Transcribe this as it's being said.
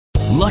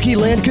Lucky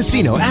Land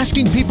Casino,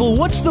 asking people,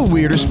 what's the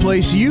weirdest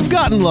place you've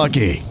gotten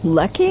lucky?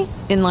 Lucky?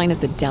 In line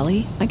at the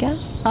deli, I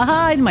guess?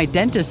 Aha, in my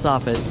dentist's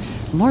office.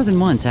 More than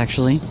once,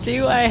 actually.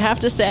 Do I have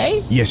to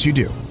say? Yes, you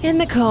do. In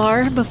the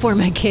car before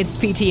my kids'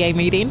 PTA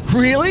meeting.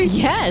 Really?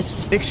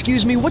 Yes.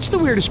 Excuse me, what's the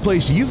weirdest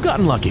place you've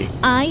gotten lucky?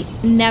 I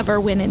never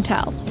win and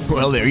tell.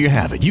 Well, there you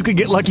have it. You can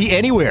get lucky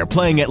anywhere,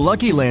 playing at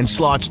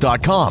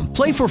LuckyLandSlots.com.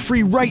 Play for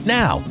free right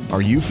now.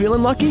 Are you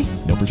feeling lucky?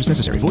 No purchase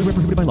necessary. Void where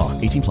prohibited by law.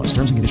 18 plus.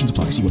 Terms and conditions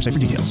apply. See website for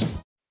details.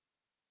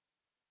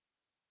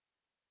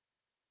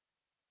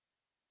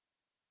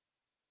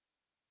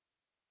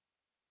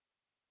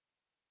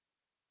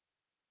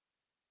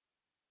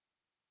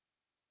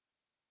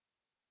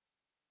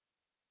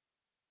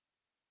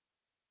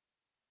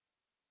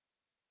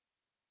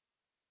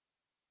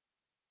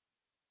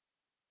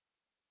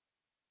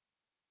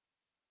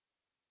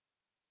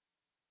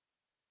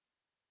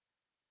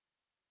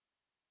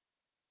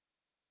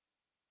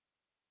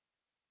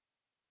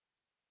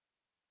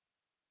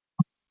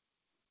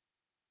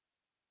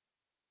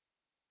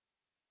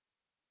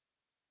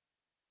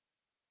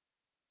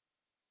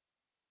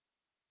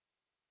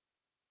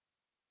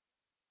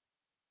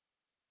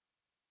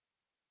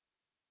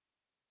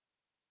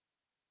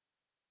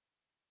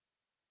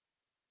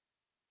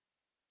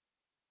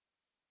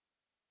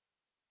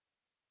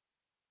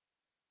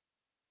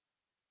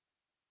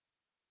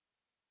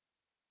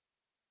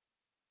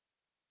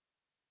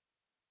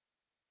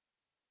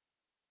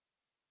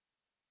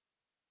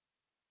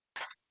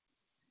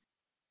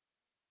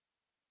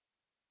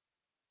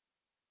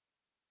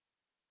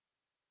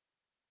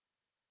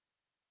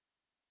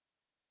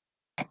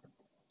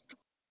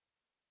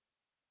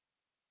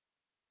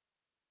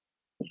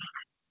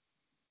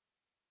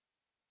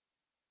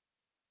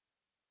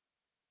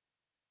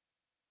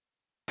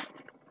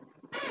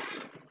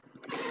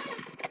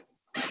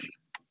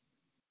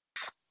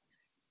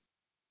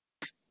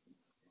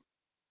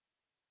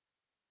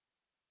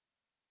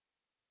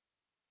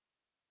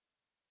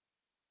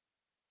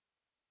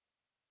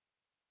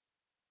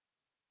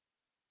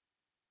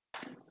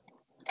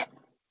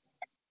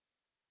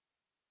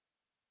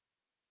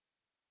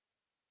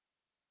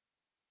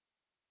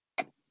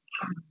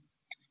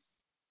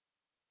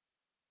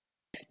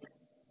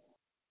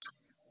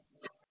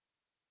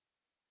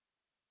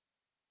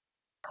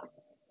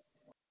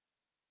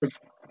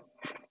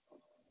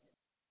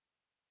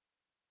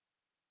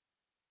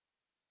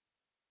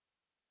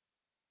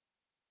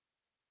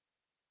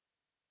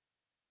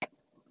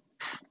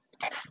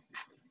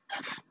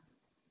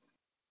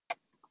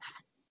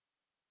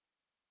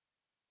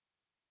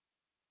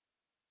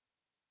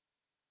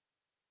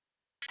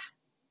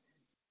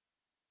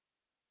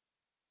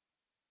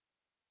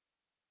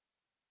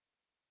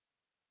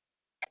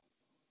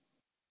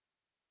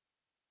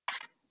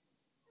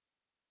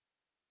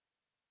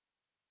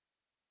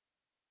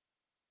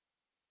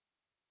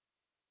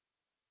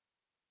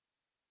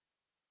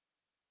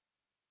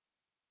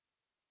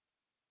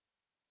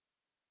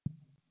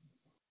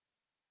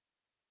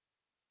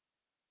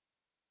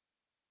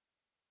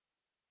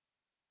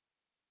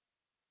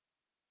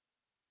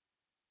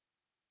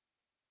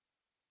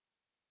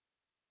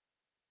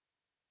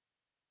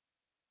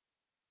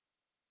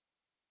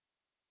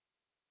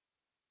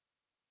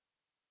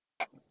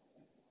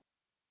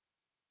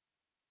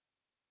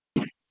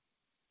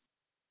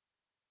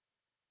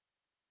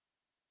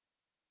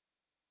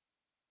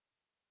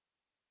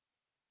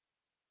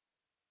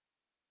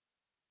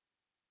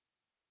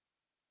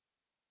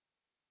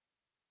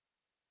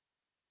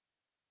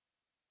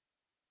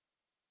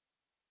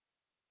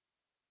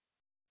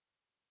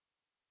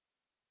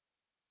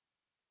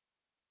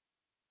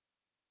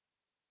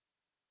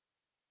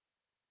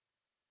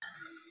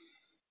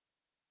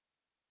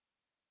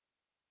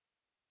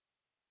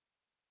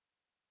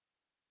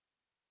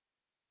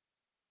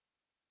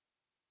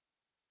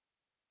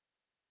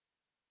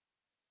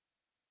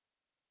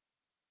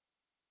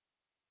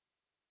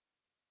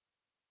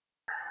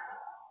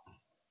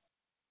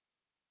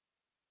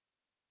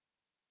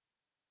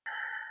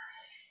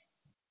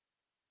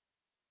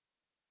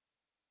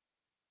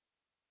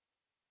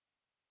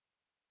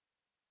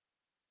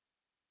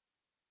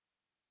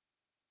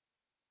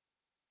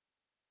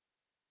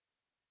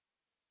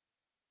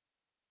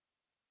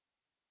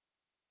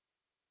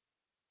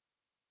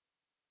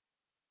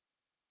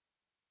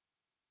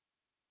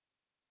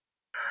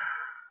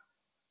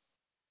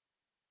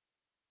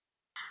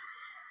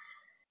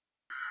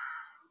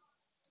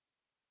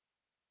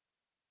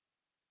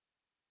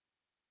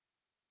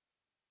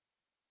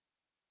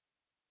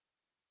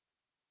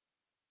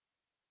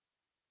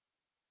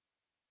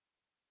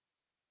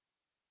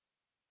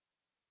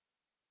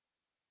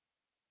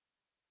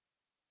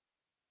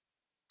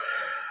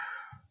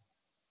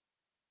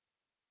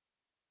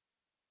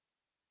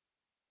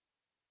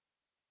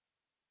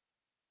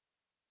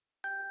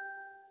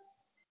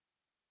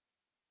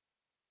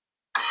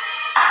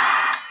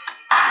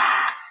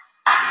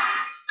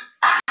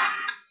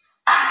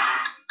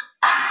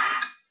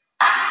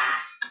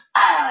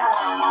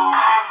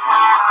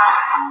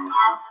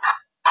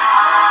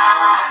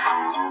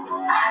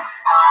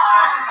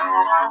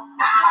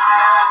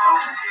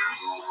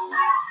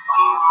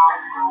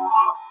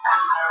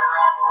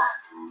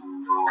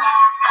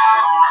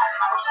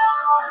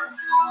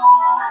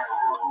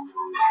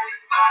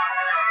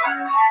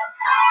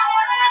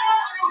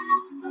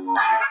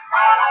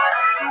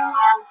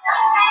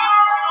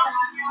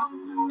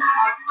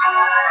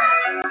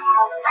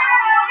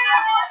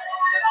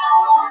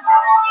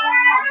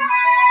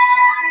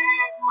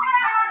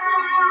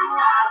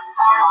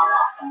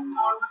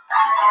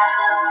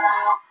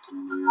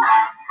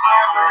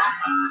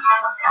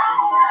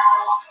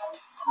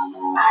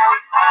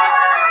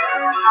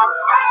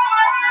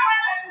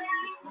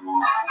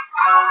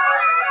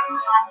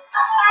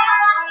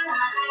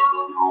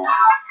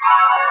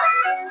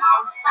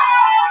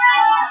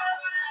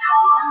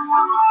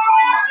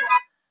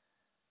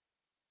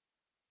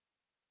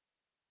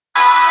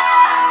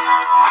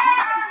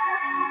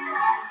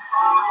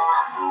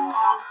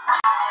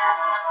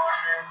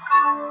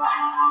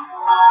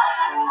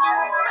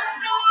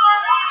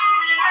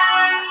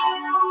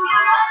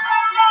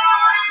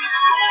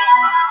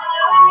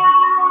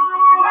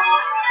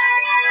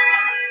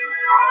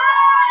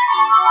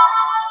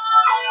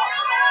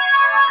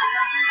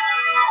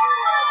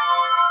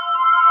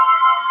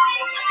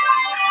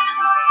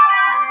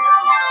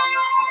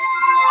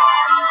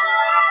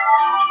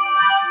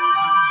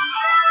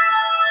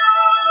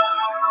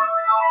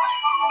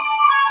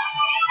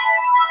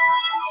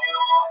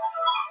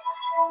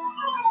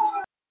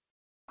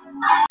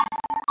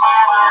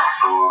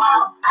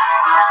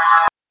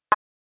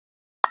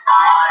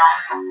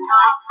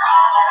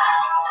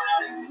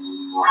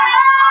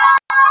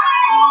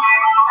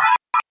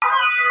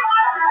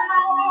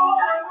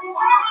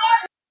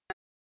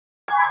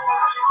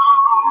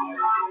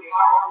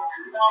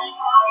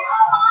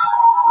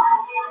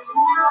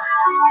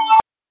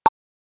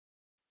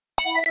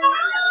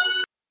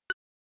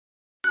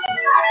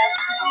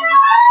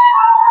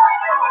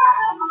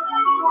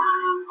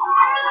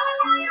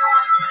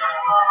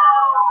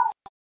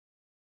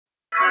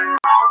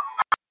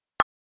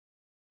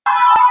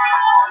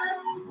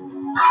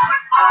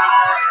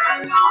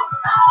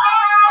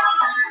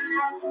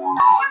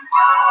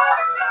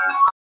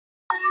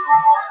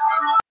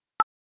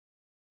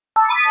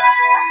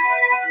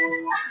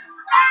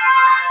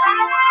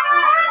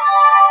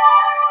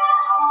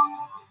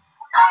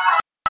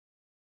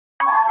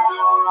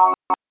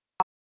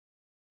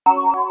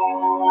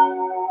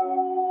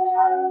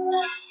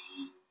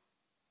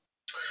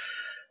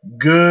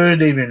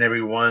 Good evening,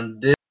 everyone.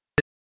 This is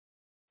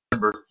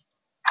number.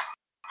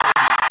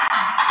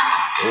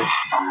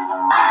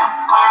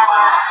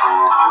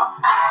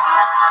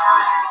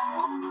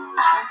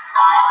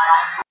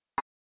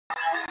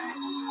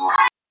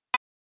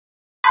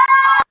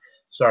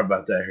 Sorry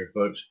about that here,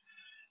 folks.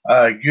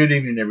 Good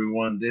evening,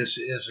 everyone. This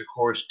is, of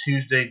course,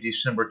 Tuesday,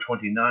 December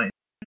 29th,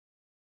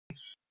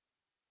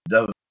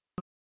 the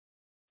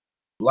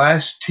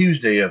last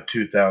Tuesday of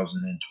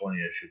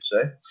 2020, I should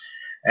say.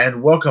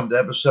 And welcome to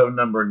episode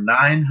number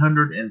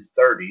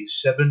 930,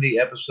 70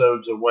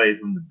 episodes away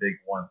from the big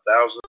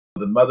 1,000.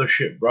 The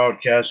mothership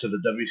broadcast of the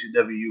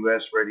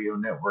WCWUS Radio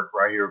Network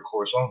right here, of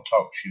course, on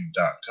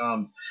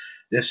TalkShoe.com.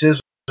 This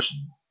is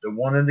the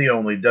one and the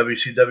only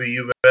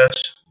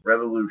WCWUS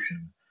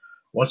Revolution.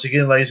 Once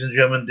again, ladies and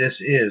gentlemen,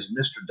 this is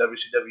Mr.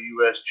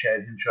 WCWUS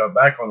Chad Henshaw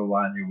back on the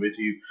line here with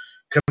you,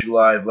 coming to you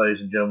live,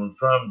 ladies and gentlemen,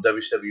 from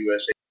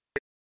WCWUS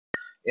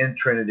in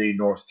Trinity,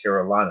 North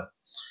Carolina.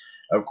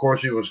 Of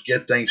course, we will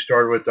get things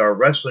started with our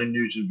wrestling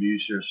news and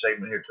views here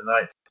segment here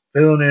tonight.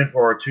 Filling in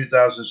for our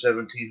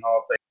 2017 Hall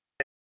of Fame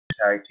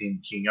Tag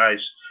Team King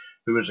Ice,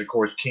 who is, of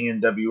course,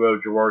 King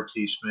NWO Gerard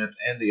T. Smith,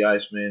 and the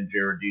Iceman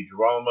Jared D.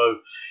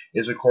 Girolamo,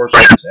 is, of course,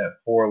 at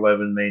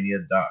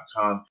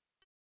 411mania.com.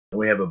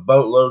 We have a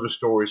boatload of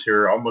stories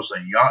here, almost a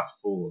yacht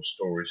full of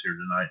stories here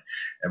tonight,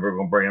 and we're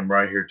going to bring them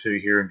right here to you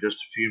here in just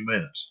a few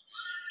minutes.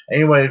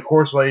 Anyway, of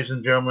course, ladies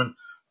and gentlemen,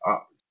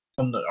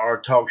 on our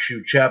Talk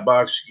Shoe chat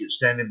box, get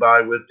standing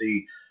by with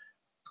the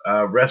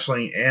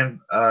wrestling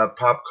and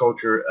pop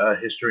culture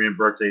history and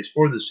birthdays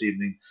for this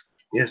evening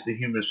is the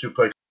Human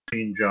Suplex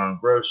Machine, John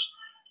Gross.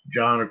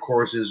 John, of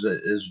course, is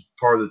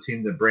part of the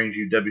team that brings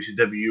you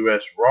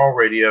WCWUS Raw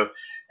Radio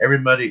every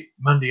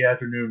Monday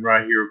afternoon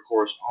right here, of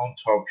course, on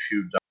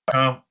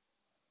TalkShoe.com.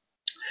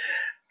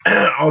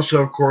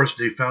 Also, of course,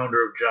 the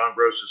founder of John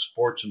Gross's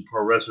Sports and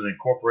Pro Wrestling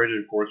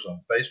Incorporated, of course, on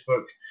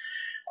Facebook.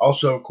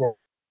 Also, of course,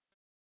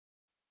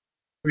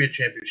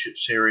 Championship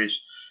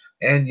Series.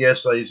 And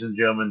yes, ladies and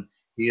gentlemen,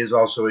 he is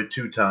also a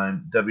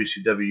two-time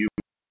WCW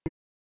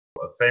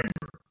Famer.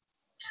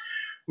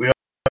 We have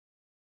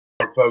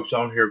our folks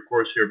on here, of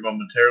course, here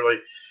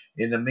momentarily.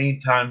 In the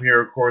meantime, here,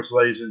 of course,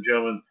 ladies and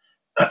gentlemen,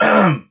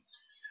 anything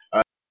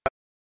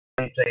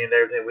and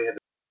everything we have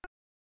to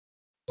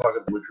talk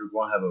about, which we're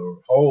going to have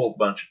a whole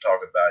bunch to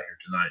talk about here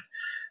tonight.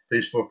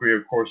 Please feel free,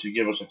 of course, to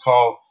give us a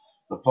call.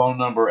 The phone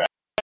number is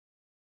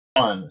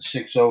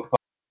 1-605.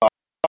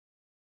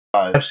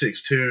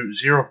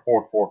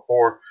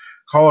 562-0444.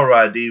 Caller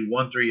ID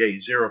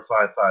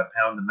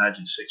 138055#, the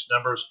magic 6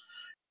 numbers.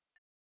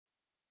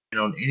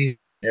 On any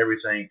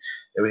everything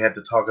that we have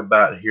to talk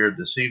about here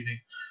this evening,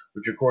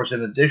 which, of course,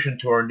 in addition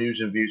to our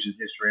news and views and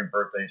history and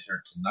birthdays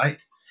here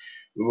tonight,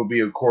 we will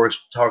be, of course,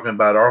 talking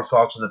about our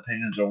thoughts and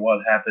opinions on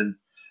what happened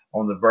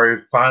on the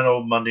very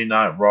final Monday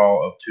Night Raw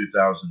of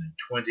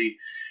 2020.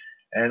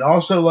 And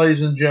also,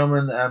 ladies and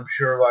gentlemen, I'm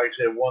sure, like I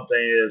said, one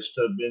thing that's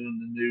been in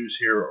the news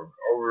here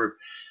over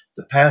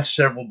the past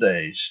several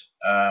days,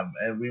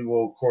 and we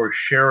will, of course,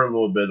 share a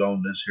little bit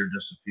on this here in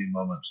just a few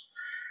moments,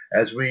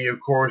 as we, of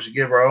course,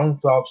 give our own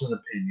thoughts and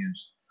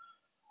opinions,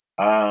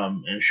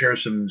 and share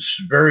some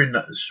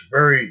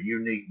very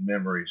unique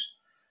memories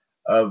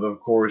of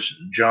course,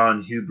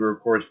 John Huber,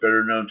 of course,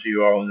 better known to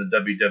you all in the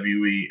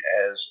WWE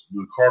as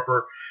Luke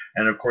Harper,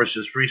 and of course,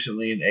 just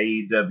recently in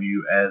AEW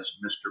as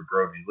Mr.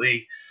 Brody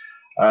Lee.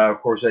 Of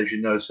course, as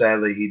you know,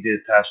 sadly, he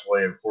did pass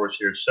away, of course,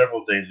 here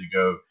several days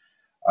ago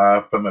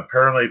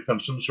from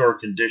some sort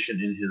of condition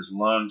in his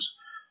lungs.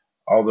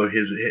 Although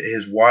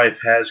his wife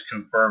has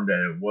confirmed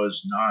that it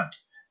was not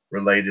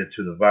related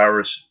to the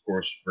virus. Of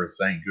course, we're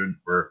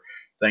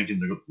thanking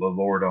the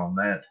Lord on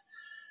that.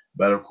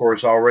 But of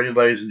course, already,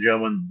 ladies and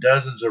gentlemen,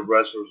 dozens of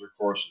wrestlers, of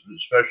course,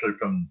 especially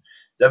from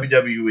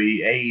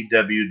WWE,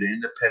 AEW, the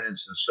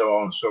Independents, and so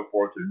on and so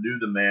forth, who knew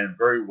the man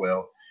very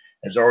well,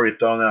 has already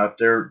thrown out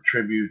their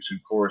tributes, of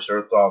course,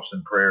 their thoughts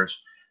and prayers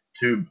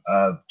to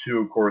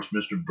of course,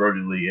 Mr. Brody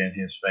Lee and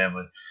his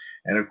family.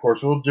 And of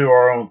course, we'll do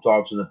our own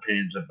thoughts and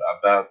opinions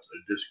about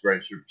this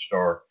great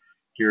superstar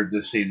here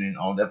this evening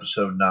on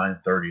episode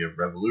 930 of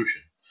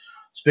Revolution.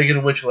 Speaking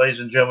of which, ladies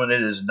and gentlemen,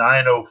 it is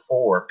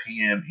 9:04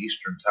 p.m.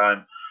 Eastern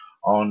Time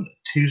on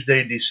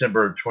Tuesday,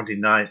 December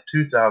 29th,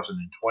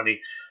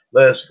 2020.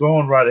 Let us go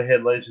on right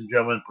ahead, ladies and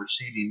gentlemen,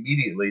 proceed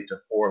immediately to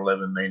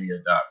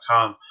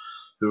 411mania.com,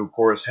 who, of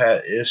course,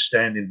 is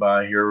standing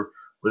by here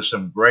with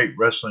some great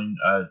wrestling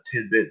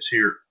tidbits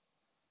here.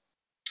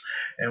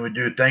 And we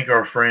do thank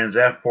our friends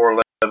at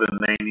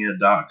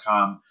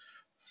 411mania.com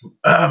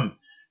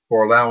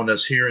for allowing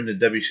us here in the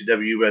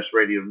WCWUS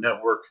Radio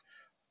Network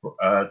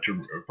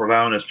for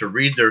allowing us to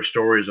read their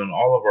stories on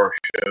all of our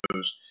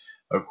shows,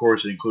 of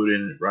course,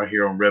 including right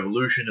here on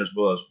Revolution, as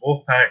well as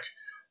Wolfpack,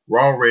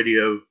 Raw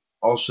Radio,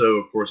 also,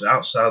 of course,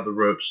 Outside the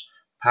Ropes,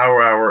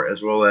 Power Hour,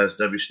 as well as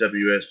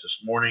WCWS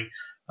This Morning,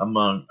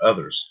 among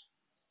others.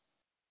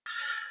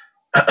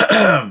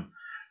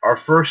 Our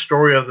first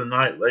story of the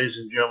night, ladies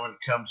and gentlemen,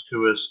 comes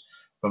to us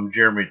from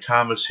Jeremy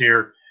Thomas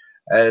here,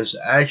 as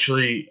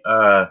actually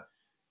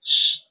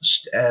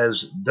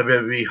as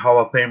WWE Hall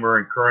of Famer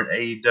and current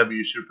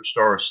AEW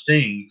superstar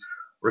Sting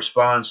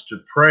responds to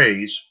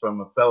praise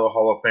from a fellow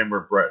Hall of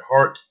Famer Bret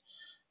Hart,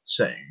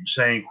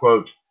 saying,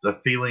 quote, "The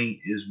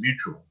feeling is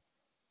mutual."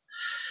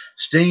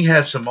 Sting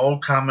had some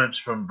old comments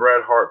from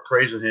Bret Hart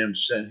praising him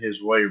sent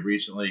his way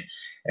recently,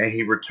 and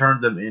he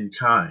returned them in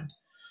kind.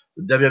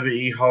 The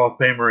WWE Hall of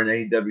Famer and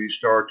AEW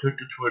star took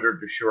to Twitter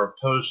to share a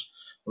post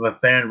from a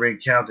fan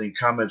recounting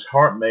comments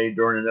Hart made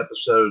during an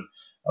episode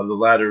of the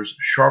latter's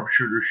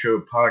Sharpshooter Show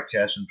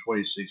podcast in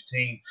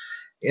 2016.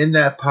 In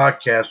that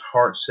podcast,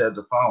 Hart said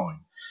the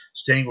following: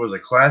 "Sting was a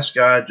class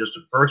guy, just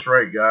a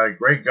first-rate guy,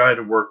 great guy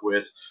to work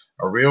with,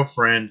 a real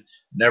friend,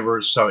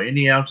 never saw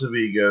any ounce of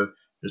ego,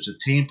 just a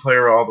team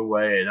player all the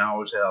way, and I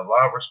always had a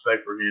lot of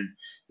respect for him.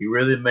 He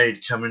really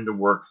made coming to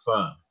work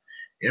fun."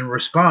 In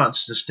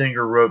response, the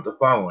Stinger wrote the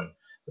following: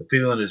 "The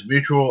feeling is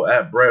mutual.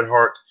 At Bret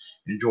Hart,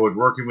 enjoyed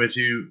working with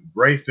you.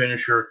 Great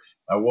finisher.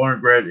 My one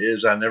regret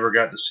is I never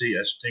got to see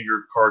a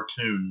Stinger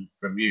cartoon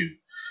from you."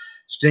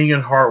 Sting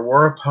and Hart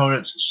were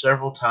opponents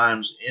several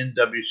times in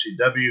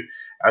WCW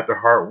after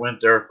Hart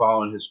went there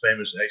following his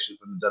famous exit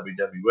from the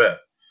WWF.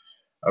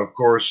 Of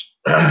course,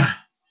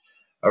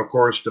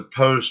 the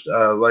post,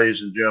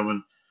 ladies and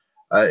gentlemen,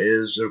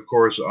 is of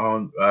course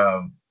on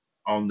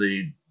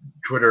the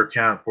Twitter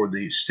account for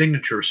the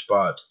signature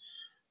spot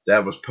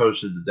that was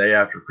posted the day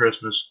after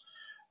Christmas.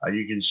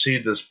 You can see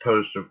this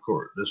post, of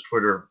course, this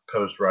Twitter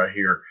post right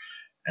here,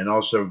 and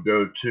also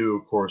go to,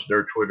 of course,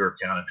 their Twitter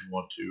account if you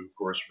want to, of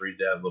course, read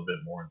that a little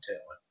bit more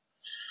intently.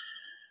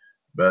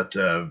 But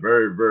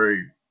very,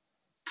 very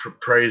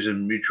praise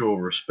and mutual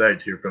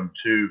respect here from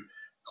two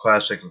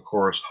classic, of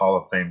course, Hall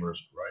of Famers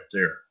right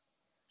there.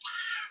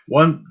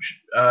 One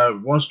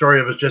story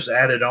that was just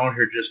added on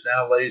here just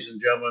now, ladies and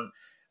gentlemen,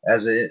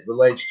 as it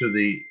relates to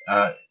the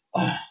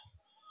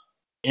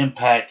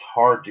Impact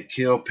Hard to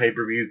Kill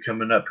pay-per-view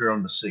coming up here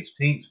on the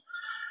 16th.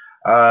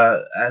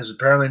 As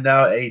apparently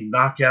now a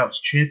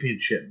Knockouts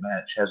Championship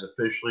match has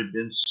officially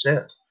been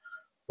set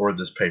for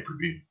this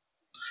pay-per-view.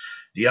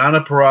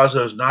 Deonna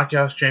Purrazzo's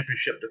Knockouts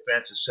Championship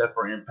defense is set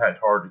for Impact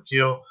Hard to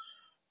Kill.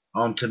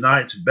 On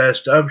tonight's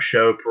Best of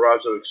show,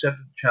 Purrazzo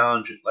accepted the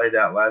challenge laid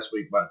out last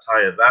week by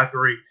Taya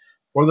Valkyrie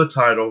for the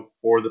title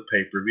for the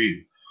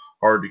pay-per-view.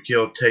 Hard to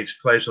Kill takes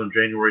place on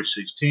January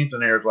 16th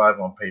and airs live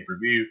on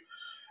pay-per-view.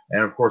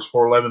 And, of course,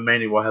 411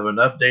 Mania will have an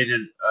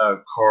updated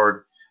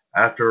card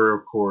after,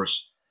 of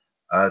course,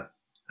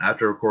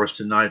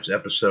 tonight's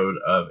episode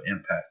of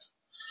Impact.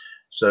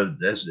 So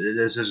this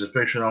is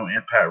official on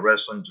Impact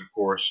Wrestling's, of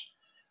course,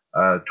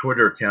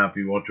 Twitter account if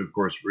you want to, of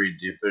course, read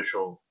the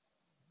official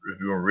if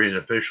you want to read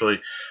it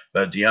officially,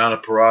 but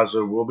Deonna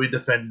Purrazzo will be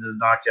defending the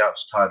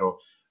Knockouts title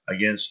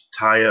against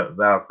Taya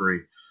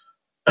Valkyrie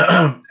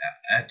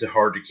at the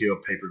Hard to Kill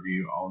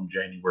pay-per-view on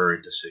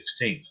January the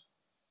 16th.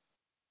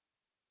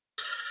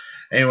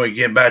 Anyway,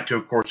 getting back to,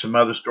 of course, some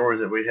other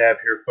stories that we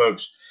have here,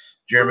 folks.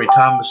 Jeremy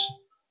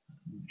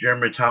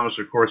Thomas,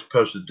 of course,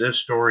 posted this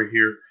story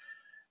here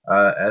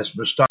as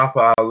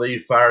Mustafa Ali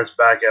fires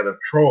back at a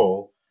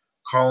troll,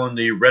 calling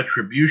the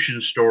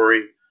Retribution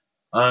story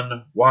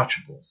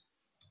unwatchable.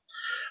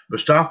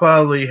 Mustafa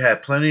Ali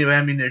had plenty of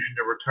ammunition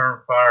to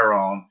return fire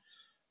on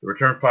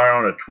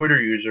a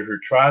Twitter user who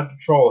tried to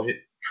troll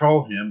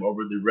him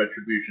over the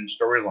Retribution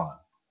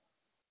storyline.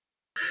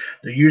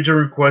 The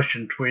user in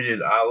question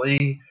tweeted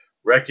Ali,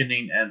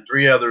 Reckoning, and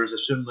 3 others,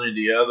 assuming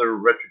the other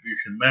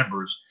Retribution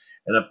members,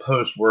 in a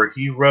post where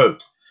he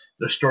wrote,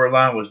 "The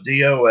storyline was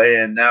DOA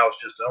and now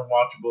it's just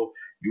unwatchable.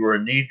 You were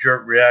a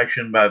knee-jerk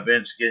reaction by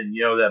Vince getting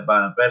yelled at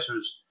by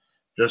investors,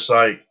 just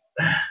like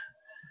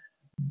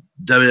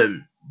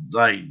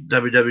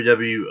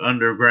WWW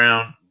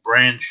Underground,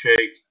 brand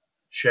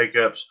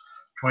shakeups,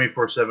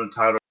 24/7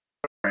 title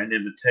and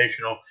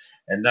invitational,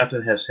 and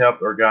nothing has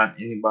helped or gotten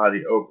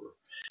anybody over."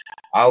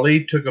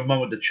 Ali took a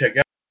moment to check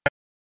out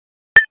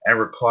and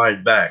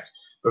replied back,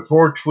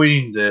 "Before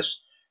tweeting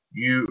this,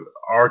 you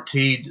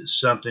RT'd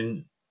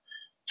something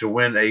to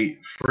win a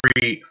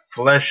free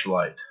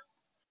fleshlight.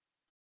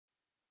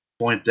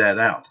 Point that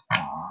out."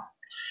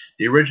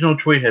 The original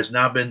tweet has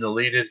now been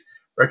deleted.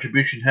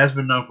 Retribution has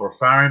been known for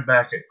firing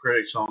back at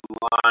critics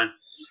online,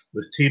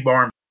 with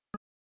T-Bar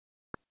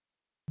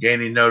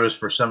gaining notice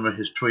for some of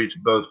his tweets,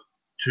 both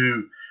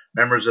to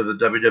members of the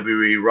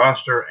WWE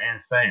roster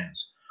and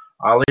fans.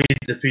 Ali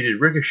defeated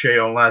Ricochet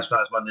on last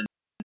night's Monday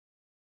Night.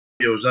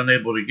 He was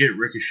unable to get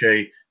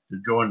Ricochet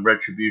to join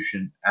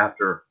Retribution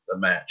after the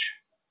match.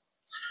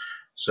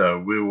 So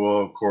we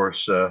will, of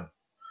course,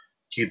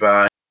 keep an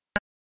eye on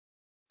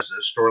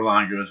the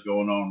storyline that's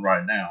going on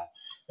right now,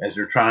 as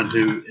they're trying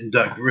to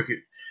induct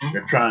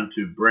they're trying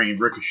to bring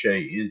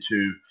Ricochet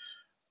into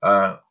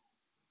the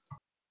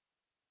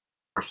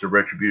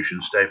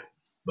Retribution stable.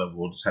 But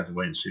we'll just have to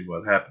wait and see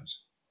what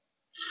happens.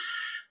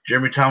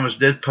 Jeremy Thomas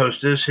did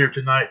post this here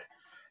tonight,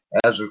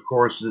 as of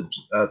course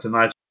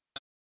tonight's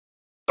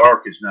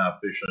Dark is now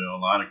officially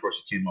online. Of course,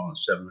 it came on at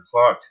 7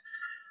 o'clock.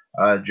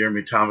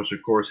 Jeremy Thomas,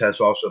 of course, has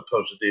also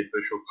posted the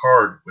official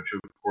card, which of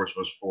course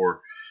was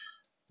for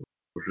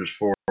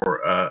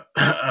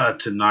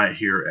tonight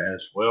here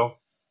as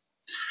well,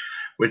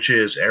 which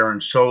is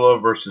Aaron Solo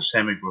versus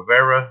Sammy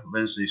Guevara,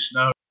 Lindsay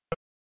Snow,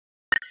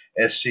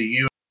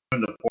 SCU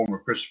in the form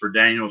of Christopher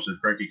Daniels and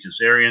Frankie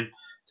Kazarian,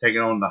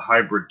 taking on the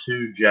Hybrid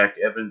 2, Jack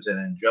Evans and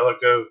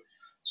Angelico,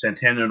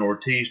 Santana and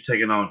Ortiz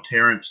taking on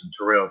Terrence and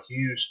Terrell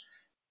Hughes,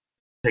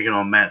 taking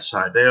on Matt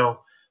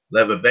Sydal,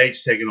 Leva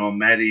Bates taking on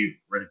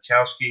Maddie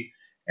Redkowski,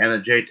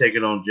 Anna Jay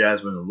taking on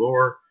Jasmine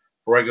Allure,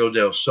 Fuego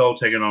del Sol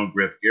taking on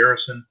Griff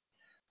Garrison,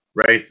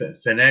 Ray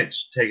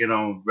Phoenix taking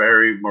on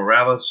Barry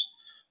Morales,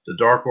 The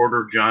Dark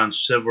Order, John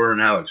Silver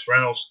and Alex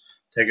Reynolds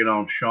taking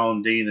on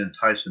Sean Dean and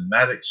Tyson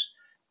Maddox,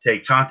 Tay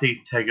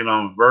Conti taking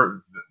on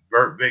Vert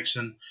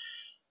Vixen,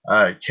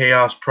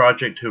 Chaos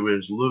Project, who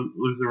is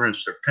Luther and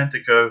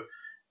Serpentico,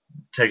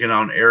 taking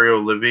on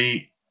Ariel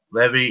Levy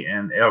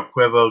and El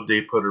Cuevo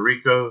de Puerto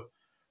Rico,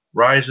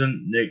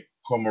 Ryzen, Nick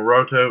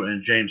Comoroto,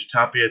 and James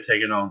Tapia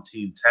taking on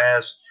Team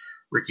Taz,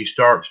 Ricky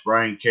Starks,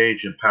 Brian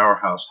Cage, and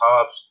Powerhouse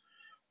Hobbs,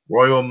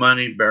 Royal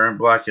Money, Baron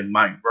Black, and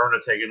Mike Verna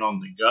taking on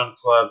the Gun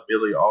Club,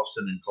 Billy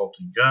Austin and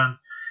Colton Gunn,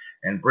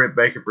 and Britt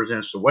Baker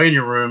presents the Waiting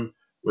Room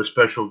with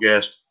special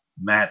guest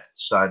Matt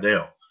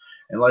Sydal.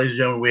 And ladies and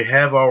gentlemen, we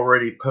have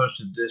already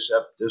posted this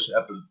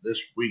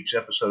week's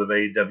episode of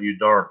AEW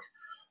Dark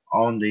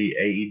on the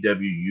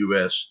AEW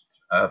US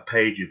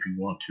page. If you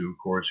want to, of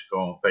course, go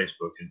on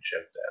Facebook and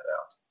check that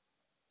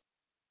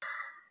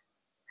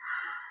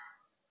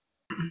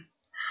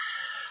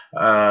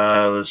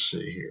out. Let's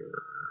see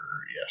here.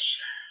 Yes.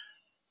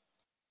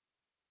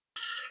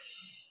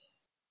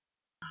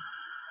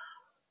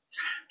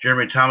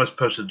 Jeremy Thomas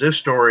posted this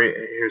story.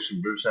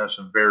 Bruce has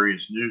some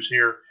various news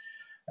here.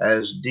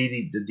 As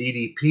the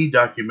DDP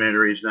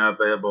documentary is now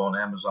available on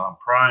Amazon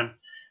Prime,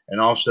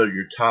 and also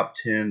your top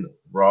 10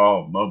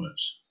 Raw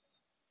moments.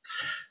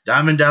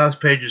 Diamond Dallas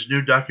Page's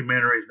new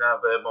documentary is now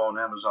available on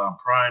Amazon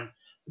Prime.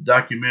 The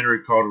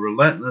documentary called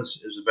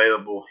Relentless is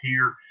available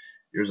here.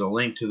 There's a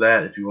link to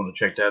that if you want to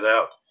check that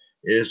out.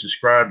 It is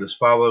described as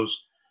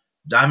follows.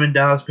 Diamond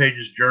Dallas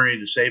Page's journey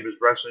to save his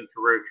wrestling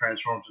career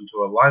transforms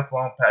into a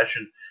lifelong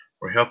passion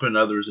for helping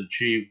others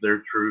achieve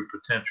their true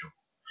potential.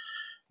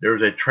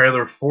 There's a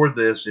trailer for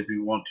this if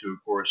you want to,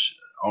 of course,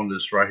 on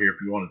this right here, if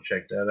you want to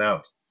check that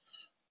out.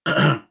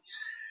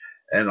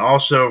 And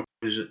also,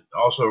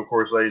 of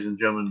course, ladies and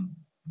gentlemen,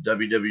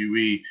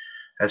 WWE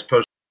has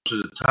posted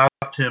the top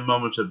 10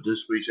 moments of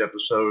this week's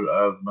episode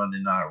of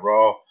Monday Night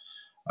Raw.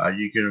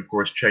 You can, of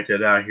course, check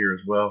that out here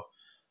as well.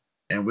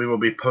 And we will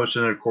be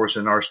posting it, of course,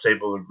 in our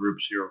stable of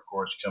groups here, of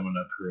course, coming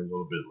up here a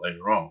little bit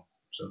later on,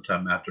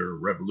 sometime after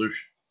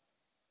Revolution.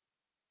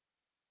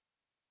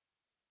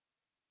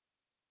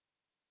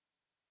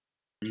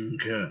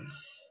 Okay.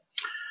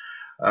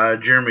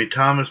 Jeremy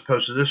Thomas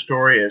posted this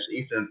story as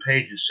Ethan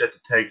Page is set to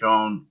take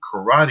on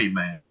Karate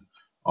Man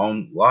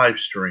on live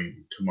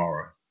stream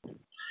tomorrow.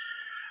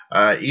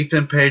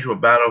 Ethan Page will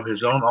battle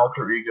his own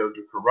alter ego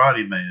to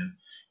Karate Man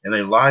in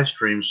a live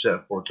stream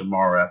set for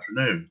tomorrow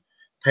afternoon.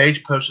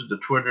 Page posted to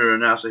Twitter to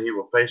announce that he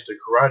will face the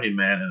Karate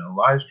Man in a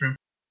live stream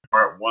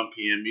tomorrow at 1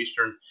 p.m.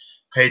 Eastern.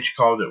 Page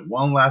called it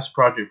one last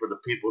project for the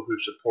people who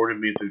supported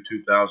me through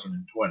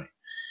 2020.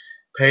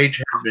 Page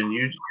has been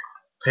used.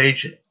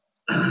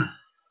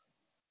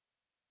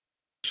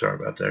 Sorry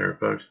about that, here,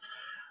 folks.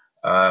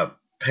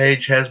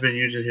 Page has been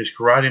using his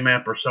Karate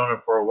Man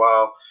persona for a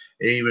while.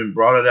 He even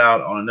brought it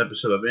out on an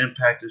episode of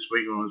Impact this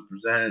week when it was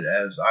presented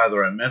as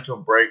either a mental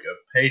break of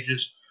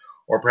Page's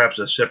or perhaps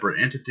a separate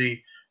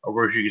entity. Of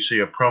course, you can see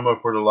a promo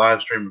for the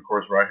live stream, of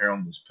course, right here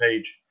on this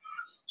page.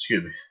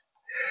 Excuse me.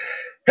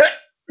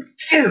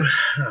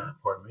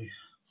 Pardon me.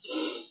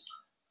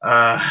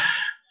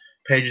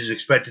 Page is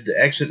expected to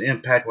exit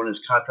Impact when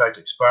his contract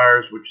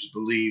expires, which is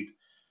believed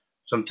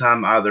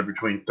sometime either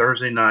between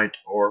Thursday night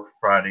or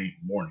Friday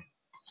morning.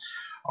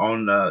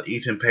 On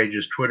Ethan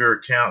Page's Twitter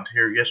account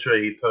here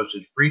yesterday, he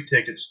posted free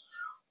tickets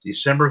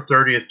December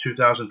 30th,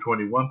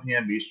 2020, 1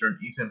 p.m. Eastern.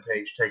 Ethan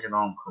Page taking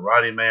on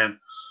Karate Man.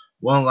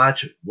 One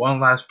last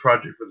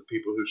project for the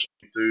people who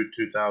saw through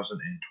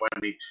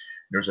 2020.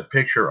 There's a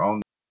picture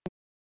on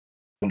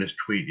this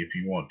tweet if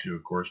you want to,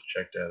 of course,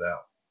 check that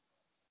out.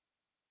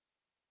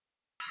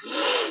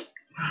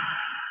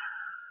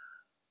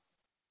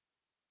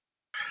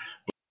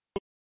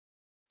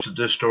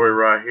 This story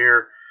right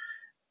here,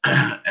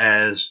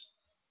 as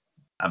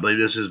I believe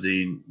this is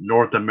the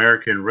North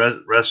American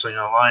Wrestling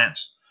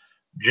Alliance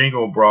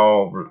Jingle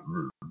Brawl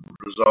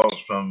results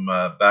from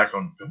back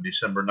on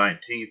December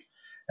 19th,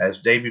 as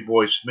Davey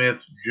Boy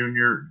Smith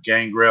Jr.,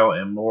 Gangrel,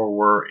 and more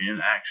were in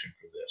action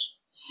for this.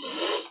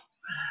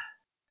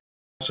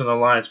 Wrestling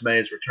Alliance made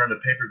its return to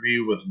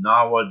pay-per-view with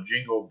NAWA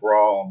Jingle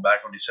Brawl back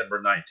on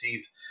December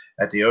 19th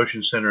at the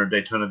Ocean Center in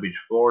Daytona Beach,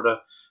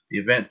 Florida. The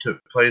event took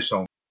place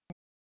on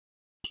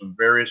from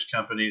various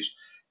companies.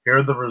 Here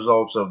are the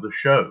results of the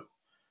show.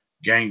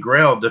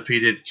 Gangrel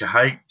defeated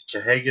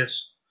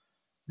Cahagas.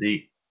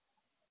 The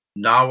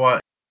NAWA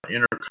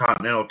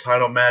Intercontinental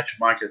title match,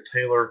 Micah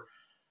Taylor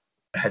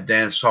had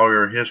Dan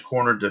Sawyer in his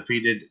corner,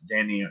 defeated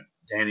Danny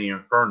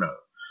Inferno.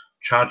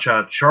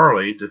 Cha-Cha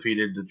Charlie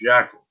defeated the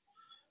Jackal.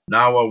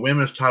 NAWA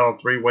Women's title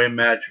three-way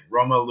match,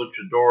 Roma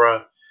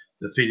Luchadora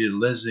defeated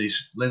Lindsay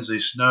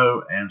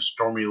Snow and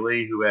Stormy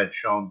Lee, who had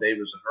Sean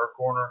Davis in her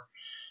corner.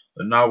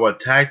 The NAWA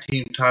Tag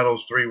Team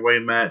titles three-way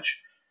match,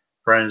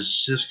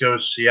 Francisco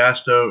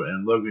Siasto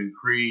and Logan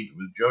Creed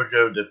with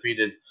JoJo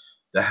defeated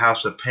the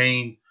House of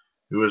Pain,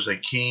 who was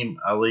Akeem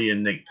Ali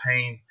and Nick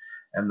Payne,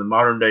 and the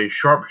modern-day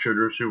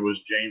Sharpshooters, who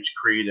was James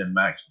Creed and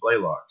Max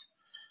Blaylock.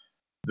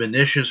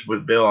 Vinicius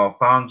with Bill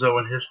Alfonso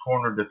in his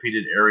corner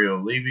defeated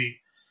Ariel Levy,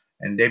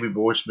 and Davey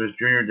Boy Smith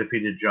Jr.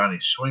 defeated Johnny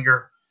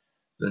Swinger.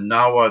 The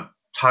NAWA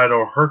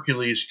title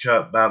Hercules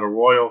Cup Battle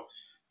Royal,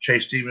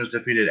 Chase Stevens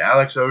defeated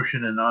Alex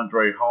Ocean and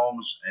Andre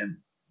Holmes, and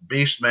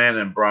Beastman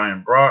and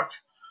Brian Brock.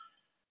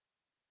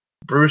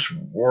 Bruce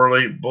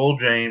Worley, Bull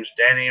James,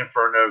 Danny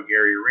Inferno,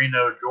 Gary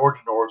Reno, George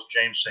North,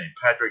 James St.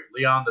 Patrick,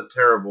 Leon the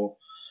Terrible,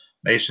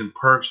 Mason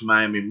Perks,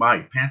 Miami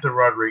Mike, Panther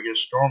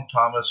Rodriguez, Storm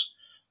Thomas,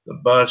 The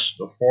Bus,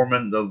 The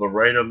Foreman, The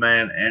Laredo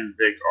Man, and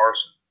Vic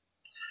Arson.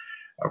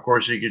 Of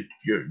course,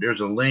 there's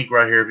a link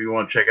right here if you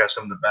want to check out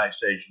some of the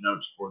backstage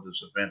notes for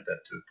this event that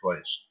took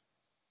place.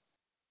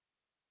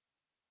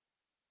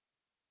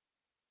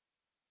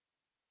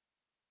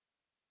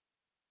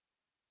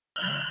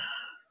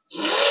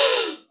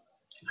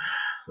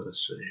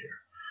 Let's see here.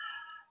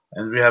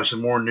 And we have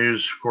some more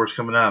news, of course,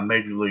 coming out of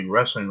Major League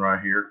Wrestling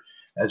right here.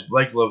 As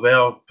Blake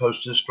Lavelle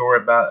posts this story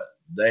about,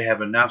 they have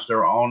announced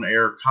their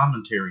on-air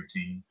commentary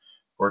team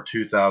for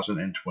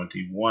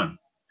 2021.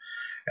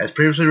 As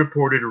previously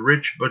reported,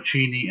 Rich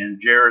Boccini and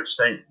Jared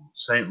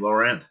St.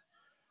 Laurent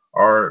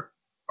are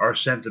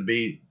sent to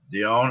be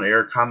the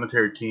on-air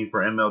commentary team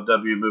for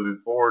MLW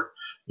moving forward,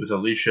 with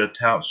Alicia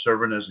Tout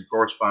serving as the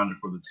correspondent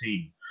for the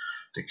team.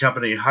 The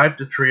company hyped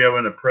the trio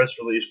in a press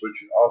release,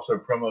 which also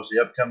promotes the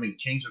upcoming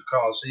Kings of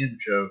Coliseum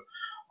show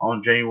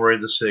on January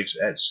the 6th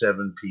at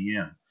 7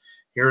 p.m.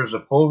 Here is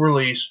a full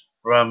release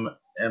from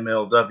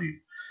MLW.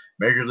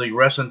 Major League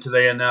Wrestling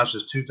today announced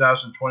its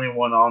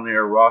 2021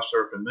 on-air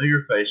roster of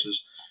familiar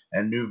faces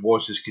and new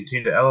voices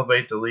continue to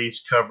elevate the lead's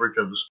coverage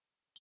of the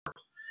sport.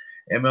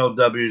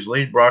 MLW's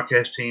lead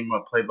broadcast team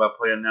of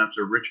play-by-play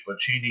announcer Rich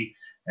Boccini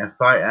and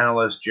fight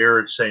analyst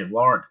Jared St.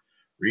 Laurent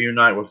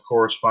reunite with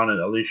correspondent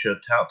Alicia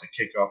Tout to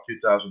kick off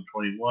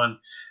 2021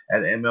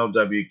 at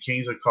MLW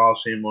Kings of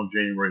Coliseum on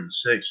January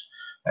the 6th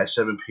at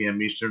 7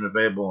 p.m. Eastern,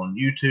 available on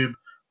YouTube,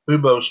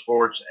 Fubo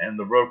Sports, and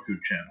the Roku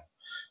channel.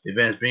 The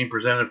event is being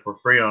presented for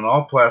free on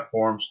all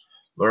platforms.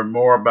 Learn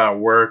more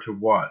about where to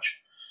watch.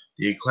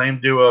 The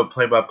acclaimed duo of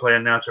play-by-play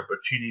announcer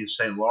Boccini and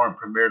St. Laurent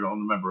premiered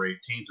on November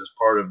 18th as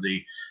part of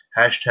the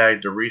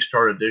hashtag The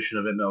Restart edition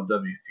of MLW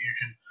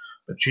Fusion.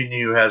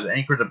 Boccini, who has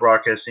anchored the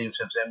broadcast team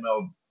since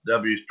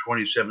MLW's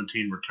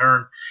 2017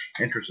 return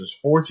enters its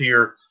fourth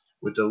year,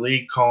 with the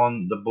league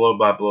calling the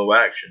blow-by-blow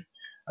action.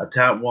 A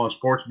tout one of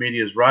sports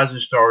media's rising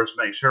stars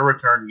makes her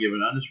return,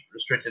 given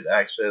unrestricted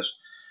access.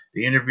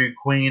 The interview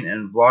queen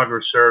and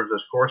vlogger serves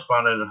as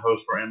correspondent and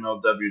host for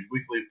MLW's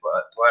weekly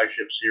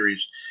flagship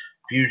series,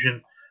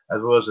 Fusion,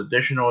 as well as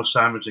additional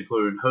assignments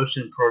including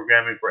hosting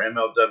programming for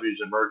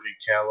MLW's emerging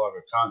catalog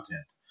of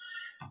content.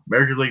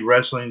 Major League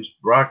Wrestling's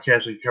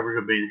broadcasting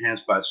coverage will be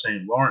enhanced by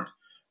St. Laurent,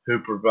 who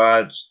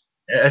provides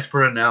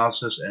expert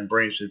analysis and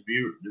brings to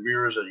the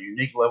viewers a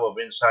unique level of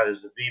insight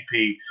as the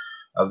VP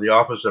of the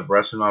Office of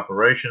Wrestling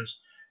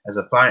Operations. As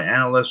a fight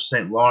analyst,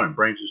 St. Laurent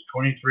brings his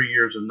 23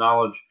 years of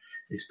knowledge,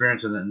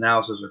 experience, and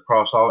analysis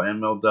across all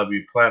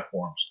MLW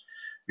platforms.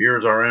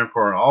 Viewers are in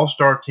for an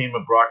all-star team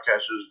of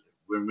broadcasters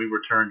when we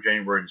return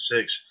January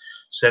 6th,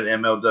 said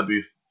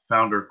MLW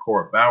founder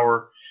Court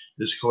Bauer.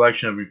 This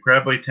collection of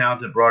incredibly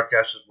talented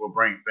broadcasters will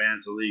bring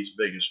fans the league's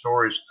biggest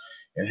stories,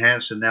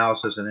 enhanced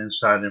analysis, and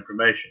inside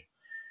information.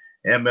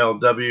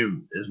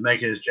 MLW is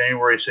making its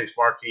January 6th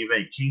marquee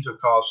event, Kings of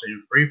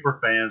Coliseum, free for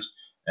fans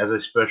as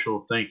a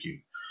special thank you.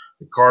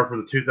 The card for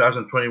the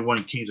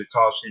 2021 Kings of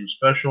Coliseum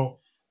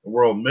special: the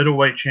World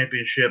Middleweight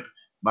Championship,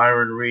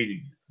 Myron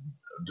Reed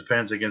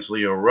defends against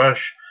Leo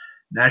Rush.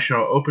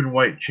 National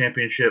Openweight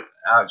Championship,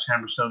 Alex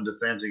Hammerstone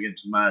defends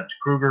against Mads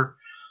Kruger.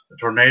 The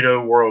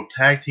Tornado World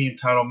Tag Team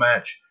title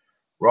match,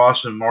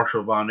 Ross and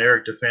Marshall Von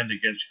Erich defend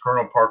against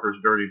Colonel Parker's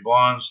Dirty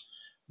Blondes,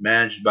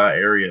 managed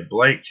by Aria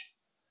Blake.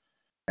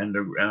 And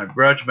a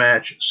grudge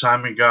match,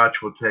 Simon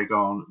Gotch will take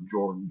on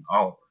Jordan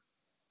Oliver.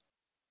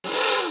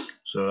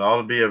 So it ought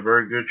to be a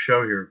very good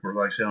show here for,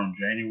 like I said, on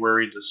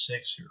January the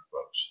 6th here,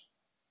 folks.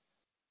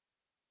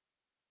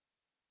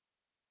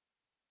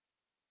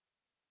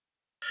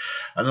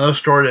 Another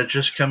story that's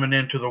just coming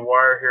into the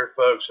wire here,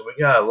 folks, and we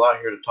got a lot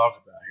here to talk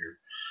about here.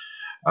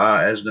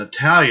 As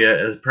Natalya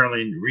is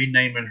apparently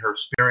renaming her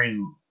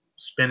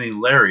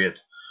spinning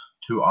lariat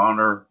to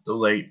honor the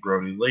late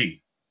Brody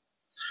Lee.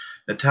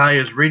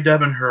 Natalya is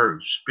redubbing her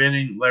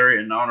spinning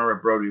lariat in honor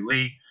of Brody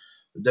Lee.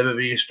 The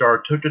WWE star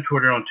took to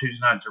Twitter on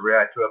Tuesday night to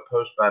react to a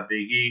post by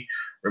Big E,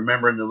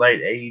 remembering the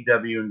late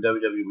AEW and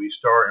WWE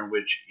star, in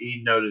which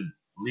E noted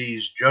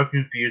Lee's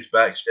joking feuds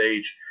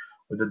backstage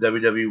with the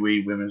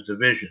WWE Women's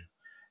Division.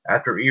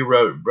 After E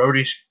wrote,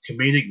 Brody's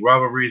comedic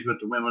rivalries with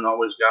the women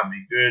always got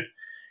me good.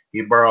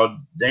 He borrowed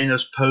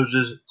Dana's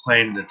poses,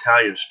 claimed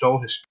Natalya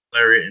stole his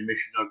lariat and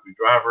Michinoku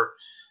driver.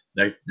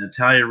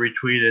 Natalya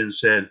retweeted and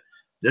said,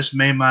 "This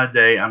made my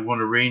day. I'm going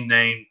to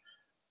rename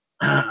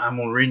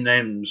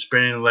the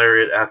spinning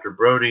lariat after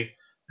Brody.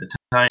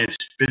 Natalya's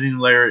spinning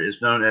lariat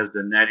is known as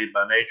the Natty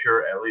by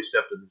Nature, at least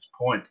up to this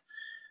point.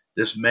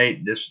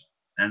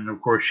 And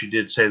of course she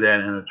did say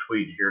that in a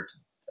tweet here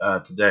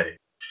today.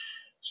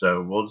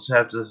 So we'll just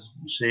have to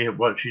see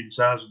what she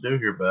decides to do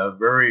here, but a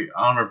very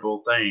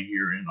honorable thing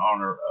here in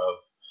honor,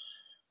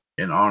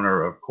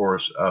 of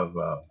course, of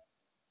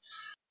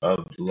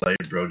the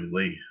late Brody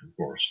Lee, of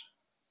course.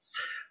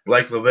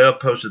 Blake Lavelle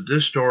posted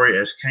this story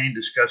as Kane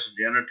discusses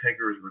The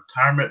Undertaker's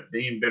retirement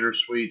being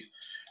bittersweet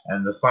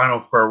and the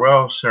final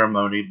farewell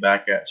ceremony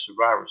back at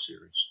Survivor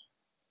Series.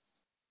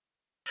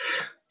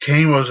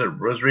 Kane was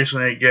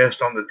recently a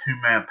guest on the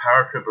two-man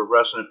power trip of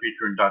wrestling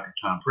featuring Dr.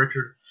 Tom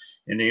Pritchard.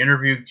 In the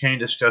interview, Kane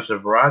discussed a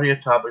variety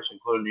of topics,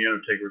 including The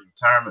Undertaker's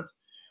retirement.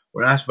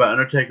 When asked about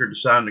Undertaker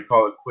deciding to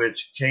call it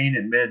quits, Kane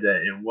admitted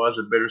that it was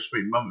a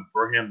bittersweet moment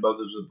for him,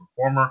 both as a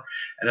performer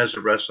and as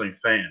a wrestling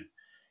fan.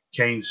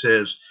 Kane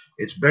says,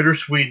 "It's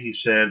bittersweet," he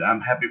said.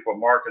 "I'm happy for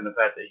Mark and the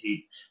fact that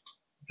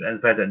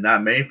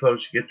not many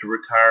folks get to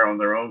retire on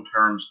their own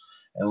terms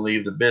and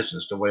leave the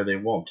business the way they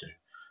want to.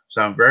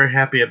 So I'm very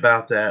happy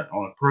about that.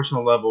 On a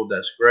personal level,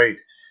 that's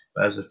great.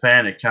 But as a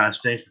fan, it kind of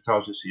stinks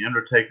because it's The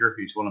Undertaker.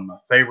 He's one of my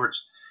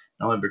favorites,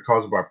 not only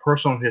because of our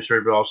personal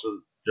history, but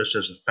also just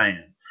as a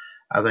fan.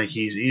 I think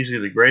he's easily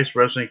the greatest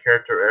wrestling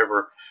character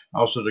ever.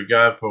 Also, the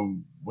guy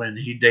from when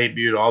he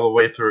debuted all the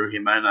way through, he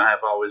might not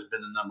have always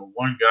been the number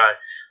one guy,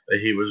 but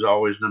he was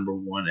always number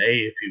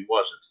 1A if he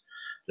wasn't.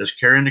 Just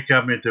carrying the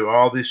company through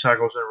all these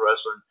cycles in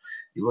wrestling.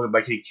 You look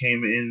back, he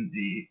came in.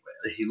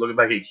 He looked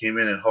back, he came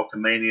in at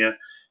Hulkamania.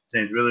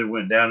 Things really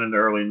went down in the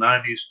early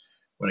 90s.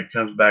 When it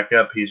comes back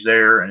up, he's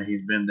there, and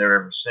he's been there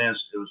ever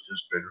since. It was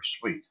just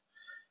bittersweet."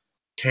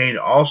 Kane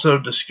also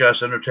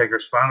discussed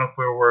Undertaker's final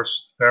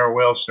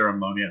farewell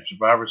ceremony at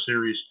Survivor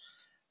Series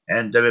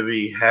and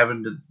WWE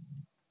having to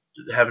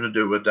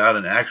do without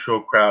an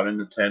actual crowd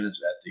in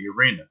attendance at the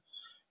arena.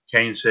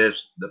 Kane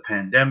says, "The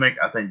pandemic,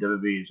 I think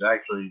WWE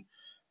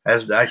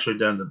has actually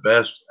done the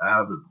best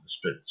out of the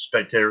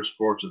spectator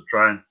sports of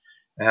trying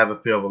to have a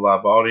feel of a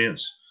live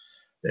audience."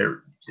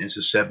 This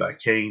is said by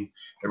Kane.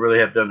 "They really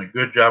have done a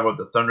good job with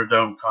the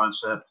Thunderdome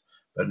concept,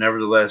 but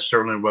nevertheless,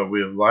 certainly what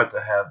we would like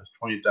to have is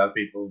 20,000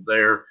 people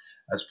there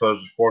as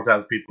opposed to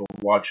 4,000 people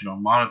watching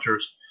on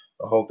monitors.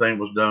 The whole thing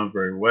was done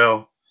very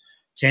well."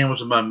 Kane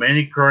was among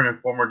many current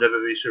and former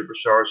WWE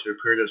superstars who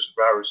appeared at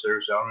Survivor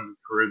Series honoring the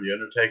career of The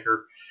Undertaker,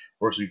 of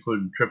course,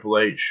 including Triple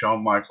H,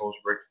 Shawn Michaels,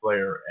 Ric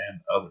Flair,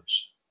 and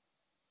others.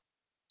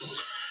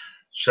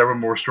 several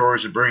more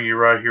stories to bring you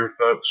right here,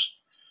 folks.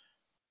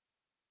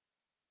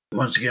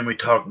 Once again, we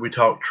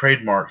talk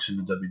trademarks in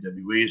the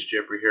WWE. As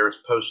Jeffrey Harris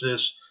posts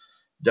this,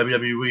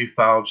 WWE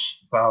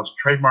files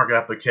trademark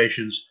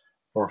applications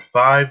for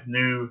 5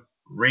 new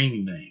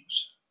ring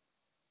names.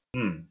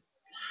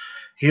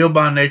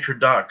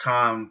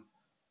 HeelByNature.com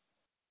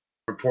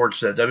reports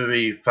that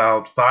WWE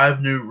filed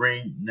 5 new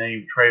ring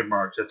name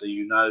trademarks at the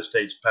United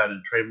States Patent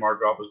and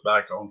Trademark Office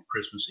back on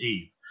Christmas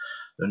Eve.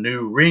 The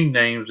new ring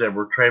names that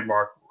were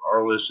trademarked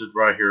are listed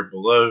right here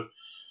below,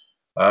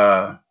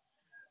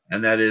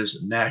 and that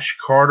is Nash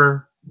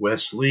Carter,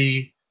 Wes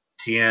Lee,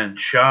 Tian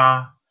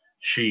Sha,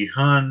 Shi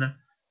Hun,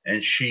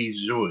 and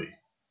Shi Zui.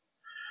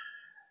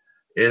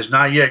 It is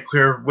not yet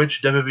clear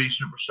which WWE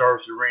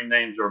superstars the ring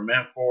names are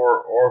meant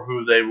for or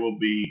who they will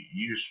be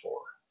used for.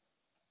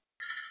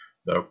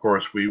 But of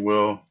course, we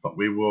will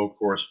of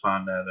course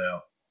find that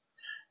out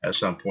at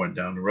some point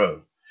down the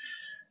road.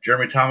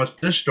 Jeremy Thomas,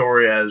 this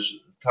story, as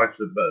talks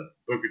about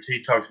Booker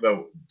T talks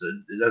about,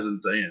 it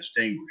doesn't think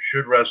Sting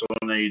should wrestle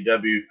in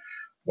AEW.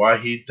 Why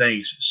he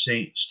thinks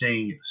Sting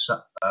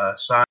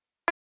signed.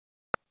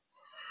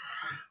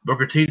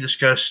 Booker T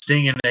discussed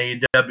Sting in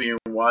AEW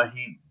and why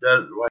he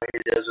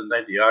doesn't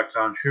think the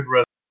Icon should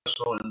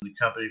wrestle in the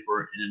company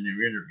in a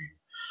new interview.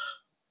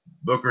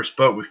 Booker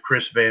spoke with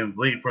Chris Van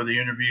Vliet for the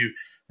interview,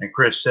 and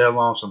Chris said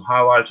along some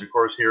highlights. Of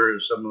course, here are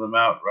some of them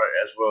out right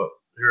as well.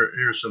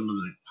 Here's some of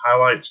the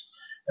highlights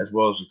as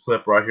well as the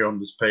clip right here on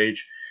this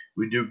page.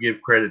 We do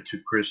give credit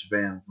to Chris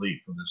Van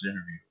Vliet for this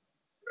interview,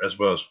 as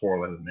well as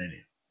 411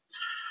 Mania.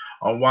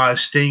 On why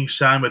Sting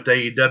signed with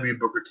AEW,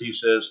 Booker T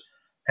says,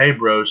 "Hey,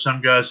 bro,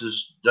 some guys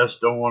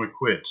just don't want to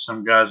quit.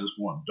 Some guys just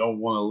don't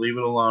want to leave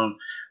it alone,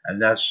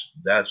 and that's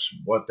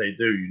what they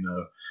do, you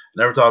know.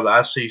 Never thought that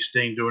I see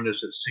Sting doing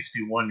this at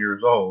 61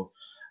 years old.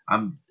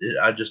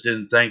 I just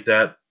didn't think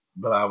that,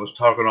 but I was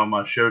talking on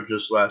my show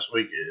just last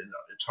week.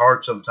 It's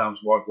hard sometimes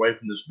to walk away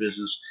from this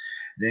business.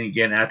 Then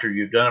again, after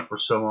you've done it for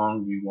so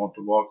long, you want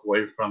to walk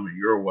away from it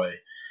your way.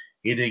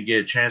 He didn't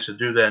get a chance to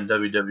do that in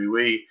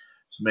WWE,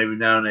 so maybe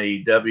now in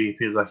AEW, he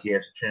feels like he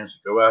has a chance to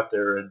go out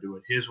there and do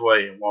it his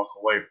way and walk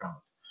away from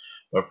it.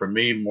 But for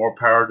me, more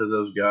power to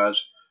those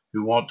guys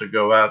who wants to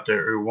go out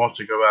there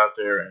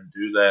and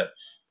do that.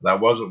 But I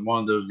wasn't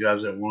one of those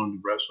guys that wanted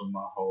to wrestle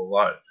my whole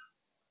life."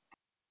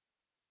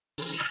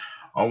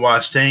 On why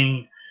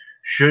Sting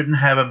shouldn't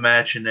have a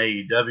match in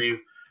AEW.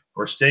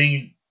 For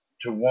Sting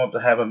to want to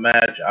have a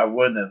match, I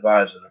wouldn't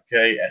advise it,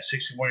 okay? At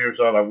 61 years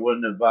old, I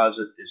wouldn't advise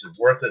it. Is it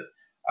worth it?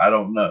 I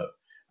don't know.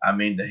 I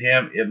mean, to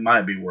him, it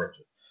might be worth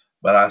it.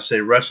 But I say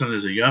wrestling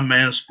is a young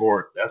man's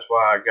sport. That's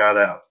why I got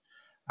out.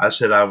 I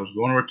said I was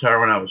going to retire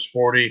when I was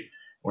 40.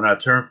 When I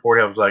turned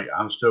 40, I was like,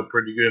 I'm still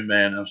pretty good,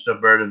 man. I'm still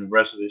better than the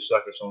rest of these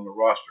suckers on the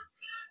roster.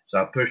 So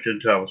I pushed it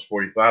until I was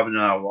 45, and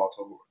then I walked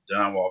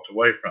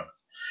away from it.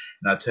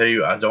 And I tell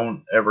you, I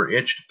don't ever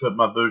itch to put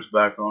my boots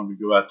back on to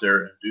go out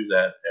there and do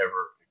that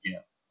ever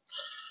again.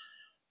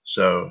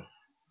 So,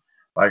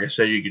 like I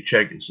said, you can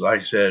check it. So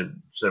like I said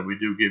we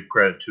do give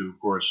credit to, of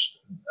course,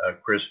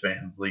 Chris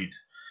Van Vliet,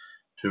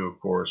 to, of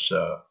course,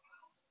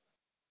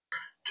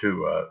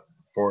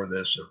 for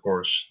this, of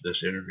course,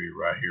 this interview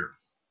right here.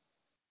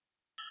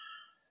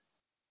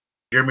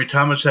 Jeremy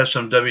Thomas has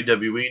some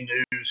WWE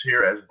news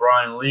here, as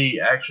Brian Lee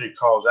actually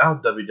calls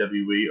out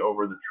WWE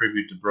over the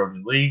tribute to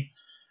Brody Lee,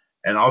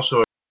 and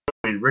also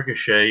between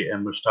Ricochet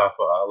and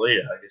Mustafa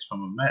Ali, I guess,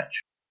 from a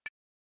match.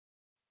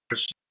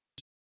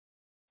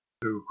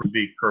 Who could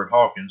be Kurt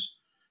Hawkins,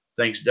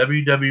 thinks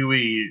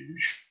WWE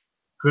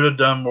could have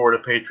done more to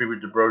pay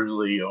tribute to Brody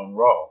Lee on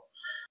Raw.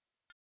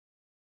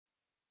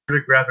 The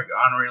graphic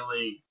honoring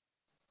Lee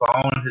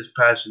following his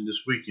passing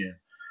this weekend.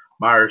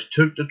 Myers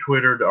took to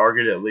Twitter to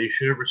argue that Lee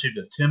should have received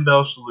a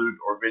 10-bell salute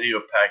or video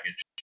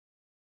package.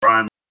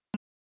 Brian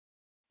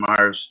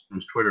Myers'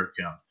 Twitter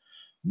account.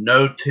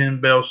 No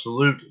 10-bell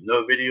salute,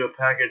 no video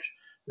package.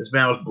 This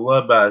man was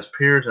beloved by his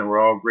peers, and we're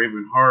all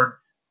grieving hard.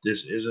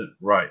 This isn't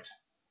right.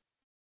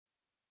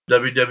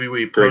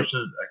 WWE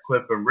posted a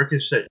clip of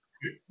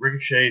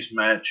Ricochet's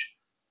match.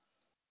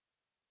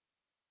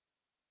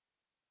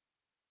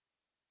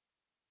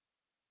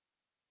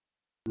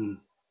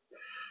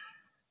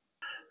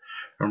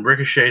 From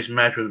Ricochet's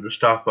match with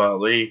Mustafa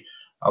Ali.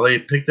 Ali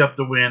picked up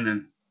the win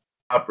and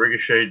stopped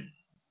Ricochet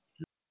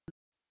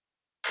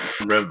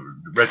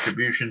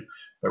retribution.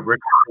 But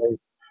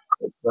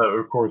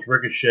of course,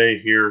 Ricochet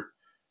here,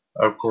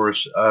 of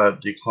course,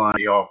 declined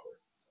the offer.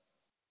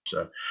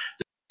 So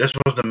this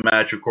was the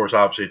match, of course,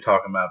 obviously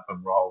talking about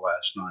from Raw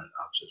last night.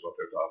 Obviously, is what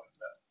they're talking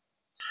about.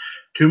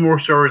 2 more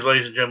stories,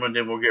 ladies and gentlemen,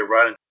 then we'll get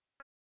right into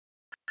it.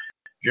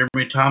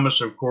 Jeremy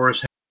Thomas, of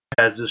course,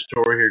 has this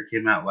story here,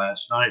 came out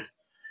last night.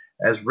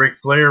 As Ric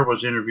Flair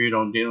was interviewed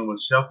on dealing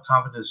with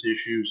self-confidence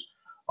issues,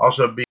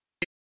 also being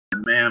a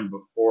man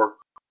before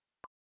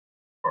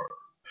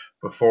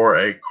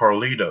a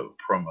Carlito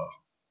promo.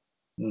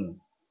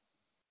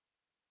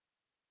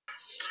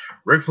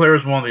 Ric Flair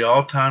is one of the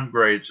all-time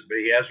greats, but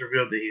he has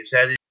revealed that he's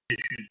had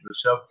issues with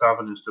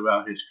self-confidence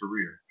throughout his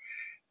career.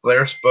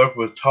 Flair spoke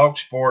with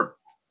TalkSport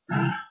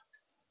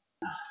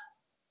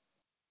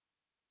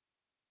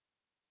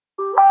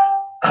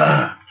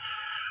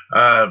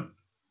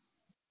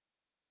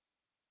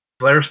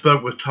Flair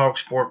spoke with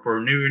TalkSport for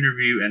a new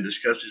interview and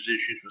discussed his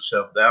issues with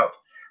self-doubt,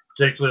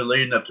 particularly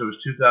leading up to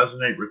his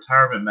 2008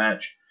 retirement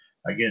match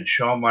against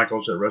Shawn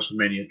Michaels at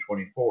WrestleMania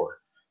 24.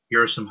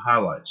 Here are some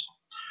highlights.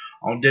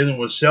 On dealing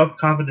with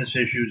self-confidence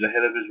issues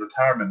ahead of his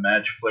retirement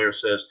match, Flair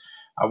says,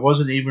 "I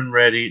wasn't even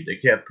ready. They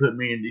kept putting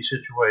me in these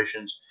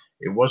situations.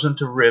 It wasn't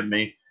to rib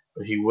me,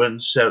 but he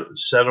wouldn't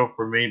settle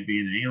for me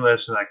being any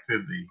less than I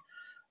could be.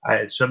 I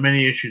had so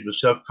many issues with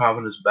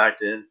self-confidence back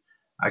then.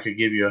 I could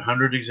give you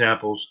 100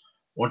 examples.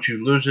 Once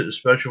you lose it,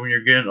 especially when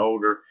you're getting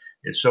older,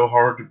 it's so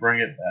hard to bring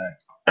it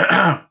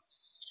back.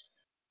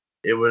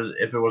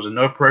 If it was a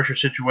no-pressure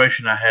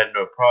situation, I had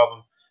no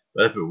problem.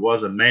 But if it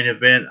was a main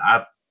event,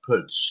 I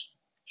put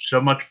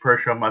so much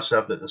pressure on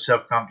myself that the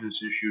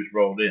self-confidence issues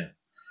rolled in.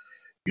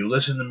 You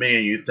listen to me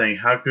and you think,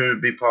 how could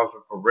it be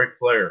possible for Ric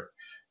Flair?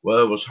 Well,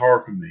 it was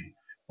hard for me.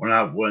 When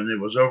it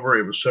was over,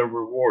 it was so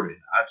rewarding.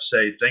 I'd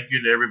say thank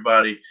you to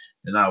everybody,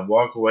 and I'd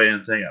walk away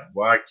and think,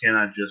 why can't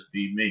I just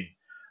be me?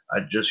 I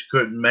just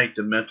couldn't make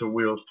the mental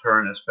wheels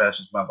turn as fast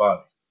as my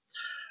body."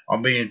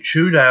 On being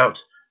chewed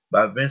out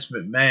by Vince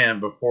McMahon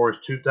before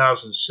his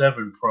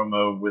 2007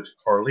 promo with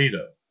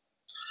Carlito.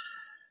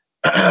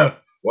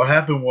 What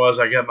happened was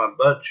I got my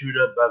butt chewed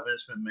up by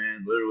Vince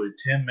McMahon literally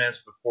 10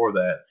 minutes before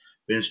that.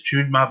 Vince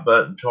chewed my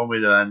butt and told me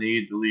that I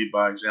needed to lead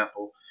by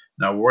example,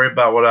 not worry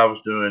about what I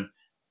was doing,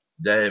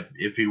 that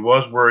if he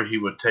was worried, he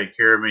would take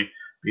care of me.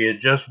 He had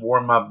just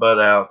worn my butt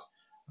out.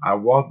 I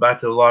walked back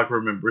to the locker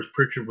room and Bruce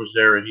Pritchard was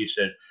there and he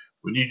said,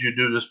 "We need you to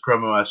do this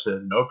promo." I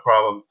said, "No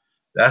problem.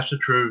 That's the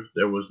truth.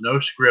 There was no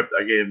script."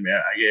 I gave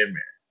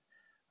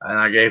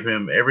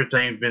him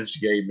everything Vince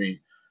gave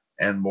me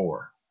and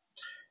more.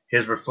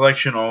 His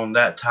reflection on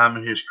that time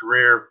in his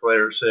career,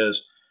 Flair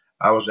says,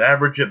 "I was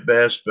average at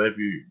best, but if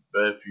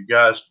you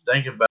guys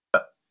think it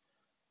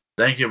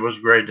was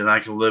great, then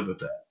I can live with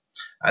that.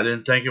 I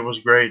didn't think it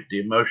was great. The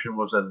emotion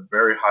was at a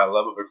very high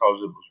level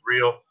because it was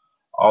real.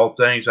 All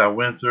things I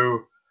went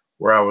through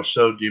where I was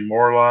so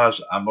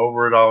demoralized. I'm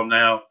over it all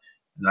now,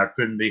 and I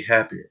couldn't be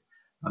happier.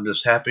 I'm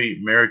just happy,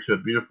 married to a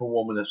beautiful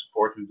woman that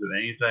supports me through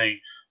anything.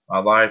 My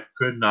life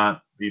could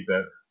not be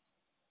better."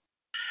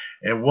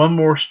 And one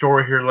more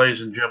story here,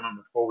 ladies and gentlemen,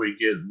 before we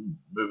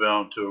move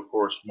on to, of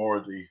course, more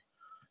of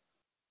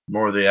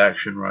the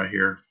action right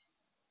here.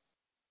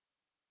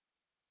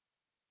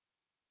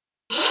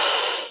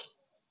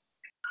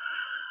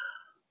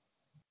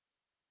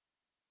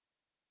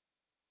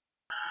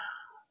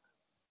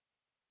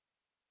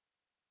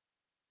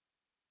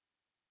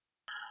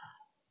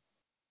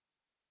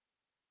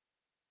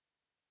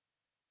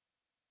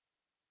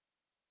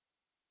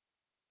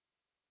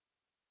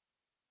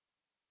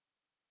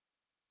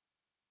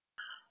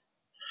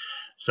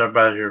 Sorry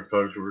about here,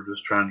 folks. We're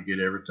just trying to get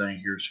everything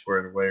here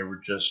squared away. We're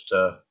just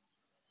sorry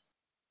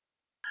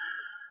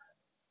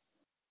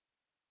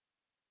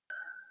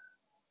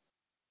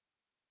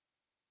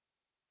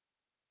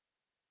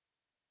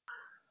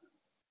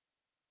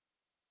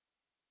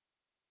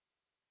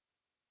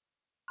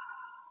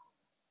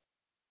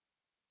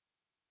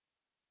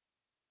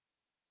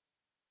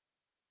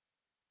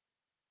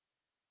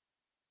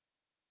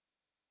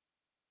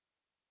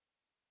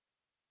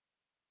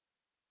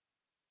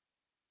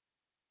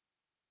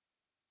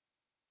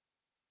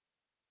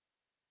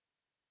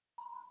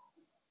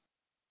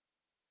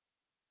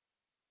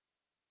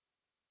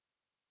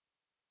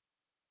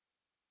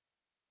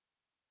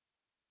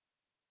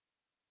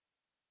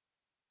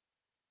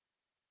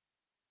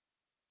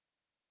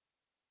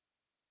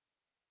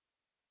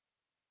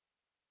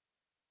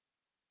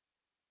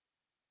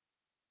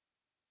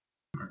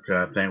okay.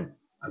 I think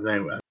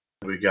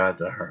we got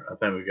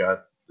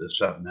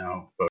this up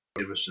now. But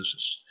give us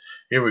this.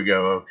 Here we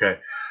go. Okay.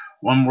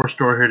 One more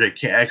story here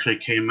that actually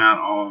came out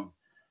on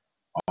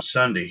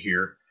Sunday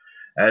here,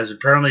 as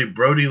apparently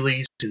Brody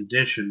Lee's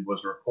condition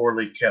was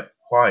reportedly kept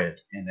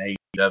quiet in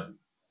AEW.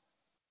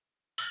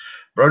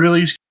 Brody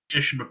Lee's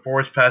condition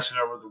before his passing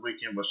over the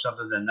weekend was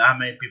something that not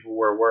many people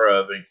were aware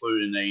of,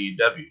 including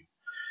AEW.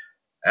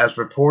 As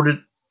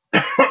reported,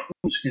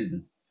 excuse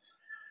me.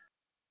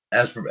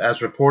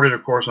 As reported,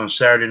 of course, on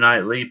Saturday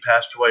night, Lee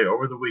passed away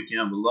over the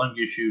weekend with a lung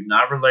issue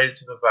not related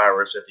to the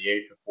virus at the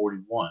age of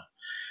 41.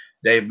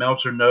 Dave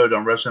Meltzer noted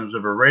on Wrestling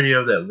Observer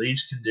Radio that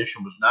Lee's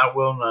condition was not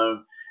well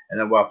known, and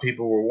that while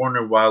people were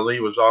wondering why Lee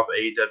was off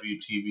AEW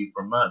TV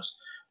for months,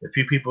 the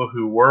few people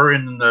who were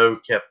in the know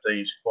kept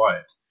things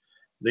quiet.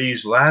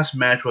 Lee's last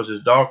match was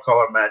his dog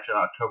collar match in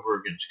October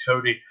against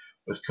Cody,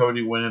 with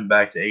Cody winning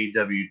back the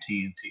AEW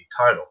TNT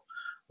title.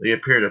 Lee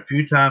appeared a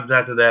few times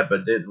after that,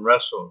 but didn't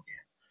wrestle again.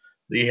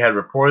 Lee had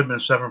reportedly been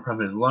suffering from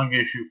his lung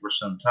issue for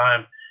some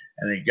time,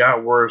 and it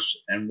got worse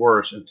and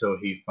worse until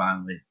he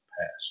finally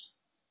passed.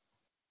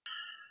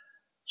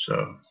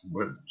 So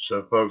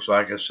folks,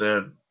 like I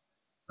said,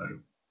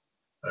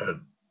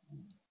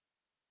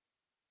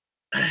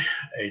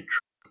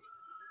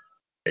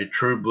 a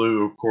true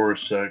blue, of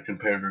course,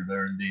 competitor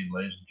there indeed,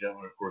 ladies and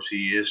gentlemen. Of course,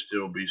 he is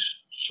still be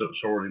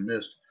sorely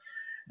missed.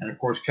 And of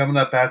course, coming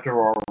up after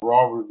our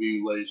Raw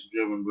review, ladies and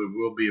gentlemen,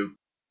 will be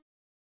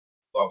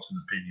thoughts and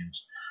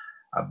opinions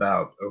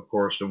about, of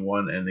course, the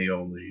one and the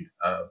only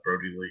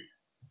Brody Lee.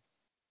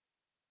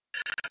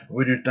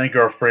 We do thank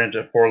our friends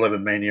at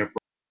 411 Mania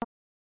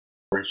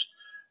for,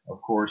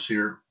 of course,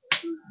 here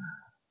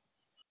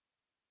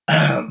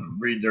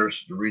read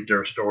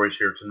their stories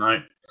here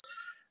tonight.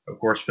 Of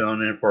course,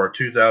 filling in for our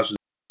 2000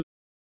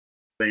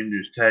 Fame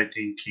News Tag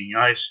Team King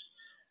Ice.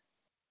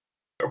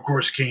 Of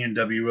course, King and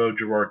WO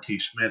Gerard T.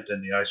 Smith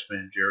and the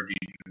Iceman Jared D.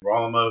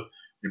 Girolamo.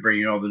 They're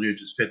bringing all the news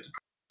that's fit to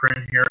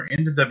print here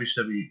in the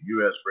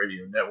WCWUS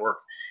Radio Network.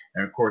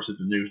 And of course, if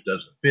the news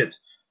doesn't fit,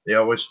 they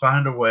always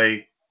find a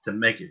way to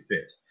make it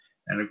fit.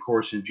 And of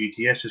course, in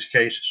GTS's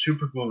case,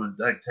 super glue and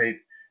duct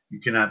tape. You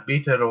cannot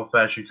beat that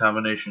old-fashioned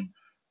combination,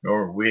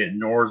 nor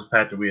the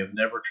fact that we have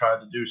never tried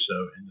to do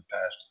so in the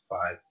past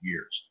 5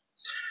 years.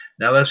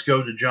 Now let's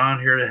go to John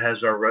here that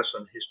has our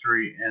wrestling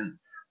history and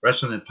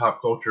wrestling and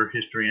pop culture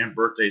history and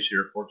birthdays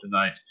here for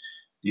tonight,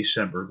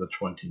 December the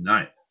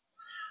 29th.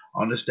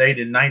 On this date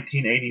in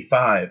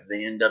 1985,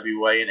 the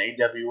NWA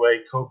and AWA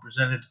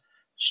co-presented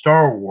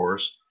Star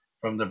Wars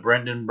from the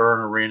Brendan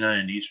Byrne Arena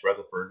in East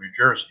Rutherford, New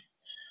Jersey.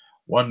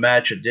 One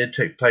match that did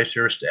take place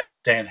here,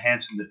 Stan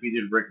Hansen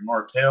defeated Rick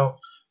Martel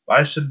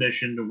by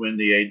submission to win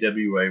the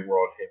AWA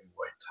World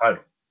Heavyweight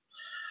title.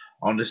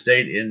 On this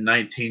date in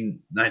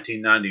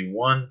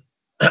 1991,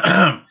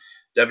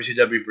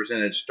 WCW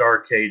presented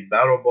Starrcade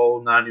Battle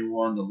Bowl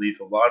 91, the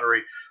Lethal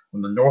Lottery,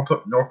 from the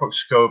Norfolk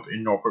Scope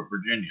in Norfolk,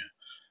 Virginia.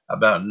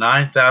 About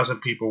 9,000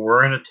 people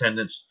were in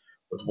attendance,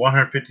 with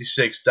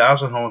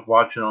 156,000 homes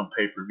watching on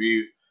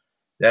pay-per-view.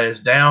 That is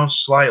down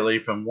slightly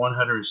from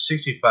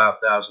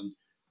 165,000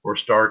 for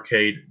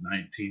Starrcade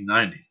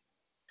 1990.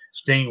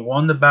 Sting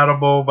won the Battle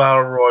Bowl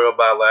Battle Royal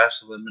by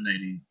last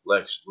eliminating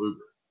Lex Luger.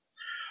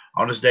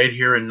 On this date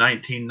here in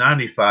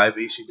 1995,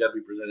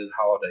 ECW presented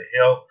Holiday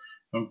Hell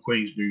from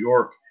Queens, New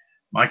York.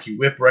 Mikey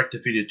Whipwreck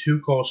defeated Too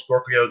Cold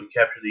Scorpio to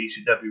capture the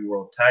ECW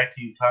World Tag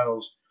Team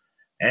titles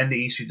and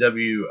the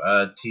ECW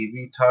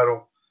TV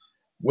title.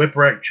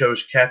 Whipwreck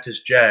chose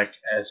Cactus Jack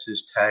as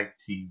his tag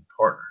team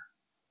partner.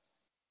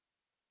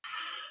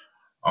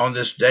 On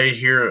this day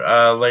here,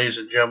 ladies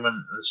and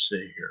gentlemen, let's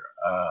see here.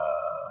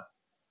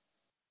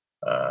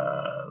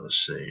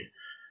 Let's see.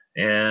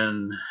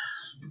 And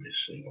let me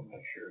see. I'll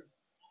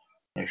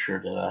make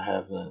sure that I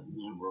have that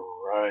number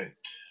right.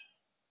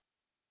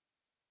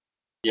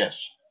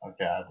 Yes.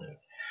 Okay, I do.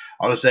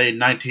 On this day in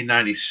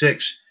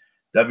 1996,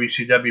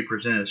 WCW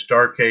presented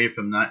Starrcade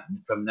from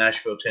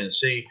Nashville,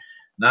 Tennessee.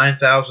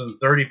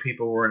 9,030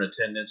 people were in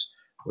attendance,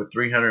 with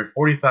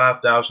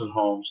 345,000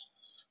 homes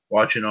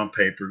watching on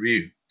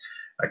pay-per-view.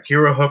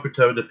 Akira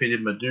Hokuto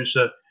defeated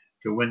Medusa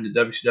to win the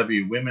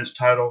WCW Women's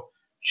title.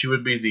 She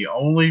would be the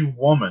only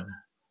woman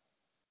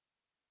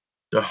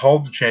to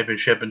hold the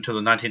championship until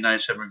the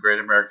 1997 Great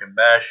American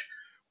Bash,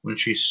 when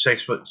she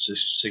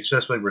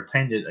successfully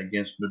retained it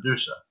against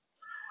Medusa.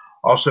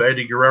 Also,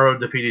 Eddie Guerrero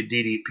defeated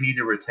DDP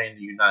to retain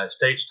the United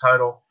States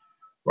title.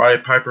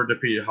 Roddy Piper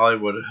defeated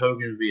Hollywood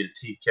Hogan via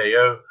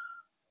TKO.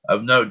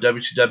 Of note,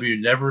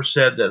 WCW never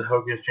said that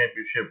Hogan's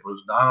championship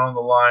was not on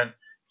the line,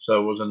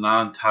 so it was a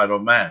non-title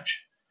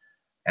match.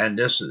 And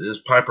this is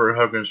Piper and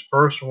Hogan's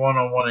first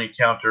one-on-one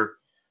encounter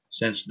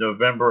since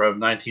November of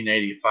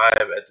 1985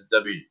 at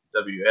the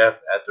WWF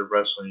at the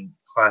Wrestling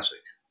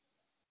Classic.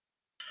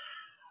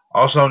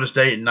 Also on this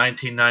date in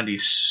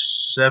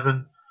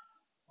 1997,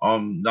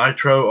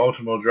 Nitro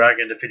Ultimo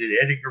Dragon defeated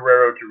Eddie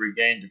Guerrero to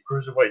regain the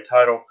Cruiserweight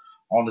title.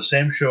 On the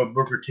same show,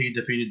 Booker T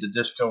defeated the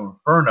Disco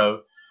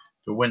Inferno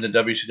to win the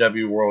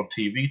WCW World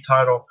TV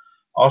title.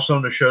 Also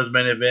in the show's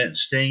main event,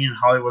 Sting and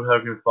Hollywood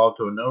Hogan fought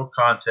to a no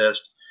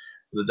contest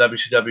for the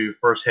WCW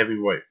First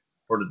Heavyweight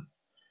for the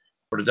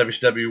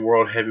WCW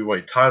World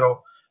Heavyweight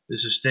title.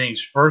 This is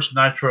Sting's first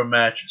Nitro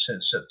match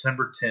since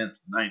September 10th,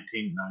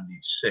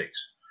 1996.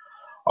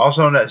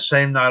 Also on that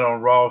same night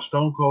on Raw,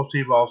 Stone Cold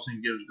Steve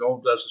Austin gives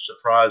Goldust a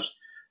surprise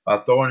by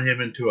throwing him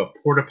into a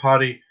porta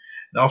potty,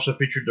 and also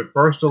featured the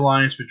first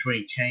alliance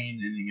between Kane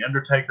and The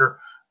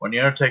Undertaker, when The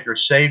Undertaker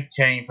saved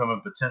Kane from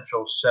a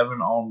potential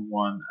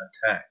 7-on-1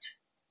 attack.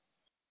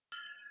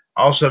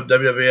 Also,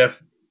 WWF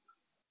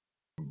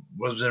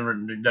was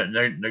in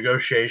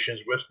negotiations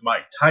with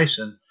Mike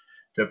Tyson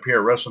to appear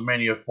at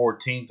WrestleMania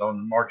 14th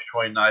on March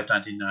 29,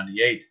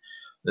 1998.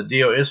 The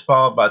deal is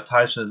followed by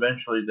Tyson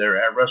eventually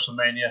there at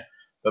WrestleMania,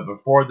 but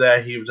before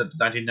that he was at the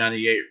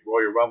 1998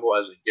 Royal Rumble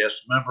as a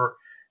guest member,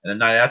 and the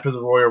night after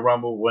the Royal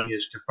Rumble when he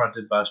is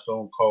confronted by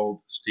Stone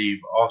Cold Steve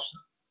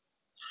Austin.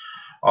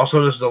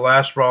 Also, this is the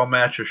last Raw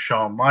match of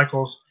Shawn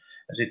Michaels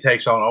as he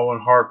takes on Owen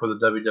Hart for the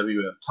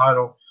WWF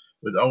title,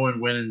 with Owen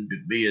winning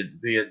via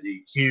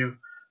DQ.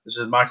 This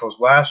is Michaels'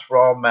 last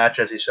Raw match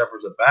as he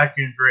suffers a back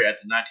injury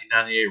at the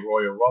 1998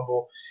 Royal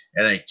Rumble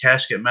and a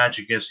casket match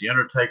against The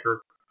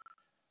Undertaker.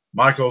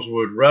 Michaels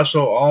would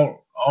wrestle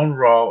on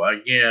Raw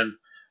again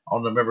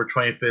on November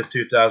 25th,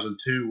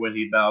 2002 when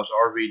he bows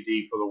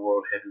RVD for the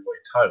World Heavyweight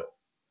title.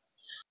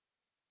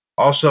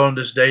 Also on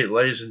this date,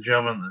 ladies and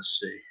gentlemen, let's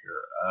see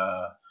here,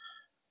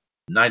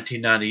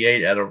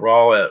 1998 at a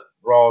Raw at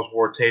Raw's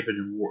War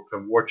taping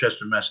from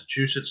Worcester,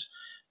 Massachusetts.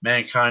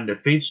 Mankind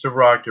defeats The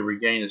Rock to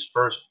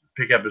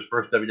pick up his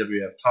first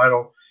WWF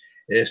title.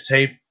 It is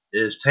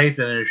taped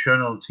and is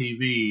shown on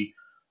TV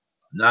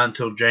not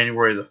until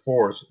January the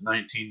 4th,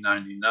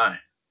 1999.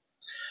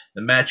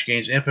 The match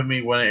gains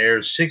infamy when it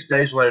airs 6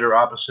 days later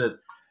opposite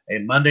a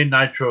Monday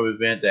Nitro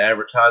event that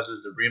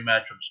advertises the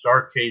rematch from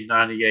Starrcade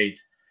 98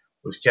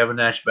 with Kevin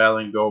Nash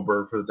battling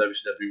Goldberg for the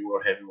WCW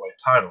World Heavyweight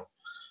title.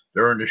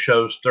 During the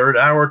show's third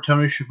hour,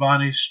 Tony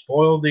Schiavone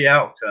spoiled the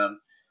outcome,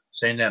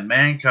 saying that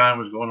Mankind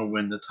was going to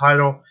win the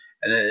title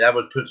and that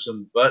would put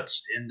some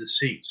butts in the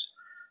seats.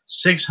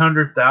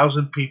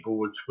 600,000 people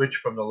would switch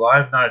from the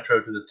live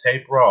Nitro to the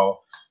tape Raw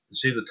to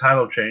see the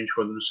title change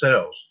for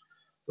themselves.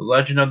 The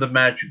legend of the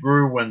match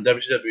grew when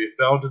WCW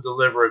failed to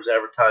deliver its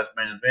advertised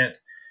main event,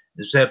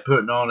 instead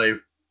putting on a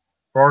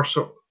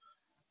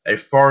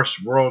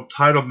farce world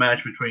title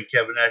match between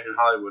Kevin Nash and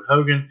Hollywood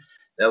Hogan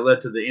that led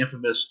to the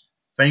infamous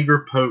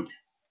finger poke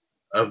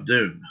of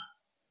doom.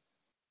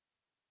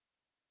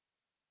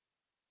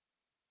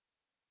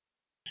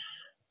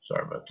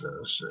 Sorry about that.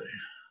 Let's see.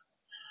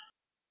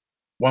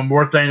 One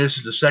more thing. This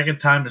is the second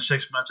time in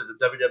 6 months that the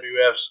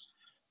WWF's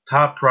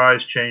top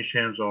prize changed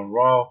hands on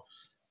Raw.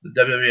 The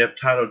WWF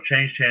title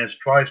changed hands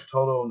twice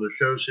total in the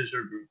show's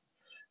history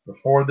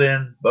before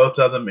then, both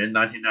of them in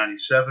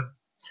 1997.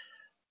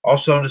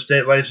 Also on this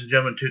date, ladies and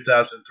gentlemen,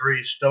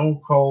 2003,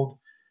 Stone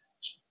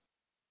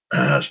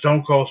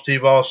Cold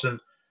Steve Austin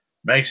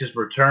makes his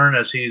return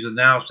as he is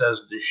announced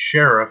as the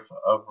sheriff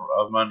of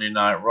Monday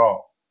Night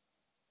Raw.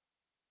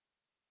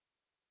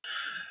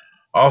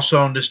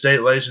 Also on this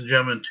date, ladies and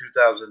gentlemen,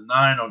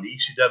 2009, on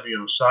ECW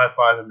and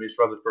Sci-Fi in East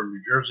Rutherford,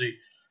 New Jersey,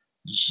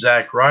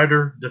 Zack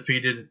Ryder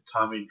defeated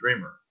Tommy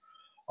Dreamer.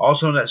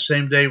 Also on that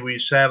same day, we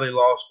sadly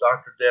lost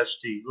Dr. Death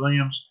Steve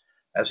Williams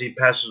as he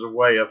passes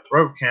away of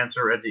throat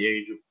cancer at the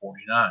age of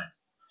 49.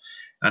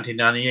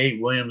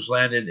 1998, Williams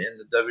landed in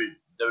the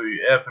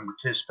WWF and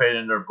participated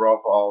in their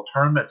Brawl for All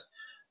tournament,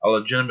 a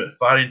legitimate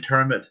fighting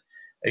tournament,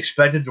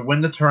 expected to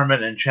win the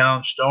tournament and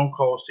challenge Stone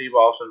Cold Steve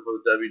Austin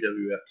for the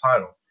WWF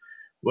title.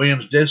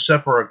 Williams did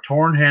suffer a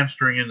torn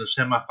hamstring in the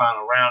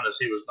semifinal round as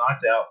he was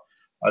knocked out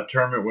by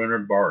tournament winner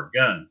Bart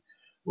Gunn.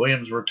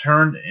 Williams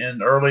returned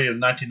in early of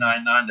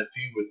 1999 to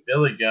feud with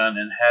Billy Gunn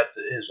and had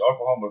his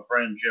Oklahoma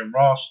friend Jim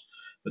Ross,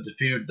 but the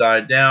feud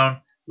died down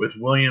with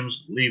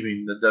Williams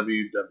leaving the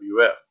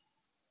WWF.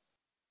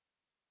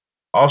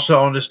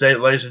 Also on this date,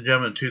 ladies and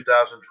gentlemen,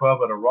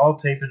 2012, at a Raw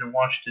taping in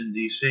Washington,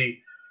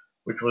 D.C.,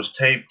 which was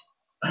taped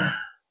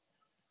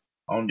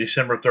on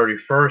December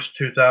 31st,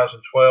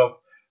 2012,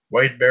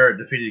 Wade Barrett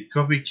defeated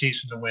Kofi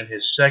Kingston to win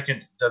his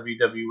second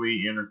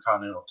WWE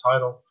Intercontinental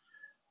title.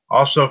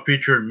 Also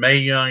featured Mae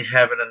Young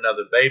having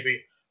another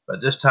baby,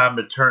 but this time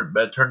it turned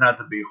out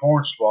to be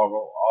Hornswoggle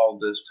all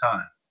this time.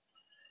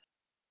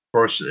 Of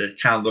course, it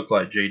kind of looked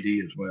like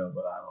JD as well,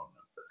 but I don't know.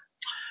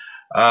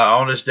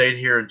 On this date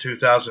here in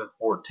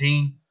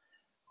 2014,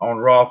 on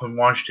Raw from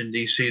Washington,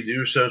 D.C., the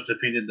Usos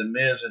defeated The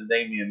Miz and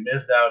Damian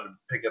Mizdow to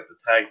pick up the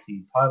tag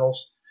team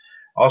titles.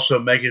 Also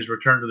make his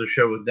return to the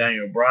show with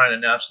Daniel Bryan,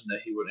 announcing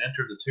that he would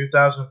enter the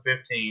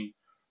 2015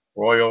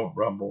 Royal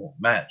Rumble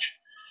match.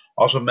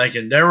 Also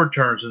making their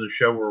returns to the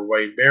show were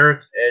Wade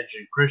Barrett, Edge,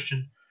 and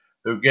Christian,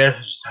 who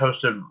guest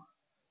hosted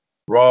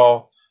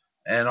Raw,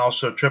 and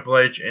also Triple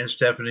H and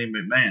Stephanie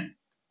McMahon.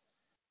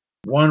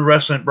 One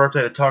wrestling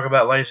birthday to talk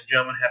about, ladies and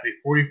gentlemen. Happy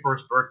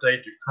 41st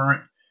birthday to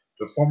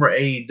former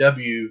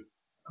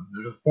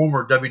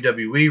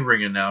WWE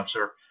ring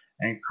announcer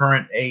and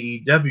current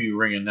AEW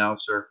ring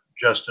announcer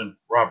Justin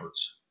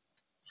Roberts.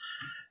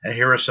 And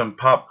here are some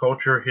pop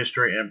culture,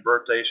 history, and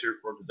birthdays here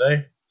for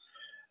today.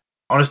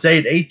 On this day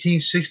in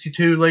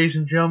 1862, ladies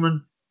and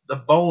gentlemen, the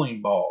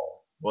bowling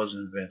ball was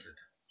invented.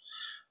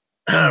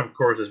 Of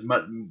course, it's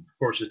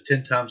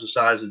 10 times the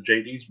size of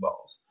JD's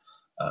balls.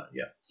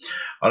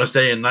 On this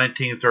day in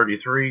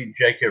 1933,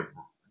 Jacob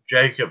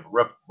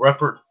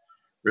Ruppert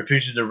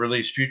refuses to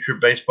release future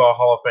Baseball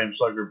Hall of Fame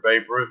slugger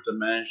Babe Ruth to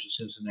manage the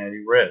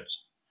Cincinnati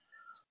Reds.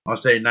 On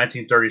this day in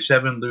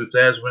 1937, Lou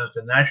Thesz wins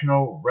the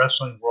National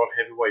Wrestling World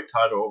Heavyweight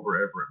title over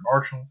Everett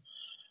Marshall.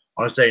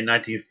 On this day in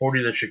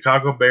 1940, the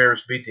Chicago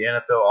Bears beat the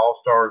NFL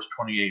All-Stars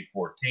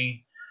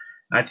 28-14.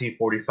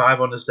 1945,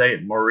 on this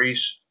date,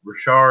 Maurice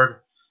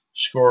Richard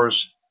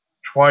scores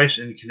twice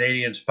in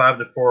Canadians'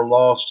 5-4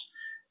 loss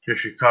to the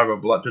Chicago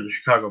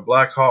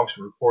Blackhawks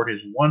to record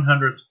his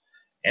 100th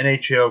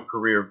NHL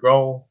career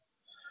goal.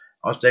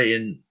 On this date,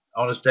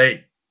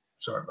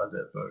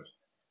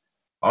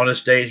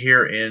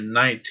 here in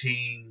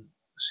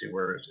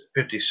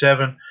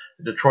 57,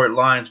 the Detroit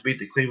Lions beat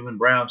the Cleveland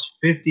Browns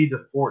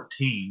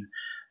 50-14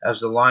 as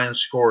the Lions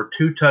scored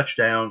 2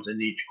 touchdowns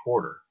in each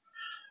quarter.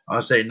 On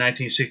this date in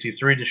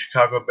 1963, the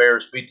Chicago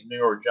Bears beat the New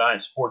York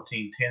Giants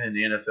 14-10 in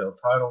the NFL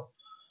title.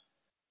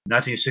 In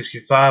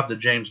 1965, the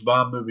James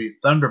Bond movie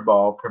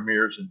Thunderball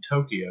premieres in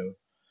Tokyo.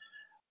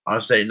 On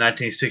this date in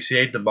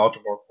 1968, the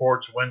Baltimore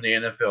Colts win the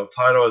NFL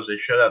title as they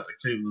shut out the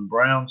Cleveland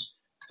Browns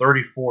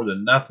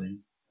 34-0.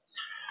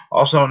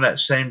 Also on that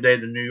same day,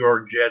 the New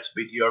York Jets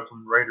beat the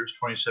Oakland Raiders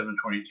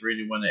 27-23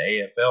 to win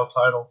the AFL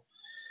title.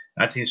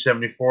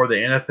 1974, the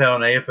NFL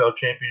and AFL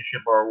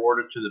championship are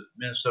awarded to the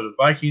Minnesota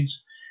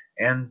Vikings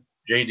and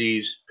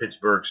JD's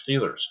Pittsburgh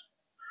Steelers.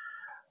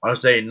 On this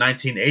day in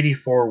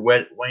 1984,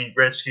 Wayne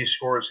Gretzky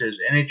scores his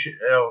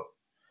NHL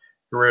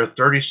career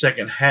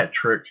 32nd hat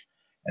trick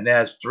and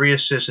adds 3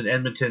 assists in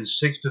Edmonton's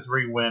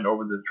 6-3 win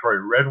over the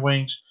Detroit Red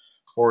Wings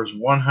for his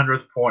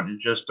 100th point in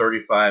just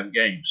 35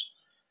 games.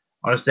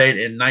 On this date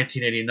in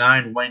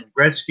 1989, Wayne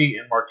Gretzky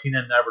and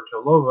Martina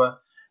Navratilova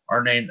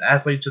are named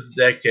Athletes of the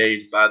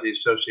Decade by the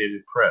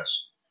Associated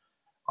Press.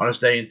 On this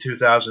day in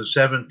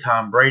 2007,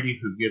 Tom Brady,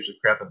 who gives a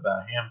crap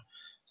about him,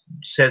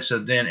 sets a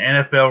then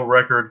NFL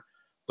record,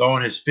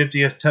 throwing his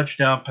 50th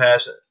touchdown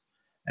pass,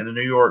 and the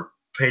New York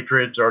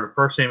Patriots are the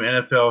first team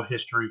in NFL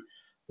history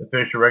to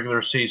finish the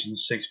regular season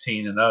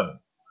 16-0.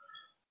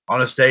 On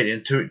this date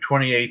in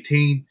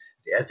 2018,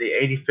 at the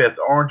 85th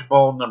Orange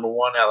Bowl, number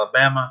 1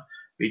 Alabama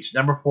beats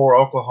number 4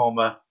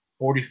 Oklahoma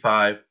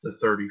 45-34.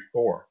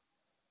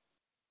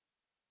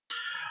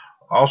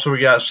 Also, we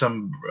got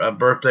some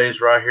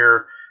birthdays right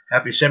here.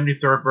 Happy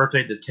 73rd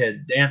birthday to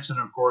Ted Danson,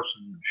 of course,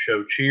 from the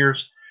show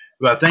Cheers.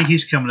 Who I think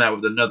he's coming out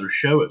with another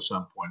show at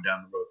some point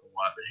down the road from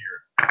what I've been hearing.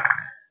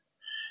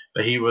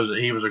 But he was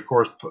of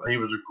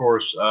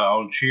course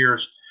on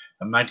Cheers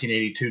from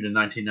 1982 to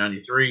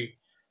 1993.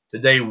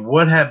 Today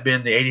would have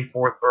been the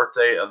 84th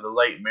birthday of the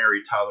late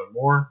Mary Tyler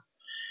Moore,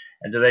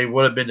 and today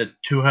would have been the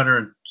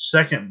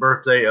 202nd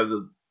birthday of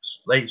the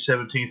late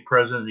 17th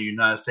President of the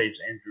United States,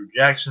 Andrew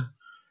Jackson,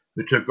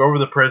 who took over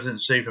the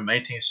presidency from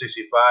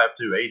 1865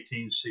 to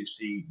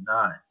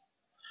 1869.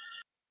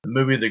 The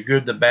movie The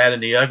Good, the Bad,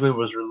 and the Ugly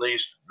was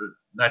released in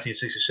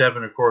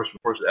 1967. Of course,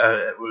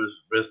 it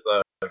was with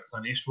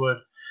Clint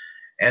Eastwood.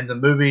 And the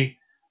movie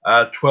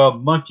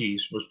 12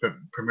 Monkeys was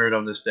premiered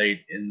on this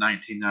date in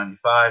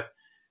 1995.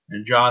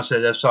 And John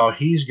said that's all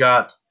he's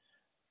got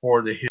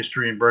for the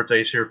history and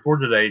birthdays here for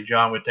today.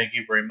 John, we thank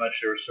you very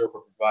much, sir,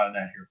 for providing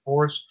that here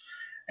for us.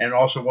 And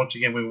also, once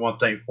again, we want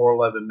to thank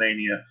 411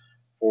 Mania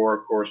for,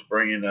 of course,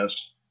 bringing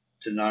us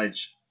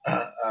tonight's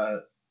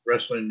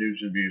wrestling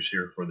news and views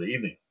here for the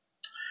evening.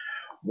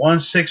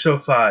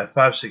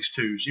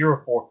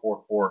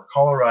 1-605-562-0444,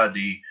 caller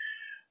ID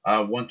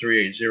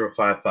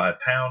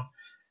 138055#.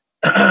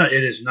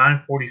 It is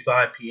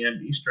 9:45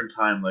 p.m. Eastern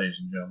Time,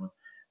 ladies and gentlemen.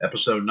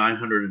 Episode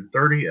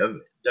 930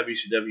 of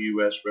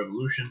WCWUS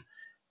Revolution.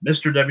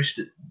 Mr.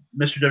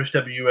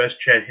 WCWUS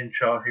Chad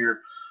Henshaw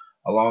here,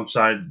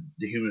 alongside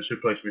the Human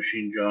Suplex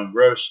Machine, John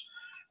Gross.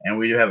 And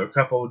we do have a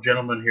couple of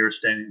gentlemen here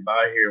standing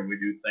by here, and we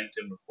do thank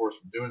them, of course,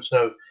 for doing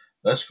so.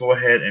 Let's go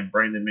ahead and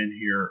bring them in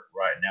here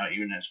right now,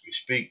 even as we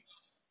speak.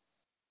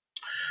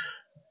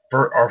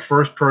 For our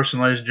first person,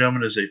 ladies and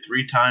gentlemen, is a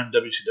 3-time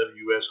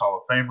WCWUS Hall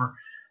of Famer.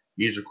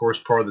 He is, of course,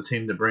 part of the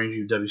team that brings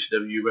you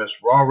WCWUS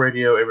Raw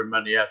Radio every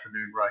Monday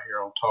afternoon right here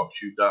on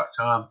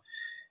TalkShoe.com.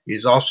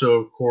 He's also,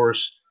 of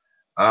course,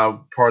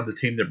 part of the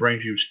team that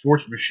brings you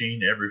Sports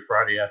Machine every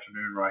Friday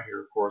afternoon right here,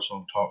 of course,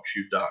 on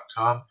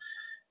TalkShoe.com.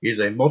 He's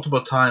a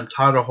multiple-time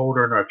title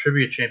holder in our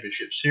Trivia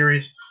Championship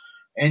Series.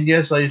 And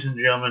yes, ladies and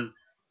gentlemen,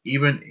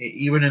 even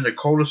in the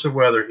coldest of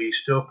weather, he's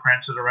still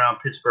prancing around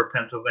Pittsburgh,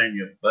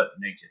 Pennsylvania, butt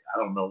naked. I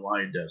don't know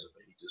why he does it,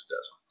 but he just does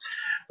it.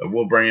 But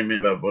we'll bring him in.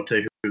 But we'll tell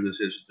you who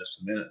this is in just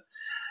a minute.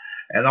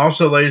 And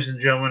also, ladies and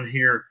gentlemen,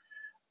 here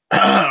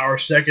our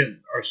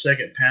second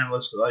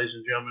panelist, ladies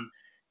and gentlemen,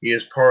 he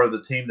is part of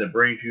the team that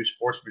brings you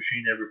Sports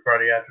Machine every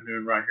Friday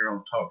afternoon right here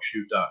on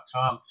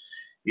TalkShoe.com.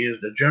 He is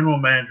the general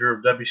manager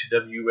of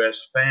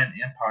WCWUS Fan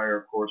Empire,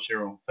 of course,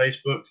 here on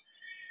Facebook.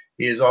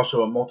 He is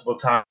also a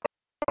multiple-time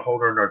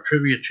holder in our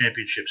Trivia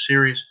Championship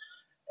Series.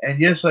 And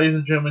yes, ladies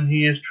and gentlemen,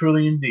 he is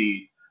truly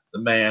indeed the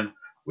man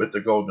with the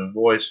golden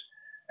voice,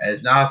 and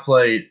is not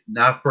afraid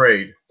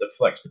to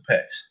flex the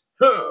pecs.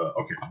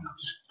 Okay,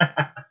 no.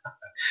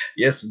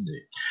 Yes,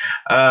 indeed.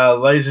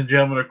 Ladies and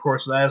gentlemen, of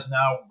course, as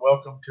now,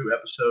 welcome to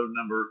episode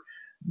number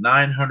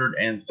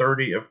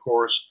 930, of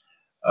course,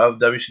 of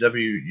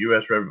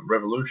WCWUS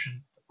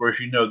Revolution. Of course,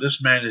 you know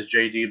this man is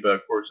JD, but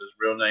of course his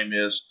real name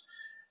is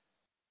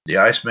the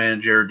Iceman,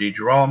 Jared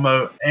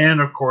DiGirolamo,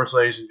 and of course,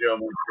 ladies and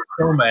gentlemen, the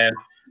co-man,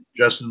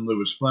 Justin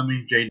Lewis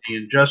Fleming. JD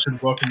and Justin,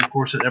 welcome, of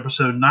course, to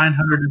episode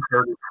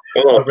 930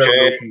 of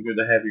Revolution. Good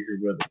to have you here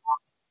with us.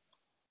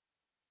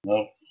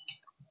 Well,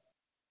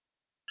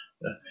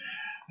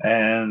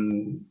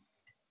 and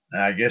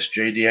I guess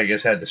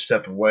JD, had to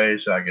step away,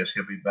 so I guess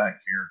he'll be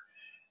back here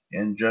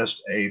in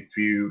just a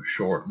few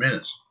short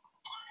minutes.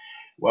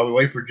 While we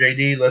wait for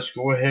JD, let's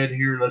go ahead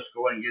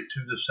and get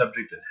to the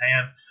subject at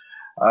hand.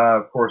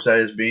 Of course, that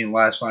is being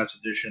last night's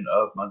edition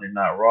of Monday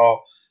Night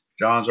Raw.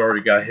 John's already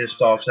got his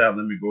thoughts out.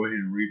 Let me go ahead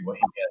and read what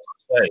he has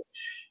to say.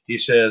 He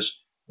says,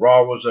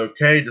 Raw was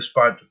okay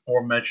despite the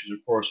 4 mentions,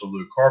 of course, of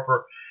Luke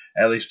Harper.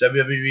 At least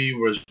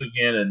WWE was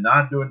again and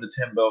not doing the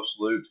 10-bell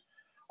salute.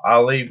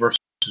 Ali versus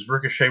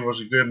Ricochet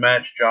was a good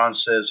match. John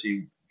says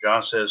he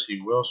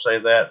will say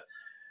that.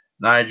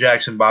 Nia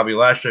Jax and Bobby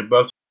Lashley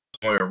both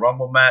enjoy a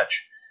Rumble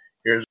match.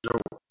 Here's a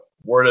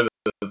word of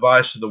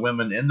advice to the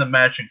women in the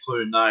match,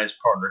 including Nia's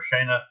partner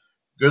Shayna.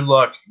 Good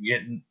luck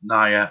getting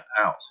Nia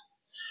out.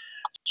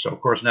 So, of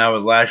course, now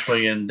with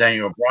Lashley and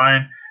Daniel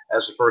Bryan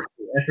as the first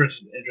two entrants,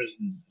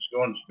 is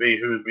going to be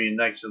who's being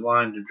next in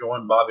line to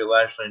join Bobby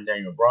Lashley and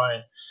Daniel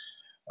Bryan.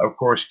 Of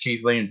course,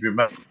 Keith Lee and Drew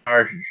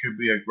McIntyre should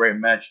be a great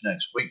match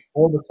next week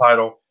for the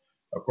title.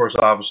 Of course,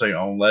 obviously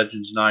on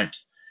Legends Night.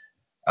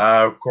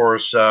 Of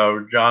course,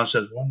 John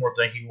says one more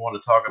thing he wanted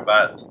to talk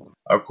about.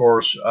 Of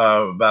course,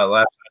 about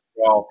last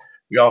night's Raw.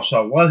 We all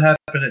saw what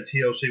happened at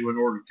TLC when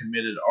Orton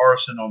committed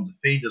arson on the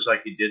feed, just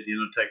like he did the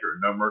Undertaker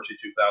at No Mercy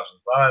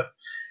 2005.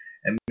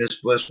 And Miss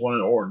Bliss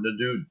wanted Orton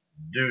to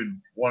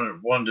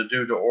wanted to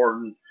do to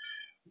Orton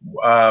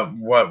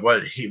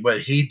what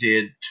he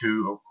did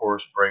to, of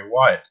course, Bray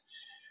Wyatt.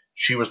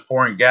 She was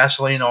pouring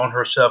gasoline on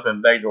herself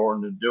and begged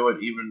Orton to do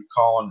it, even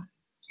calling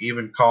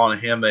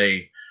him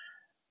the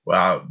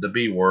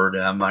B word,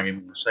 and I'm not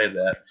even going to say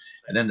that.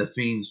 And then the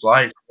Fiend's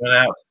lights went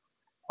out.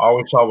 All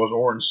we saw was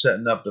Orton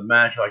setting up the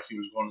match like he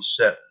was going to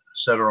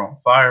set her on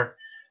fire.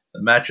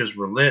 The matches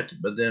were lit,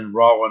 but then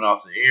Raw went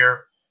off the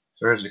air.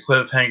 So here's the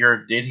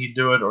cliffhanger. Did he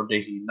do it or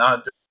did he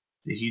not do it?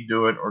 Did he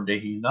do it or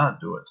did he not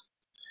do it?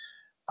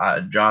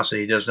 John said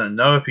he doesn't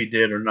know if he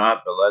did or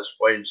not, but let's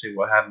wait and see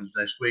what happens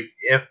next week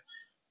if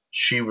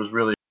she was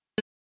really.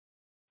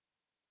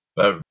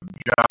 But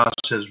John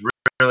says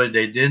really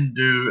they did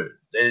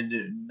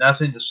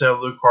nothing to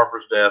sell Luke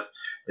Harper's death,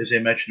 as they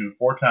mentioned him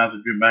 4 times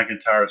with Drew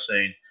McIntyre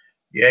saying,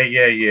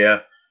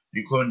 yeah,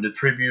 including the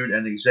tribute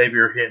and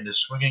Xavier hitting the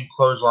swinging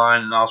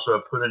clothesline and also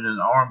putting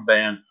an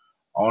armband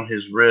on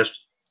his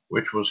wrist,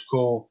 which was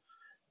cool.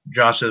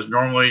 John says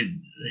normally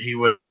he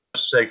would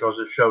say because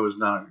the show is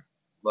not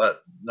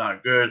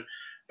good,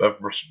 but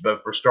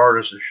for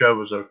starters, the show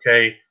was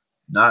okay,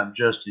 not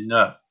just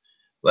enough.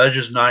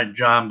 Legends Night,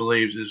 John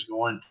believes, is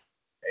going to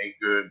be a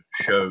good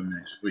show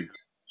next week.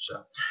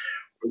 So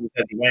we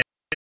had to wait,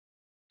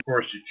 of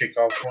course, to kick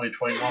off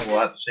 2021. We'll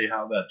have to see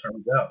how that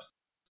turns out.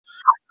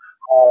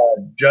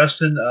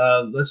 Justin,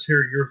 let's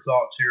hear your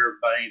thoughts here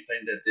about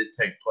anything that did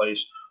take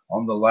place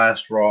on the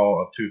last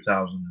Raw of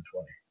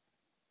 2020.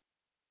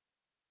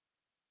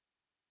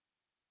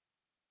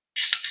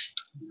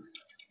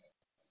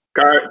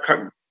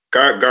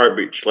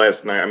 Garbage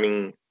last night. I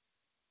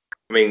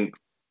mean,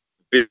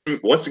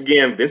 once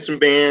again, Vince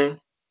McMahon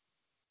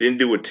didn't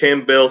do a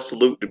 10-bell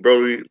salute to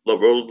Brody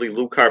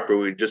Luke Harper.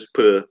 We just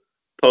put a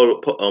photo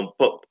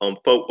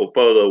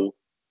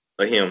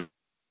of him,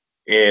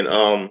 and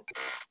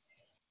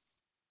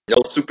no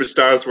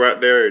superstars were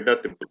out there or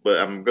nothing. But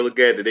I'm really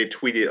glad that they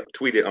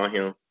tweeted on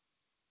him.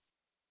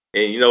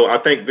 And I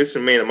think Vince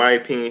McMahon, in my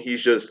opinion,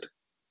 he's just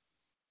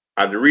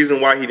the reason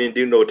why he didn't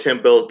do no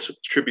 10 bells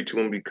tribute to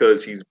him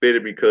because he's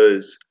bitter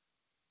because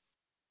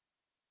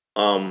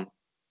Luke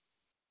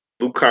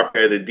Harper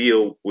had a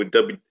deal with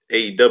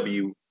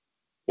AEW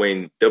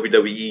when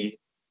WWE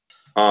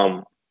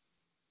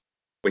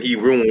when he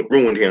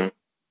ruined him.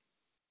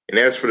 And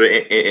as for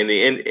the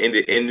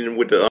ending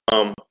with the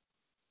one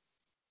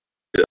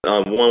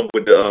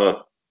with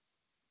the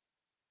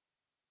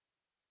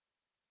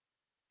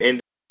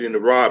ending in the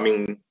Raw, I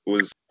mean,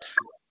 was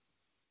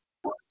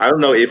I don't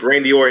know if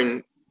Randy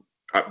Orton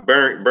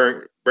burnt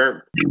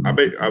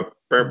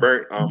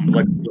Alexa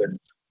Bliss.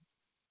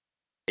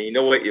 And you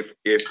know what? If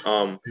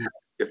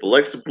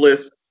Alexa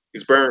Bliss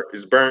is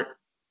burnt,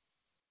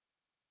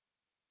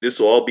 this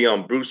will all be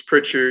on Bruce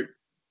Pritchard,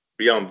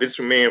 be on Vince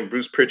McMahon,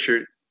 Bruce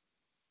Pritchard,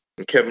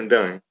 and Kevin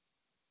Dunn.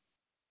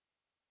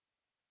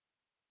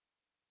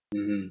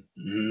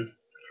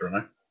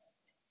 Sure.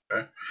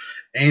 Okay.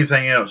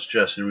 Anything else,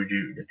 Justin,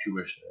 that you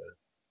wish to add?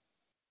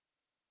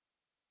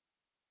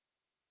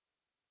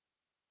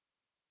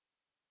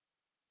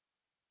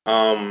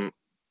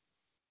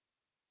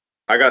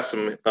 I got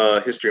some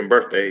history and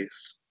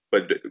birthdays,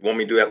 but want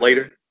me to do that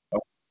later?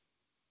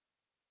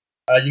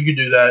 You can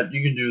do that.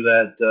 You can do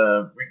that.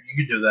 You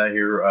can do that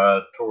here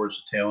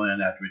towards the tail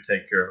end after we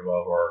take care of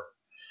all of our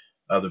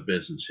other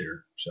business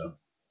here. So,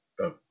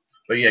 but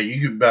yeah, you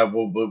can. I'm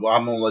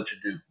gonna let you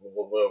do.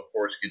 We'll of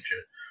course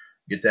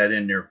get that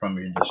in there from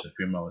you in just a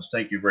few moments.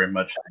 Thank you very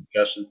much,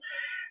 Justin.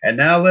 And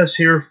now let's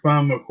hear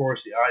from, of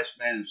course, the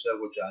Iceman himself,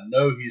 which I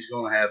know he's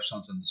going to have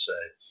something to say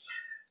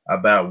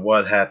about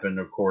what happened,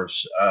 of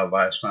course,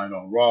 last night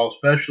on Raw,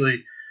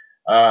 especially.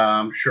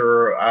 I'm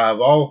sure of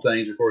all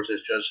things, of course,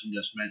 as Justin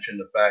just mentioned,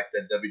 the fact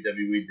that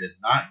WWE did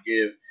not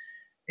give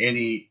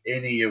any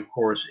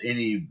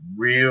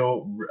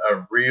real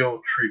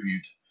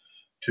tribute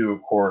to,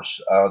 of course,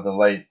 the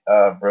late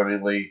Brody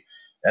Lee.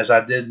 As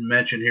I did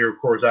mention here, of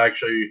course,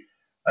 actually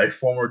a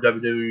former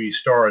WWE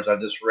star, as I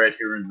just read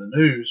here in the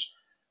news,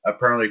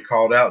 apparently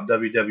called out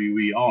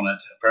WWE on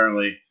it.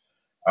 Apparently,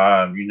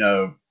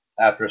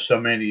 after so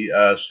many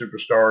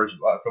superstars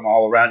from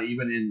all around,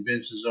 even in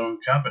Vince's own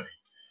company,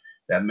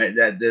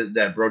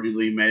 that Brody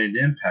Lee made an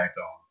impact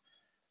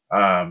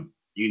on.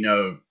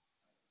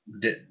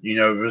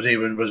 Was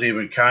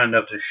even kind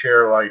enough to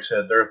share, like I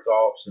said, their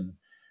thoughts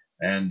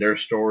and their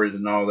stories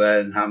and all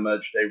that, and how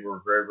much they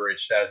were very, very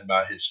saddened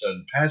by his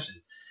sudden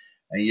passing.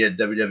 And yet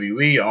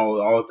WWE,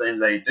 all the thing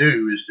they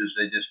do is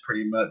they just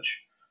pretty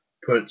much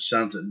put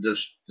something,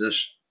 just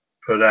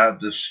put out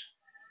this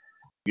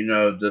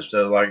just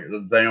like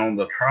they on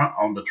the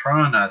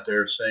Tron out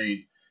there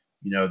saying,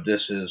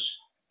 this is,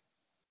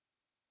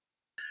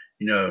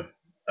 you know,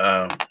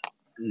 um,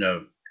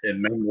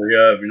 in memory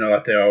of,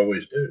 like they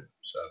always do.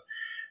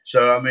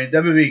 So I mean,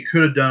 WWE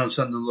could have done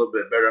something a little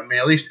bit better. I mean,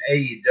 at least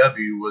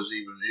AEW was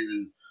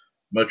even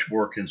much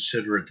more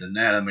considerate than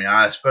that. I mean,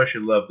 I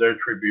especially love their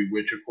tribute,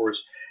 which of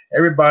course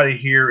everybody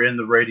here in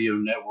the radio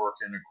network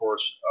and of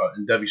course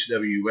in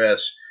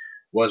WCWUS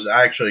was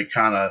actually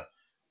kind of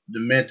the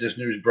minute this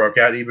news broke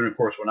out. Even of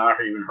course when I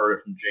even heard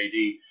it from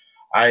JD,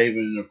 I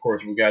even of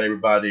course we got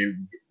everybody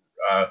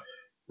uh,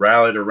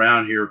 rallied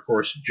around here. Of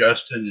course,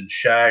 Justin and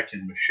Shaq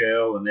and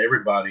Michelle and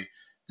everybody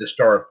just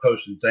started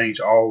posting things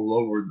all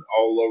over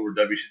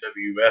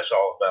WCWS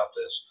all about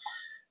this.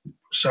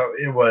 So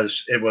it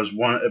was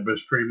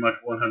pretty much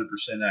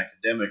 100%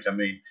 academic. I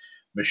mean,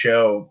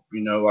 Michelle,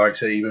 like I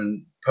say,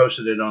 even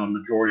posted it on a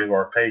majority of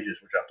our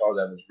pages, which I thought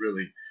that was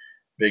really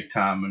big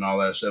time and all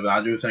that stuff.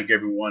 I do thank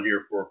everyone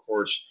here for, of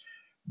course,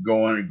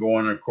 going,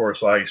 of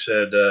course, like I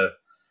said,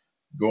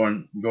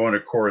 going,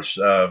 of course,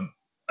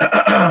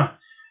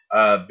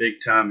 big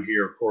time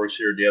here, of course,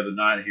 here the other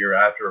night here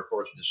after, of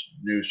course, this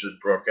news just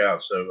broke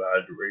out. So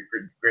I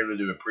greatly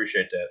do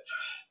appreciate that.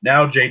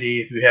 Now,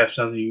 JD, if you have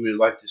something you would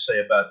like to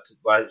say about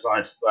last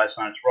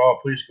night's Raw,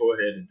 please go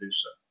ahead and do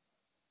so.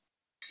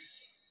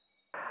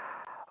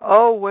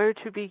 Oh, where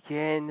to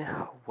begin?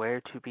 Where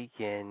to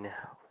begin?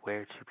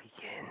 Where to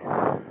begin?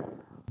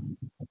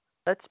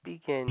 Let's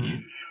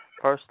begin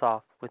first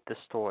off with the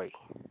story.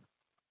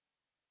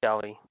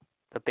 Shelley,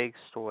 the big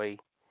story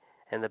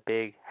and the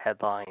big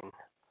headline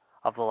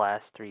of the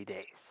last 3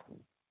 days.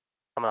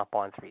 Coming up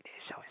on 3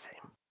 days, shall we say.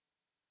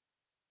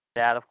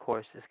 That, of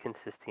course, is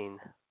consisting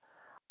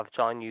of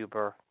John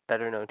Huber,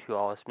 better known to you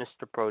all as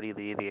Mr. Brody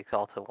Lee, the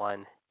Exalted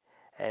One,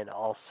 and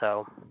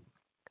also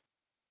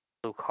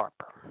Luke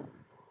Harper.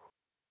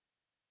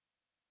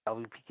 Shall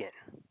we begin?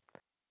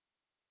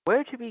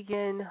 Where to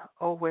begin?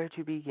 Oh, where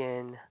to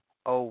begin?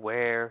 Oh,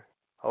 where?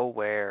 Oh,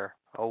 where?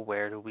 Oh,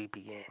 where do we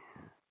begin?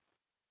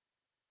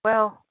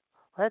 Well,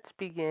 let's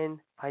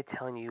begin by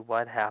telling you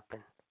what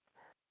happened.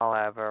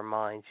 However,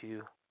 mind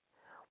you,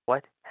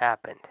 what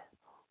happened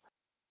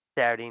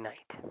Saturday night.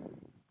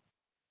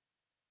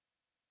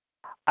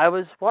 I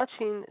was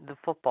watching the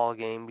football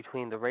game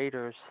between the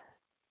Raiders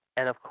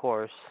and, of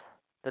course,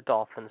 the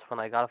Dolphins when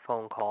I got a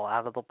phone call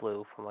out of the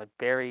blue from a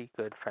very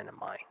good friend of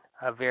mine.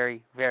 A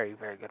very, very,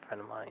 very good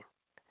friend of mine.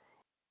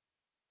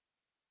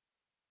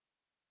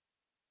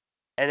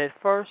 And at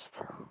first,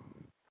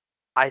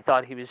 I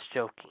thought he was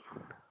joking.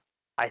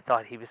 I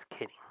thought he was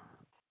kidding.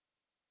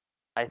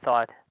 I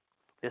thought,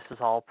 this is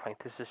all a prank.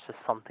 This is just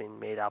something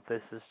made up.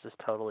 This is just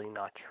totally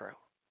not true.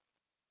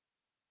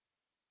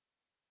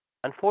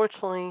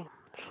 Unfortunately,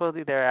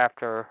 shortly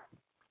thereafter,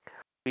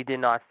 we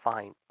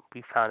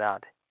found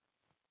out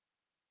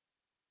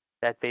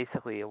that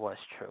basically it was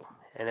true,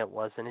 and it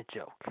wasn't a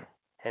joke,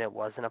 and it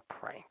wasn't a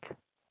prank,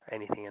 or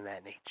anything of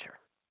that nature.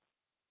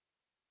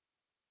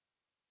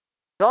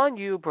 John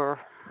Huber,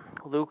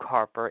 Luke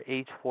Harper,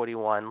 age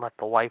 41, left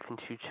a wife and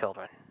 2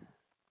 children,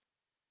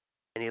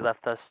 and he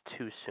left us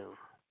too soon,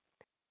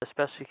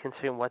 especially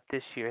considering what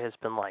this year has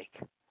been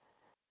like.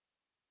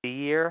 The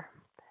year,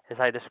 as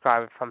I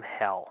describe it, from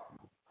hell,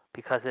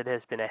 because it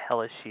has been a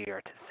hellish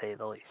year, to say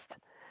the least,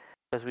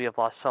 because we have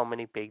lost so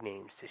many big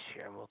names this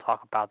year, and we'll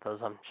talk about those,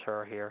 I'm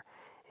sure, here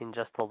in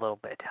just a little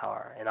bit,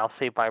 however. And I'll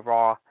save my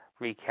Raw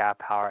recap,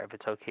 however, if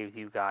it's okay with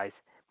you guys,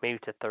 maybe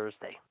to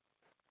Thursday.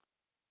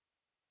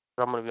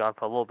 I'm going to be on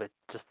for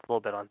just a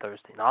little bit on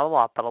Thursday. Not a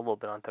lot, but a little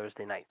bit on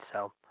Thursday night,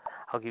 so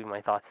I'll give you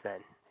my thoughts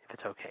then, if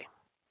it's okay.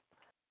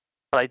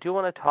 But I do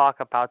want to talk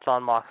about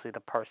Jon Moxley,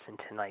 the person,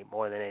 tonight,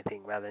 more than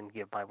anything, rather than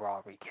give my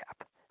Raw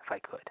recap, if I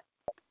could.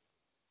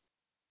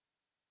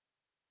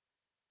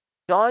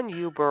 John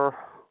Huber,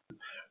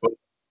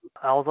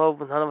 although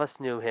none of us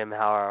knew him,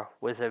 however,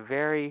 was a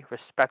very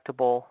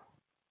respectable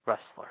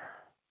wrestler.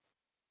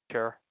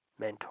 Teacher,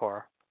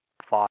 mentor,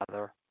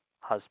 father,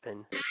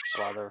 husband,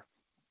 brother,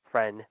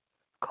 friend,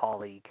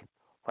 colleague,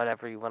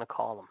 whatever you want to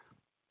call him.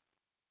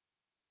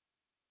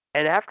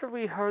 And after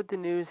we heard the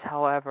news,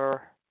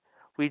 however,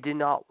 we did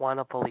not want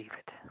to believe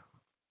it.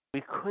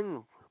 We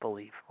couldn't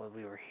believe what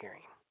we were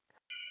hearing.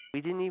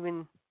 We didn't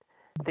even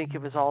think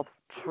it was all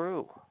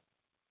true.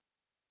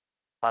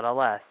 But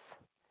alas,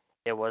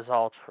 it was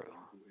all true.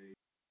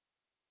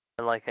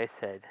 And like I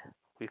said,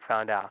 we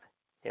found out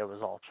it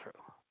was all true.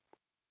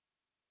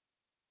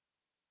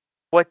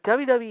 What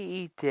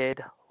WWE did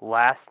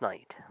last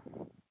night,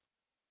 in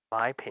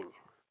my opinion,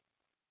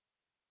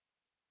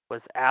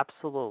 was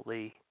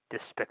absolutely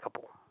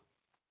despicable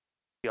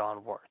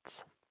beyond words.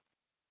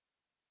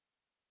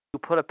 You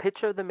put a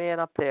picture of the man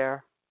up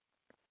there.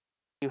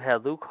 You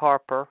had not Luke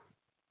Harper.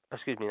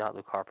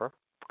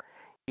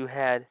 You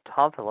had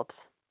Tom Phillips.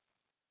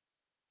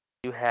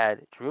 You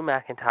had Drew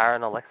McIntyre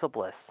and Alexa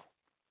Bliss.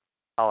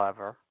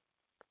 However,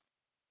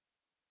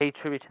 paid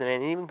tribute to the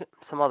man, and even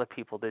some other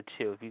people did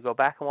too. If you go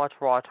back and watch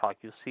Raw Talk,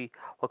 you'll see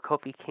what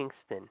Kofi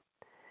Kingston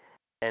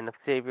and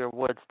Xavier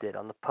Woods did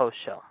on the post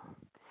show.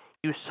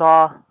 You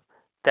saw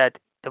that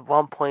at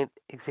one point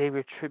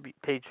Xavier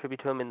paid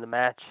tribute to him in the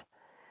match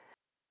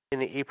in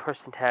the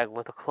 8-person tag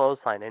with a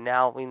clothesline, and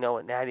now we know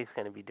what Natty's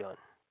going to be doing.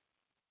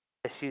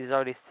 As she's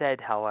already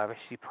said, however,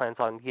 she plans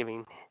on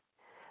paying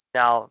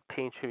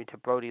tribute to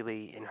Brody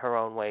Lee in her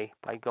own way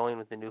by going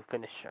with a new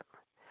finisher,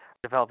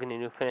 developing a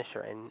new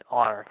finisher in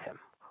honor of him,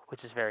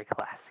 which is very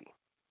classy.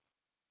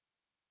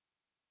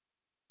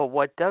 But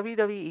what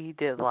WWE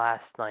did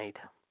last night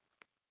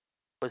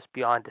was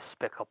beyond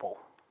despicable.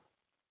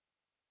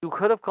 You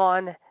could have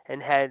gone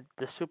and had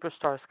the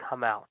superstars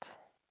come out,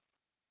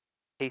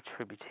 pay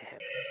tribute to him.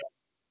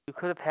 You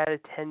could have had a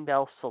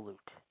 10-bell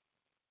salute.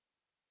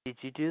 Did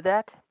you do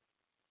that?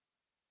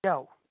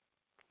 No,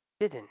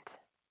 you didn't.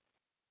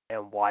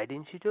 And why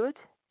didn't you do it?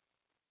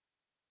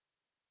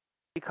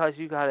 Because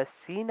you got a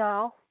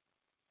senile,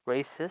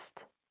 racist,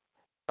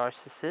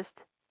 narcissist,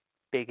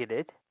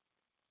 bigoted,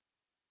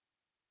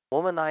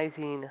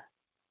 womanizing,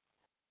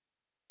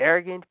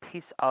 arrogant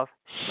piece of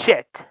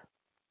shit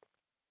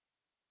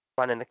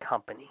running the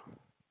company.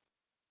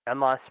 I'm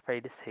not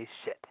afraid to say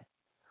shit.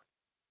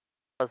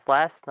 Because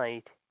last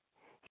night,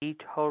 he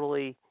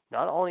totally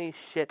not only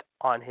shit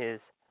on his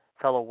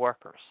fellow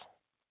workers,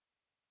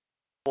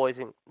 boys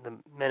and the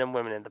men and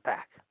women in the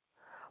back,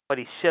 but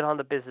he shit on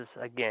the business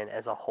again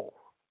as a whole.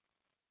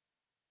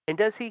 And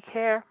does he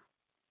care?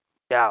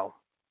 No,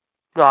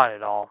 not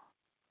at all.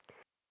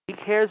 He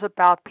cares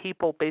about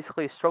people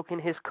basically stroking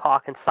his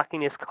cock and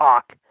sucking his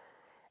cock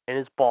and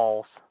his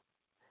balls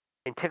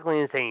and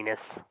tickling his anus,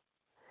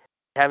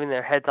 having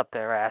their heads up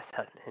their ass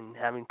and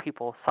having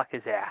people suck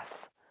his ass,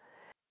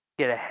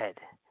 get ahead,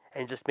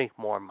 and just make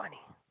more money.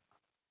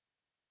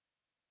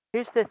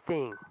 Here's the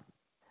thing.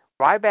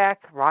 Ryback,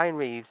 Ryan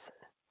Reeves,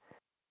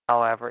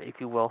 however, if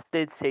you will,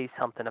 did say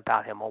something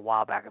about him a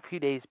while back, a few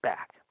days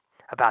back,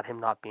 about him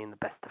not being the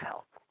best of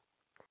health.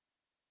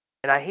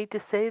 And I hate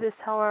to say this,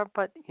 however,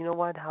 but you know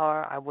what,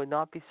 however, I would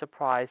not be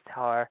surprised,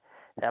 however,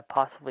 that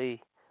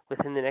possibly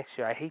within the next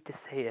year, I hate to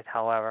say it,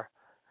 however,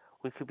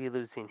 we could be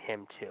losing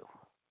him too.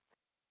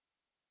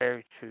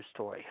 Very true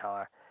story,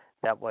 however,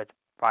 that what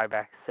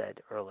Ryback said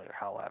earlier,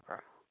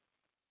 however.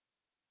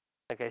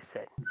 Like I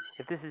said,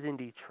 if this is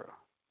indeed true.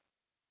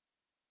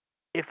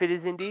 If it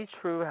is indeed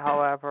true,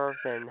 however,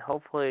 then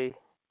hopefully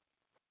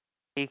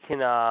he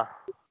can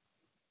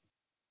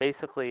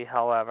basically,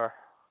 however,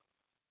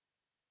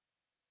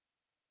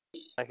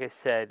 like I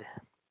said,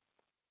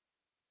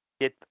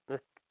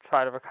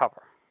 try to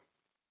recover.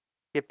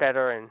 Get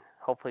better and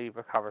hopefully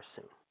recover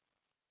soon.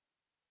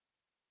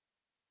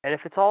 And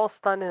if it's all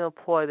stunt and a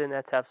ploy, then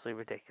that's absolutely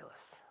ridiculous.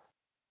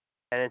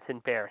 And it's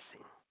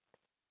embarrassing.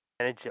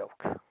 And a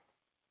joke.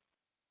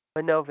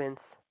 But no, Vince,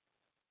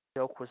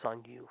 the joke was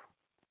on you.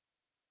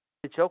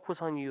 The joke was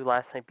on you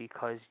last night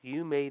because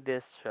you made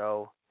this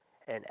show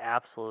an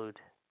absolute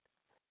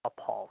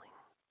appalling.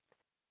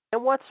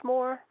 And what's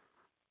more,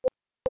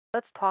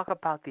 let's talk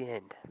about the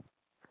end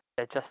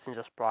that Justin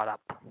just brought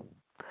up.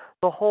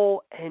 The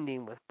whole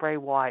ending with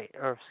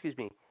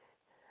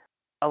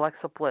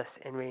Alexa Bliss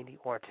and Randy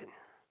Orton.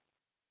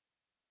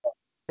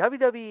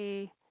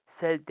 WWE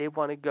said they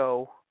want to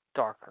go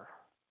darker,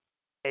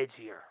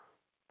 edgier,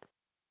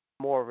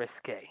 more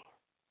risque.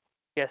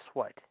 Guess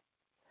what?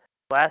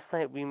 Last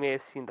night we may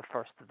have seen the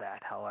first of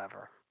that,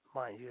 however,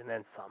 mind you, and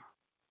then some.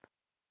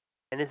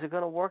 And is it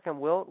going to work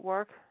and will it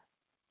work?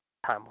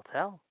 Time will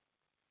tell.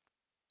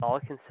 All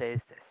I can say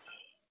is this.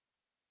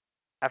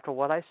 After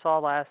what I saw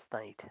last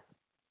night,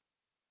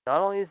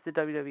 not only is the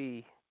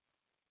WWE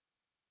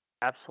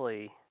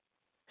absolutely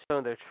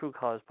showing their true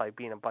colors by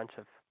being a bunch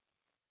of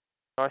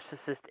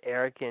narcissist,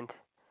 arrogant,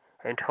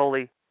 and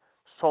totally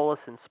soulless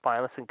and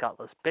spineless and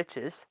gutless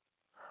bitches,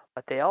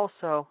 but they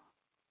also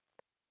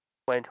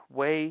went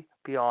way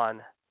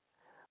beyond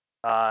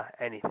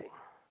anything.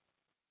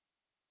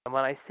 And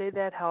when I say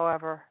that,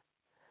 however,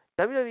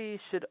 WWE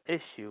should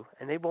issue,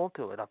 and they won't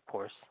do it, of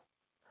course,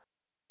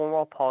 a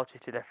formal apology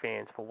to their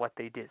fans for what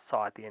they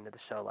saw at the end of the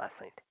show last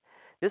night.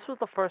 This was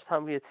the first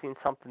time we had seen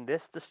something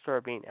this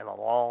disturbing in a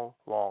long,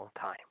 long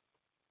time.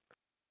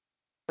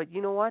 But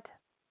you know what?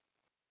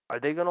 Are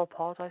they going to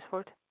apologize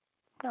for it?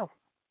 No,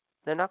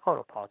 they're not going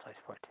to apologize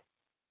for it.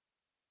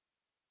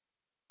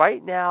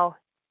 Right now,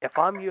 if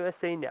I'm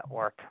USA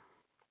Network,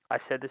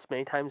 I've said this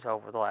many times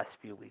over the last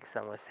few weeks,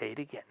 I'm going to say it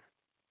again.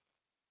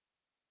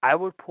 I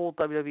would pull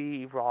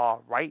WWE Raw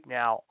right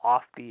now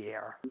off the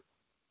air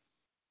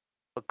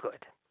for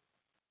good.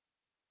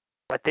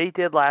 What they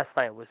did last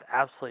night was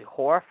absolutely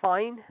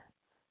horrifying,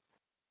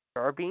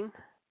 disturbing,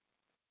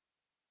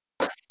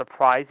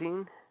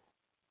 surprising,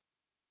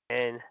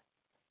 and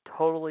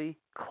totally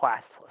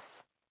classless.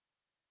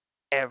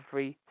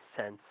 Every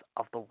sense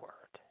of the word.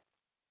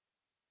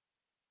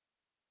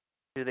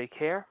 Do they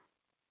care?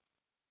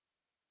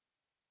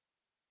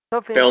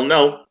 So Vince, Hell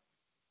no.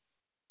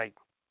 right.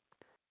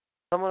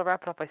 So I'm going to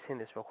wrap it up by saying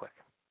this real quick.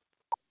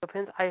 So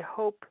Vince, I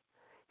hope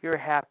you're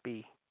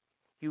happy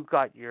you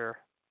got your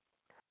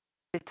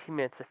 15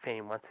 minutes of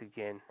fame once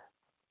again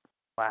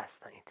last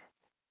night.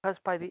 Because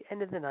by the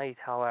end of the night,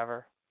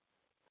 however,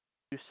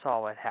 you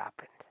saw what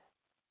happened.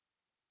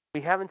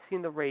 We haven't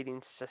seen the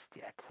ratings just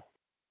yet.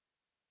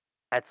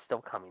 That's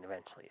still coming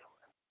eventually.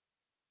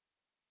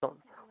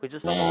 We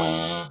just don't know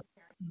when.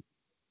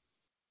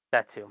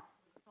 That too.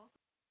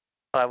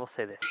 But I will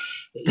say this.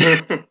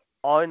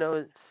 All I know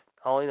is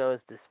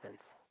this,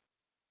 Vince.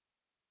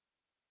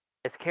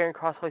 As Karen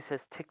Crossway says,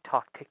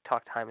 TikTok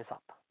time is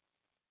up.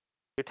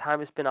 Your time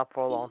has been up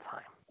for a long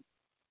time.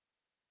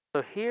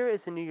 So here is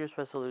a New Year's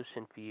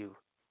resolution for you.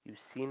 You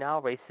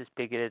senile, racist,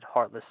 bigoted,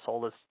 heartless,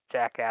 soulless,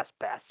 jackass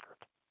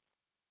bastard.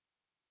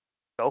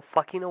 Go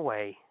fucking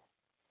away.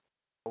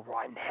 Go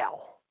rot in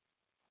hell.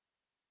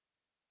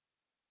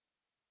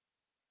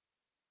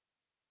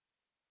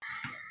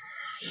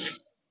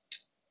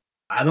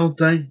 I don't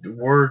think the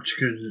words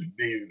could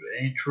be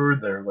any truer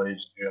there,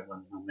 ladies and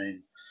gentlemen. I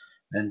mean,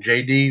 and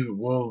JD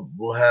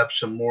will have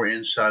some more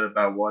insight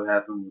about what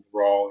happened with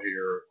Raw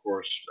here, of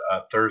course,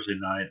 Thursday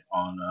night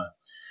on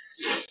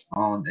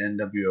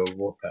NWO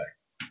Wolfpack.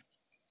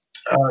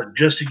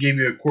 Just to give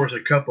you, of course,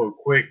 a couple of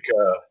quick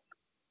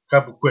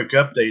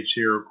updates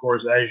here. Of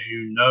course, as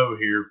you know,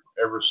 here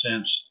ever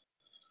since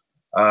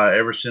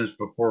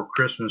before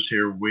Christmas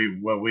here,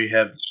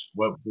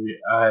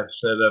 I have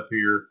set up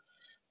here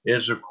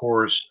is of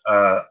course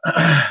per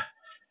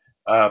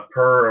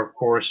of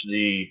course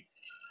the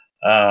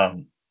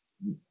um,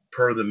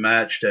 per the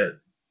match that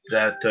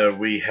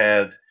we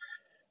had,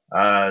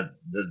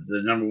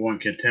 the number one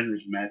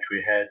contenders match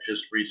we had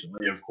just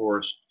recently. Of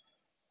course,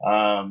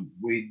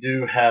 we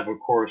do have of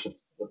course the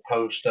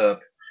post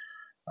up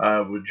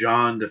with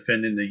John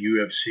defending the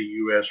UFC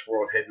US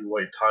World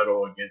Heavyweight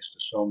title against the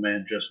Soul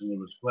Man Justin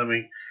Lewis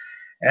Fleming.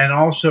 And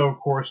also, of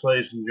course,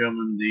 ladies and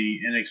gentlemen,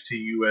 the NXT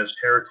US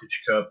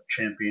Heritage Cup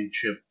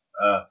Championship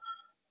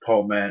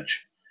pole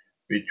match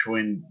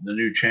between the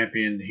new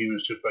champion, the Human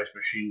Suplex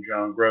Machine,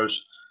 John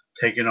Gross,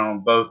 taking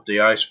on both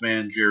the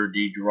Iceman, Jared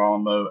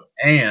DiGirolamo,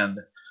 and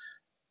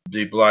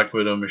the Black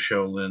Widow,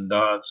 Michelle Lynn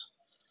Dodds.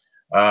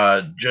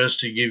 Just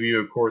to give you,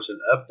 of course,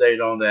 an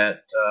update on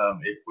that,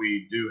 if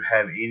we do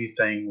have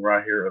anything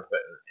right here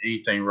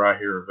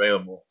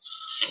available.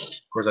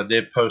 Of course, I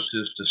did post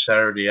this to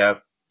Saturday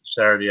after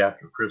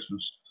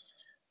Christmas.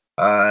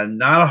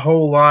 Not a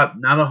whole lot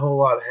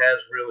has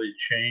really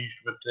changed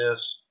with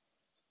this.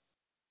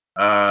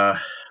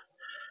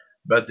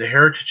 But the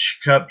Heritage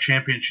Cup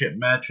Championship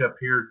matchup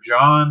here,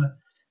 John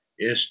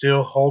is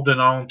still holding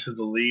on to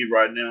the lead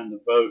right now in the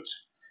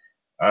votes.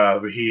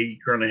 He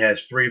currently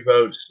has 3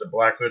 votes. The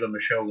Black Widow,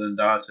 Michelle Lynn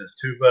Dodds, has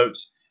 2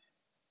 votes.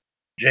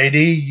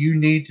 JD, you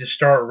need to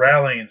start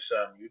rallying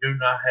some. You do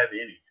not have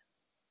any.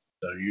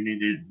 So you need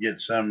to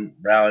get some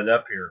rallied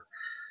up here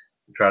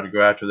to try to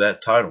go after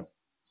that title.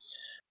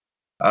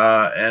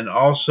 And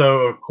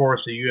also, of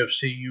course, the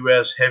UFC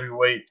US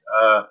Heavyweight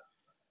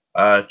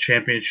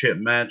Championship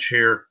match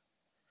here.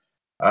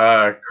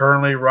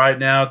 Currently, right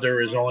now,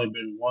 there has only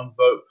been 1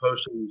 vote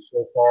posted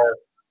so far.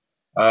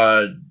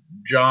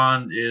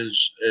 John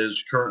is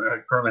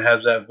currently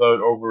has that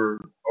vote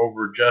over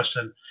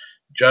Justin.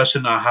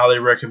 Justin, I highly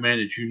recommend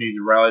that you need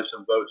to rally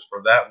some votes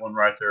for that one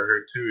right there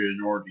here too,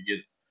 in order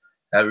to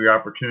have your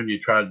opportunity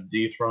to try to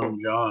dethrone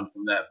John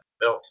from that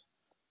belt.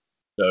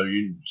 So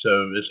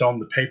it's on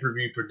the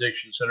pay-per-view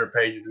prediction center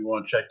page if you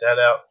want to check that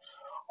out.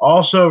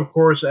 Also, of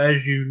course,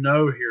 as you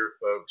know here,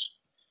 folks,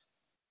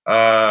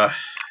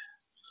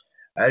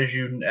 as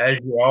you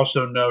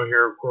also know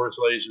here, of course,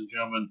 ladies and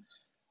gentlemen,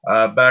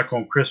 back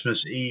on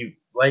Christmas Eve,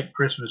 late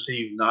Christmas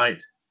Eve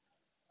night,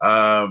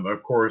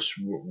 of course,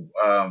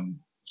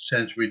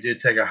 since we did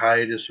take a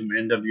hiatus from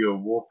NWO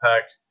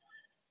Wolfpack,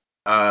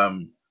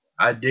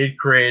 I did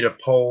create a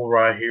poll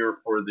right here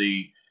for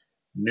the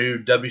new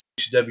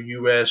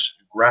WCWUS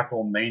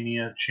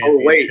Grapplemania Championship. Oh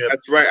wait,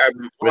 that's right.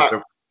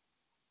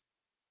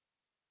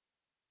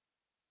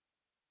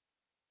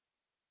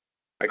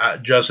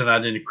 Justin, I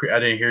didn't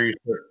hear you.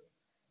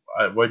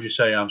 What'd you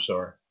say? I'm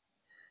sorry.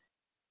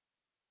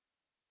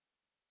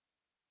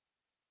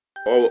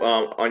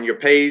 Oh, on your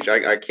page,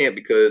 I can't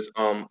because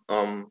I've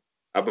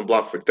been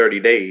blocked for 30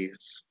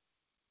 days.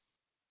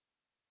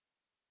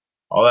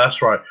 Oh,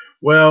 that's right.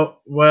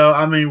 Well,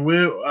 I mean,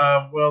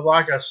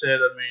 like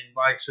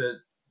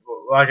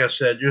I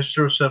said, just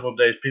through several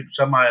days,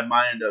 somebody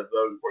might end up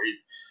voting for you,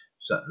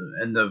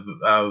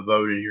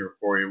 voting here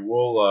for you.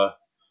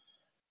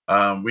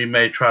 We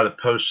may try to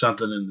post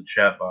something in the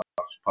chat box,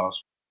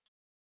 possibly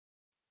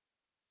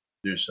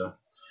do so.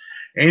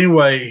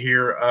 Anyway,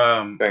 here,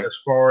 as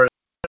far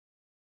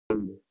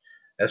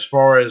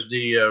as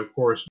the, of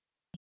course,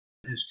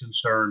 is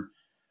concerned,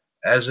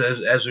 as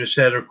we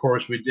said, of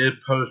course, we did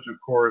post, of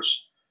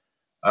course,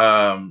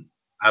 I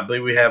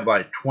believe we have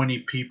like 20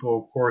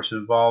 people, of course,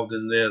 involved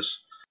in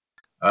this,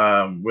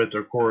 with,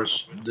 of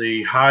course,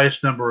 the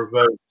highest number of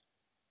votes,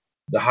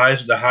 the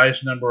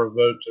highest number of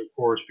votes, of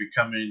course,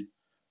 becoming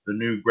the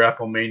new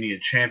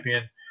Grapplemania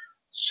champion.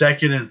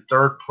 Second and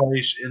third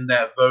place in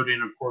that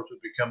voting, of course, would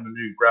become the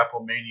new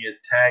Grapplemania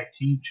tag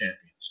team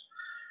champions.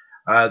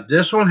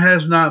 This one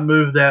has not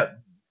moved that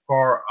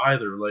far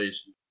either,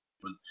 ladies and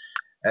gentlemen,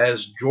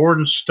 as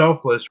Jordan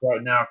Stokely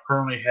right now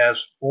currently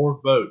has 4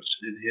 votes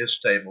in his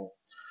stable.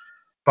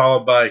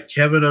 followed by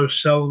Kevin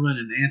O'Sullivan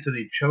and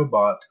Anthony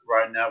Chobot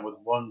right now with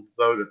 1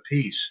 vote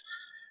apiece.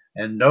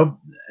 And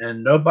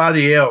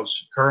nobody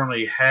else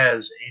currently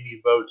has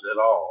any votes at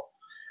all,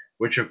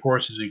 which of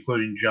course is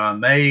including John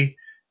May,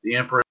 the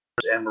Empress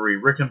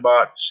Anne-Marie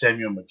Rickenbach,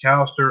 Samuel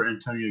McAllister,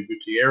 Antonio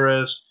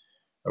Gutierrez,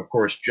 of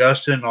course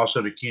Justin,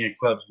 also the King of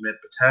Clubs Mitt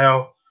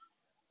Patel,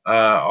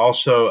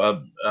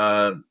 also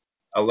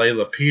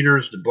Alayla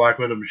Peters, the Black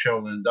Widow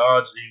Michelle Lynn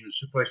Dodds, the Human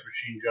Suplex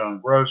Machine John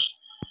Gross,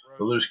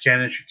 the Loose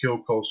Cannon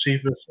Shaquille Cole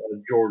Cephas,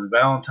 Jordan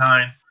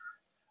Valentine,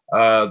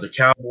 the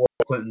Cowboy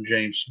Clinton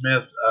James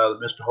Smith,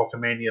 Mr.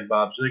 Hulkamania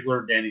Bob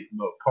Ziegler, Danny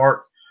from Oak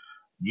Park,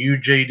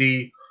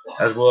 UJD,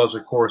 as well as,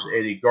 of course,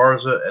 Eddie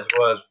Garza, as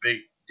well as Big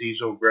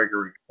Diesel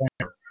Gregory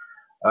Pointer.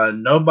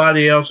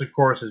 Nobody else, of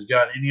course, has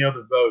got any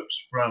other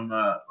votes from,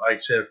 like I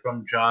said,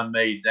 from John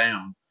May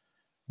down.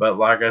 But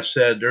like I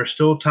said, there's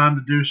still time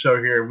to do so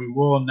here. We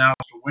will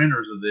announce the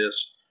winners of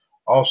this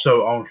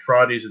also on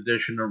Friday's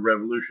edition of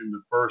Revolution,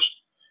 the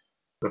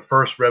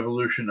first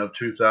Revolution of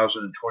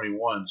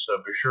 2021. So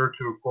be sure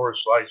to, of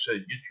course, like I said,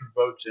 get your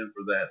votes in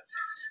for that.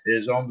 It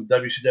is on the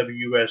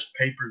WCWUS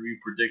Pay-Per-View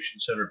Prediction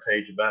Center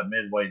page about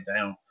midway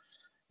down.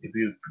 If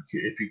you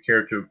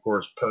care to, of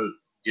course,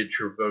 get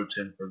your votes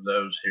in for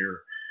those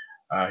here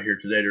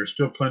today. There's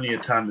still plenty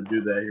of time to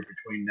do that here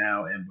between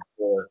now and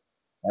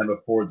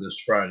before this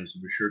Friday, so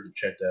be sure to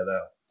check that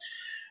out.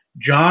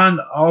 John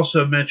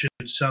also mentioned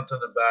something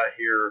about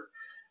here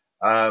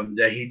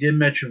that he did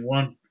mention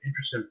one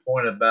interesting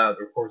point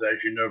about, of course,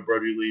 as you know,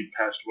 Brody Lee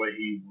passed away.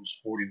 He was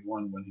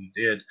 41 when he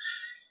did.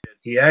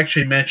 He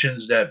actually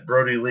mentions that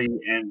Brody Lee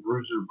and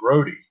Bruiser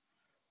Brody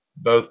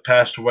both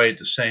passed away at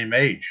the same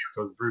age,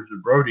 because Bruiser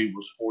Brody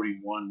was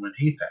 41 when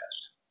he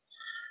passed.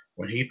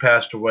 When he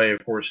passed away,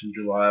 of course, in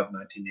July of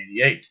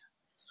 1988.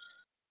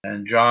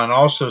 And John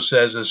also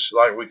says it's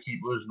like we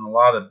keep losing a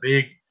lot of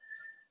big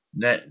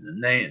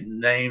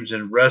names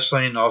in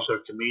wrestling, also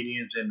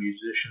comedians and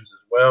musicians as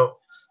well.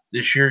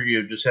 This year,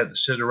 you just had to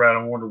sit around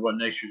and wonder what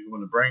next year's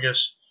going to bring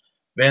us.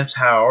 Vince,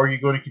 how are you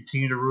going to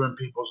continue to ruin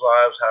people's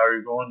lives? How are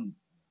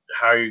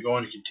you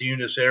going to continue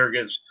this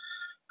arrogance?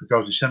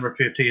 Because December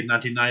 15th,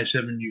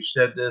 1997, you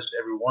said this.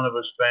 Every one of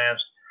us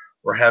fans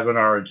were having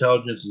our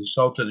intelligence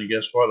insulted, and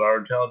guess what? Our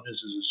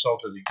intelligence is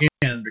insulted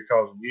again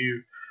because of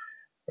you.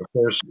 Of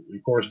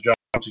course, John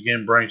once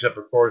again brings up,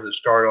 of course, it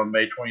started on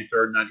May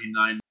 23rd,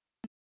 1990.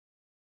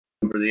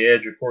 Over the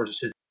Edge, of course,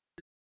 it's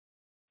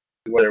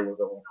there with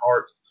Owen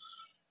Hart.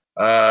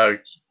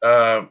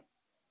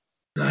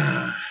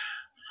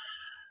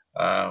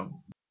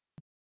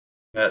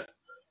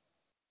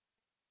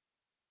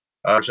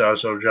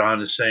 So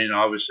John is saying,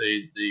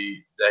 obviously,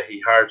 that he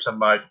hired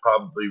somebody to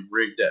probably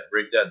rig that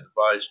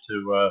device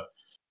to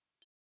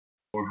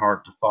Owen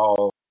Hart to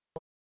fall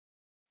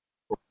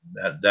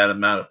that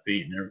amount of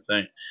feet and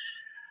everything.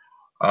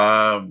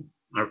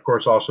 Of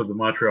course, also the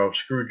Montreal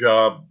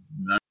Screwjob,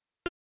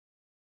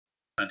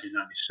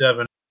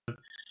 1997. And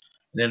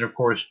then, of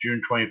course,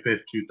 June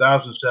 25th,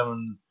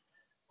 2007.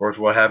 Of course,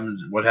 what happened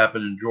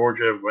in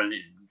Georgia when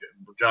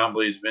John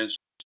believes Vince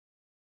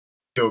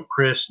killed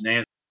Chris,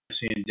 Nancy,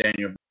 and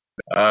Daniel.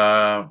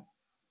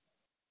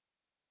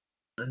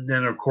 And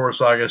then, of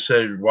course, like I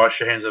said, wash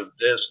your hands of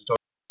this until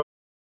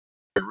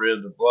get rid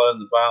of the blood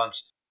and the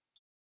violence,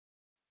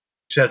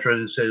 etc.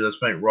 And say,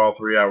 let's make Raw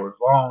 3 hours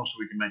long so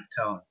we can make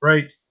the talent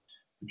great.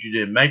 But you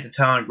didn't make the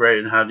talent great,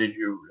 and how did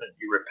you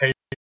repay it?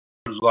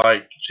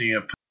 Like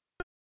CM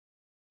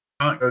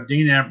Punk,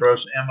 Dean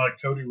Ambrose, Emma,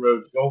 Cody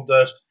Rhodes,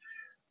 Goldust,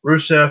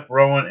 Rusev,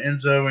 Rowan,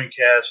 Enzo, and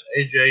Cass,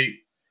 AJ,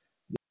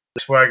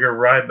 Swagger,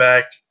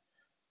 Ryback,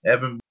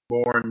 Evan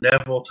Bourne,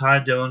 Neville, Ty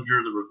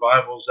Dillinger, The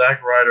Revival,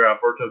 Zack Ryder,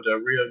 Alberto Del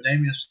Rio,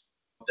 Damian,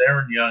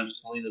 Darren Young,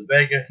 Selena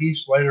Vega, Heath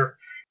Slater,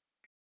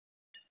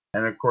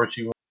 and of course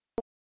you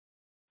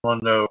want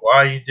to know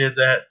why you did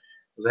that.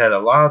 Because they had a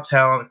lot of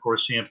talent. Of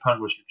course, CM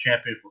Punk was your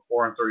champion for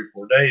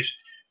 434 days.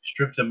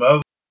 Stripped him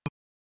of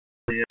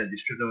the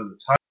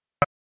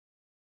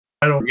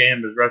title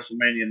game as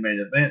WrestleMania main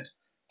event.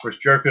 Of course,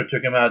 Jericho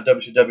took him out of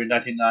WCW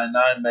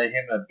 1999, made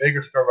him a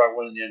bigger star by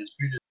winning the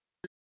undisputed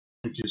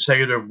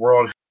consecutive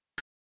world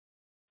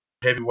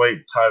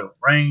heavyweight title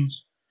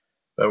reigns.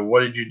 But what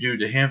did you do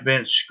to him,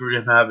 Vince? Screwed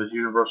him out of his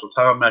Universal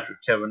title match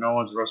with Kevin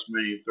Owens at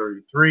WrestleMania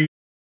 33.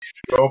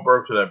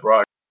 Goldberg, so that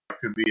Brock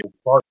could be a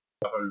part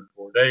of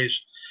 104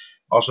 days.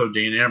 Also,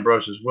 Dean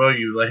Ambrose as well.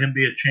 You let him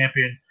be a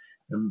champion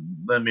and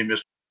let me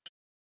miss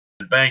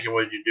the bank. And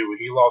what did you do when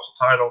he lost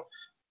the title?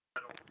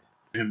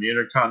 Him the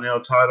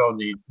Intercontinental title, and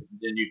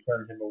then you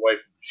turned him away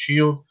from the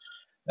Shield.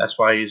 That's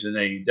why he's in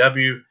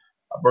AEW.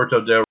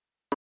 Alberto Del Rio,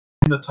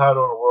 the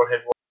title in the World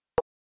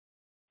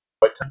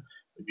Heavyweight.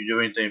 Did you do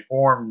anything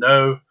for him?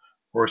 No. Of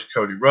course,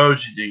 Cody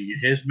Rhodes. Did he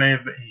get his main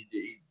event?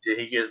 Did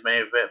he get his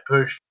main event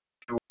pushed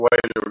away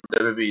to the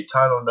WWE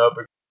title? No,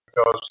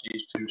 because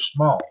he's too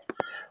small.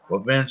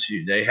 Well, Vince,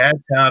 they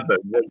had time, but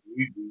what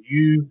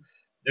you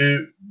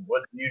do?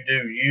 What do you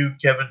do? You,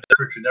 Kevin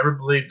Pritchard, never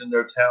believed in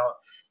their talent.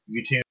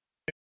 You continue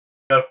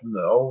from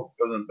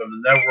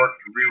the network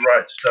to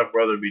rewrite stuff,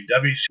 whether it be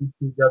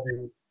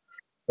WCW,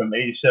 from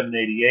 87 to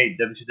 88,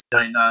 WCW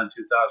 99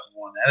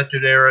 2001,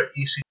 Attitude Era,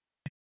 EC,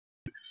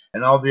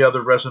 and all the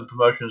other wrestling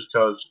promotions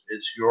because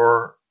it's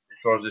your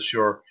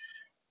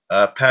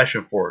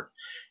passion for it.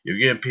 You're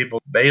getting people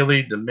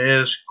Bailey, The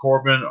Miz,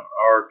 Corbin,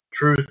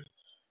 R-Truth,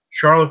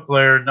 Charlotte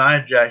Flair,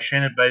 Nia Jax,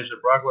 Shayna Baszler,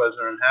 Brock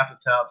Lesnar, and half the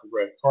talent of the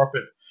red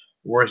carpet.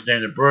 Whereas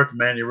Dana Brooke,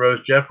 Mandy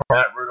Rose, Jeff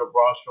Hardy, Matt Riddle,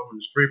 Braun Strowman,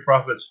 the Street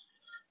Profits,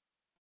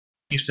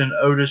 Kingston,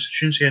 Otis,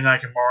 Shinsuke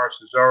Nakamura,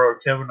 Cesaro,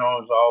 Kevin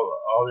Owens,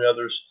 all the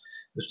others.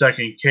 The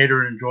stacking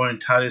Cater and joining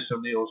Titus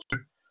O'Neil's.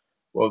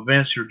 Well,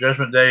 Vince, your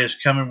judgment day is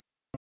coming.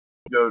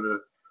 Go to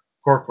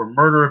court for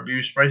murder,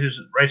 abuse,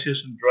 racism,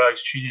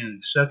 drugs, cheating,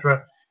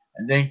 etc.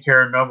 And then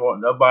Karen Noble,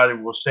 nobody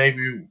will save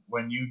you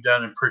when you,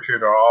 Dunn, and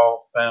Pritchard are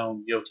all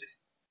found guilty.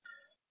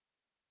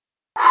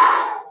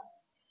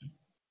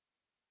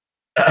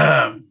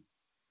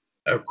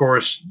 Of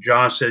course,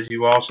 John says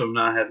you also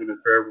not have an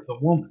affair with a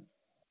woman.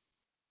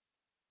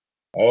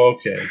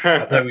 Okay,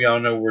 I think we all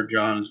know where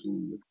John is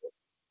going with it.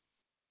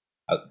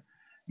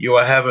 You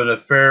will have an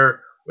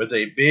affair with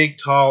a big,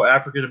 tall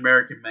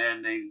African-American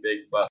man named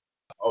Big Buck.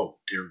 Oh,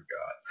 dear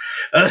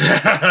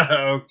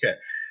God. Okay.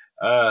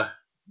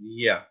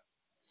 Yeah.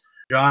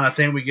 John, I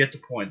think we get the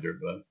point there,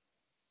 bud.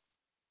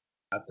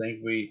 I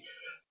think we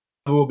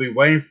will be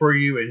waiting for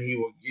you, and he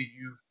will get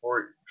you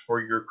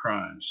for your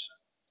crimes.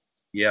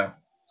 Yeah.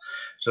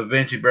 So,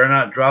 Vince, you better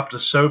not drop the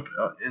soap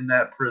in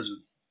that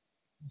prison.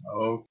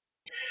 Oh,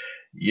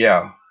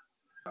 yeah.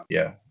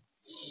 Yeah.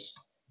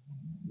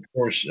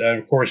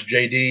 Of course,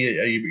 JD,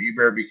 you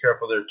better be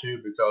careful there, too,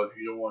 because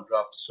you don't want to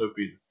drop the soap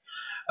either.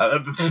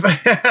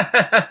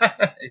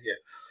 Yeah.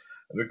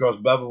 Because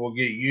Bubba will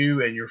get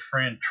you and your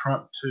friend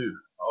Trump, too.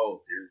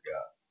 Oh, dear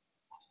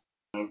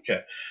God.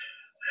 Okay.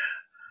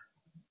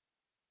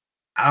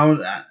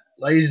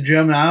 Ladies and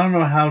gentlemen, I don't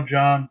know how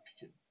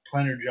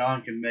Plainer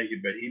John can make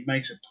it, but he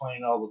makes it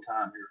plain all the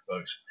time here,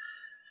 folks.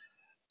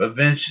 But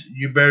Vince,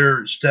 you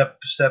better step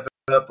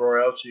it up,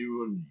 or else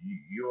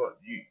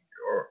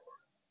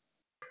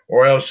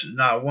or else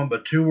not one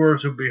but two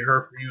words will be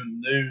heard from you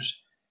in the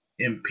news: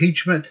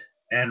 impeachment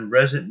and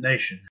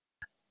resignation.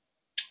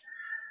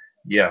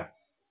 Yeah,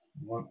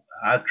 well,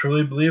 I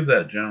truly believe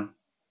that, John.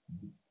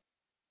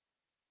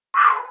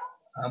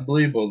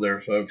 Unbelievable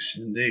there, folks,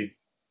 indeed.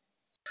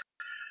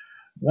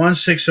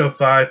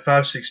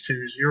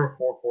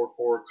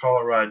 1-605-562-0444,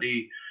 caller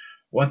ID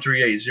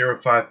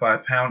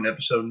 138055 #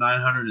 episode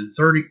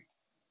 930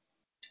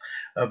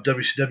 of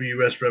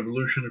WCWUS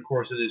Revolution. Of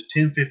course, it is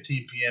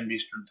 10:15 p.m.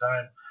 Eastern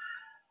Time.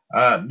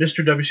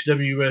 Mr.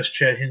 WCWUS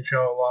Chad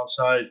Henshaw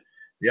alongside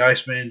the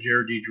Iceman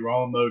Jared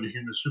DiGirolamo, the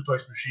Human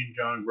Suplex Machine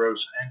John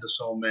Gross, and the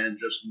Soul Man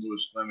Justin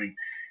Lewis Fleming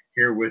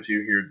here with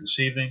you here this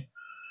evening.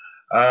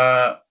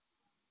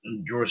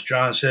 George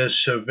John says,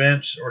 so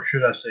Vince, or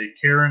should I say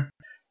Karen,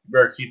 you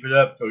better keep it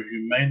up because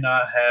you may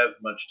not have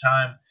much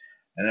time,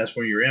 and that's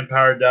when your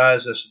empire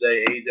dies. That's the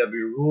day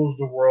AEW rules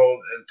the world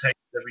and takes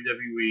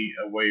WWE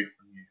away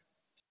from you.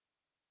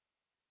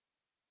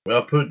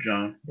 Well put,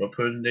 John. Well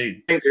put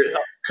indeed.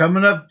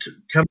 Coming up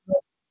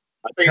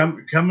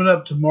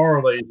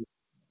tomorrow, ladies.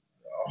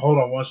 Hold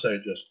on one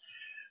second, just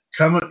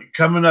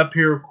coming up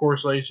here, of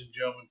course, ladies and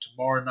gentlemen.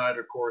 Tomorrow night,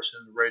 of course,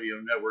 in the radio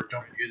network.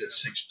 Don't forget at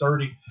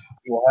 6:30,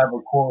 we will have,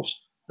 of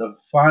course, the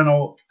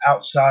final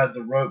Outside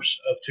the Ropes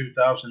of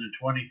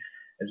 2020,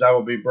 as I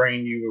will be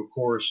bringing you, of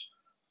course,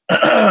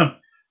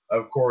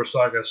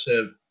 like I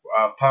said,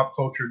 pop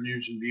culture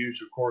news and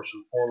views, of course,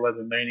 of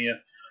 411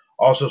 Mania.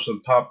 Also,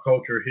 some pop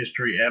culture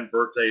history and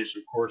birthdays,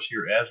 of course,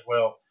 here as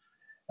well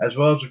as,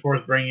 of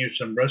course, bringing you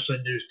some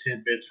wrestling news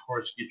tidbits, of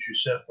course, to get you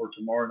set for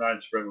tomorrow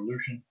night's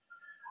Revolution.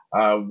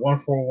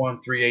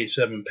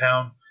 141387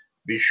 #.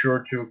 Be sure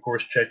to, of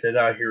course, check that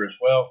out here as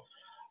well.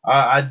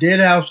 I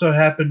did also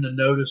happen to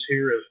notice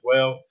here as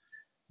well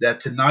that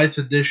tonight's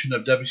edition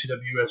of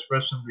WCWUS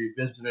Wrestling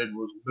Revisited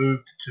was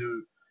moved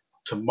to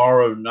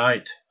tomorrow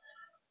night.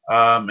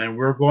 And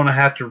we're going to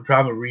have to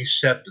probably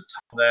reset the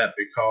time of that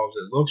because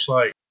it looks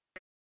like,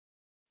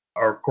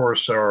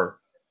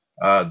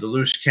 the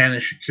loose cannon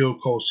Shaquille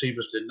Cole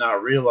Sebas did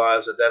not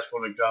realize that that's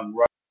going to come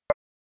right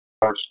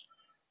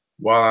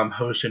while I'm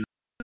hosting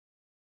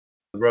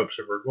the ropes.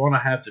 So we're going to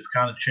have to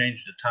kind of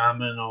change the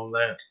timing on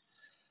that.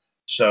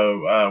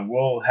 So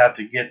we'll have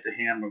to get to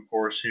him, of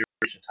course, here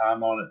the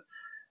time on it.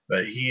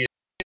 But he is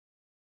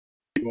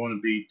going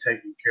to be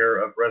taking care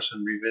of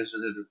Wrestling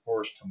Revisited, of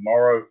course,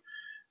 tomorrow.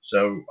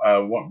 So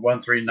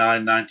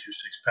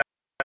 139926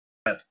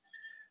 Pat.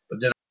 But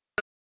then,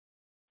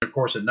 of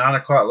course, at 9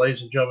 o'clock,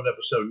 ladies and gentlemen,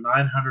 episode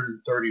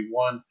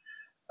 931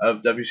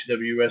 of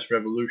WCWUS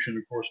Revolution,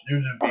 of course,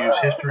 news and views,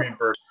 history and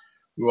birth.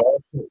 We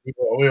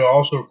will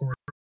also, of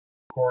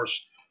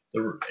course,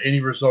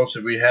 any results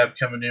that we have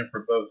coming in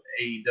for both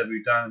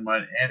AEW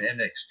Dynamite and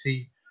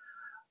NXT,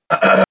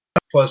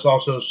 plus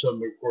also some,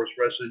 of course,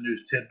 wrestling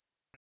news tidbits.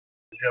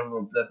 Gentlemen,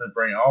 we'll definitely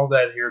bring all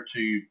that here to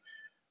you,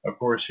 of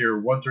course, here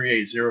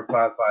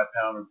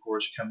 138055 #, of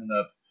course, coming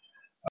up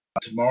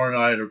tomorrow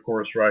night, of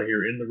course, right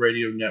here in the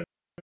radio network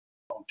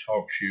on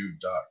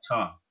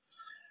TalkShoe.com.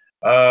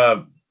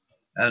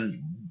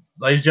 And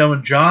ladies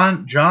and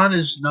gentlemen, John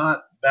is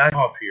not back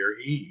off here.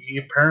 He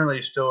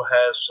apparently still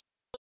has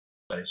something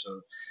to say.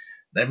 So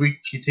let me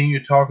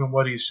continue talking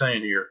what he's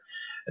saying here.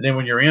 And then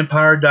when your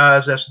empire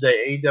dies, that's the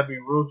day AEW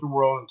rules the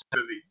world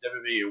and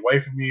WWE away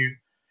from you.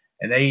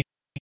 And AEW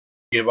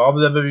give all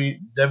the WWE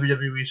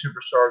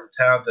superstars the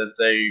talent that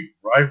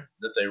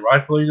they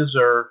rightfully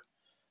deserve.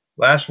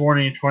 Last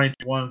warning in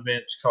 2021,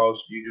 Vince,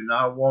 because you do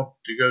not want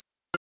to go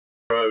the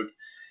road.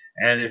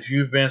 And if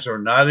you, Vince, are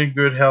not in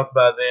good health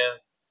by then,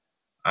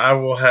 I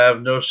will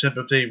have no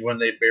sympathy when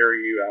they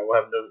bury you. I will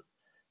have no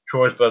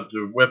choice but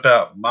to whip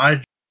out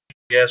my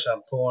guess.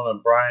 I'm pulling a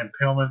Brian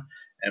Pillman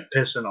and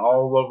pissing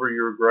all over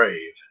your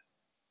grave.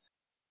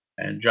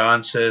 And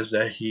John says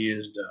that he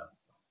is done.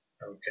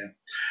 Okay.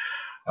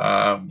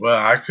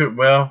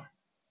 Well,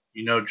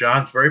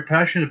 John's very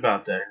passionate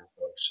about that,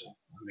 folks. So,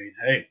 I mean,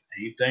 hey,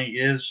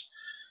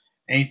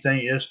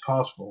 anything is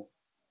possible.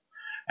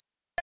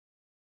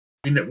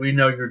 We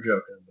know you're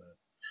joking about it.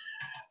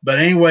 But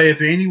anyway,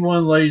 if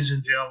anyone, ladies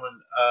and gentlemen,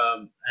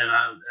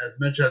 as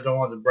mentioned, I don't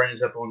want to bring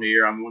this up on the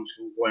air. I'm just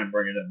going to go ahead and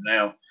bring it up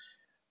now.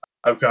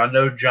 Okay, I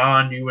know,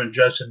 John, you and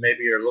Justin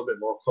maybe are a little bit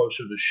more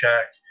closer to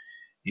Shaq.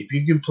 If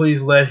you can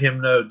please let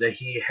him know that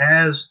he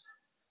has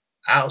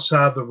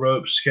Outside the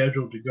Ropes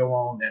scheduled to go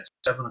on at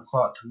 7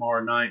 o'clock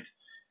tomorrow night.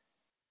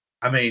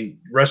 I mean,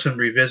 Wrestling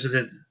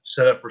Revisited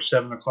set up for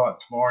 7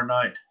 o'clock tomorrow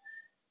night.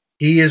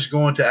 He is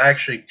going to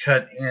actually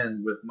cut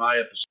in with my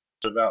episode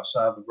of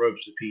Outside the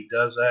Ropes if he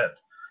does that.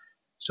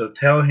 So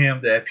tell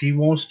him that if he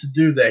wants to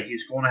do that,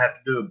 he's going to have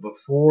to do it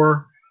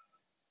before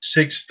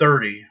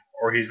 6:30,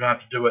 or he's going to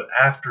have to do it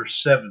after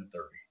 7:30.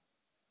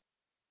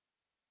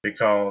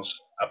 Because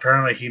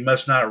apparently he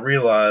must not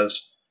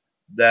realize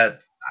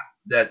that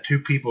two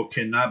people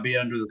cannot be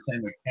under the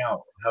same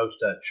account and host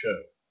that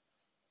show,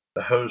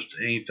 to host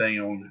anything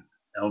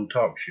on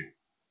Talk Show.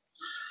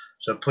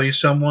 So please,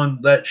 someone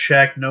let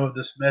Shaq know of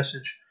this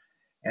message,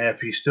 and if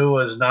he still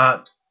is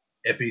not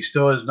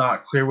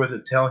clear with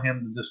it, tell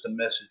him just to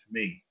message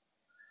me,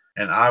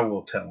 and I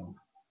will tell him.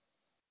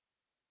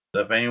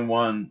 So if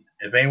anyone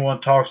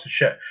talks to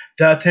Shaq,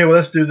 I'll tell you what,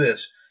 let's do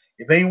this.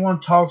 If anyone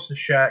talks to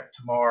Shaq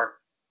tomorrow,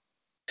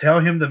 tell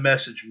him to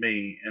message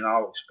me, and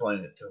I'll explain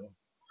it to him.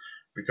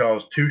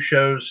 Because two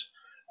shows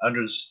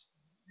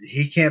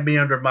he can't be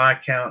under my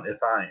account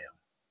if I am.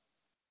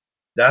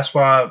 That's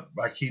why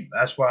I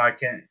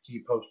can't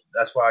keep posting.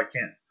 That's why I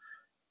can't.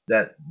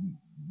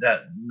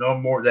 No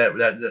more.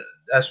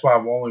 That's why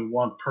only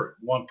one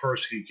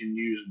person can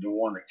use the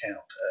one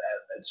account.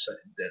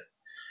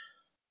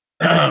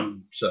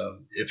 So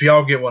if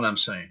y'all get what I'm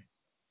saying,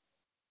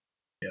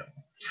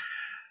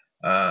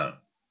 yeah.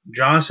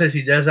 John says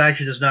he does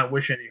not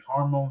wish any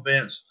harm on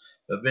Vince,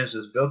 but Vince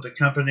has built the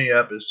company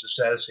up. It's just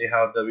sad to see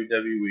how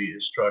WWE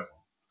is struggling.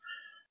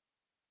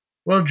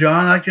 Well,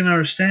 John, I can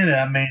understand it.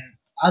 I mean,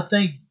 I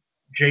think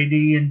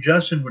JD and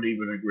Justin would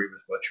even agree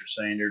with what you're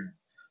saying.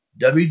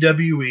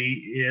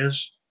 WWE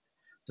is,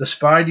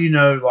 despite,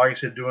 like I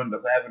said, having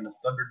the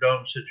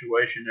Thunderdome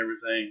situation and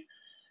everything,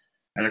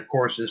 and of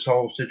course this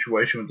whole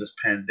situation with this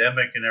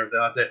pandemic and everything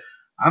like that,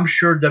 I'm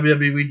sure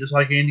WWE, just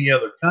like any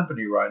other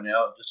company right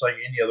now, just like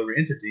any other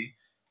entity,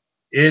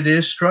 it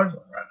is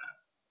struggling right now.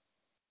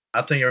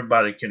 I think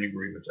everybody can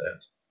agree with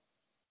that.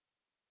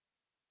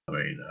 I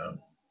mean,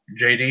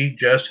 JD,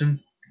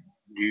 Justin,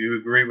 do you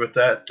agree with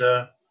that?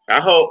 I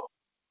hope.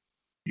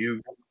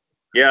 You?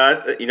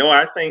 Yeah,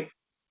 I think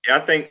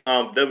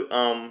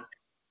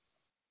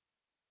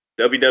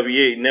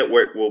WWE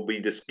Network will be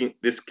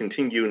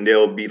discontinued, and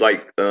they'll be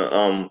like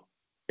and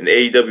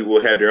AEW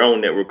will have their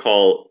own network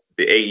called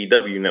the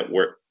AEW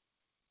Network.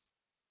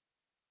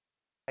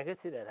 I could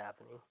see that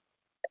happening.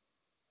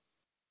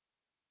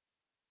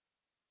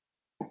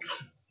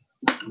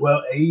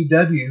 Well,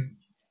 AEW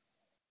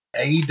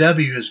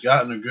has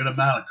gotten a good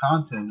amount of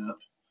content up.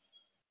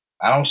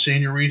 I don't see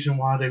any reason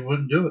why they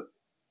wouldn't do it.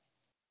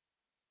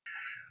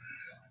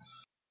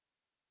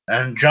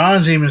 And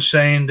John's even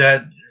saying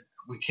that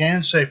we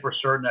can say for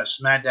certain that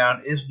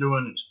SmackDown is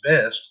doing its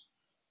best.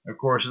 Of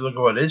course, look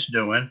at what it's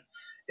doing.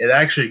 It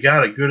actually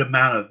got a good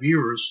amount of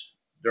viewers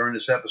during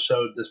this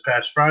episode this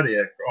past Friday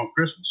on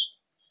Christmas.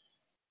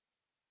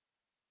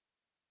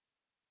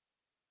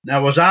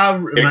 Now,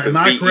 am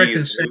I correct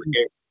in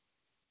saying?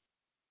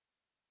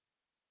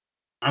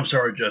 I'm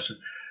sorry, Justin.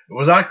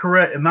 Was I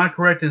correct? Am I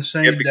correct in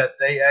saying that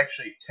they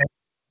actually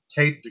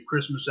taped the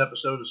Christmas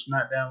episode of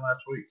SmackDown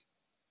last week?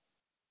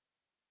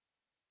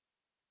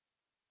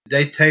 Did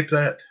they tape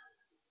that?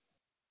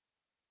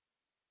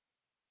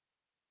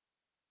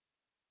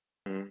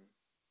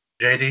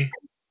 JD?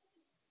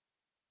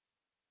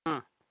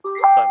 Sorry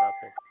about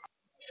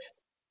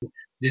that.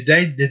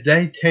 Did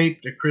they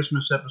tape the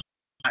Christmas episode of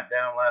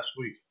SmackDown last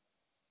week?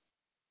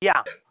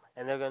 Yeah,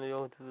 and they're going to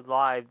go to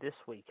live this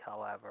week,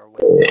 however,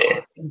 with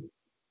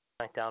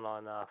SmackDown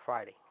on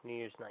Friday, New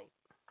Year's night.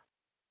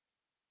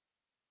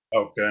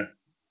 Okay.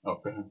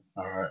 All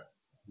right.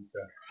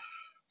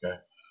 Okay.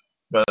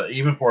 But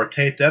even for a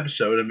taped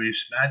episode, I mean,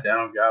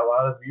 SmackDown got a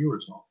lot of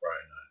viewers on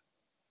Friday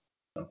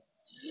night.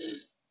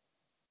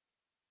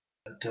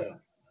 So,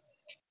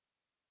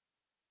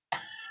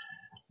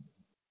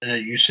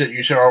 you said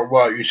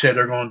what? You said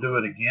they're going to do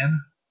it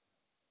again?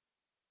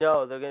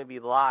 No, they're going to be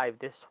live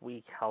this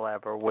week,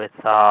 however, with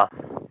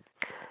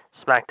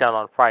SmackDown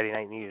on Friday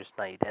night, New Year's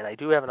night. And I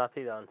do have an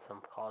update on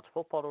some college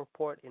football to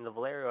report. In the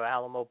Valerio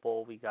Alamo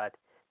Bowl, we got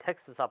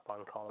Texas up on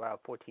Colorado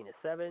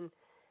 14-7.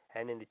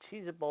 And in the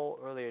Cheez It Bowl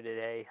earlier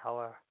today,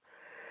 however,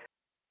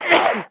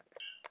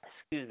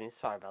 excuse me,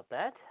 sorry about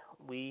that.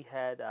 We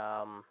had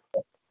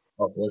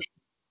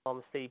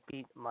Oklahoma State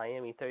beat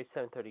Miami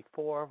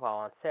 37-34, while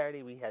on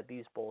Saturday we had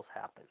these bowls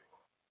happen.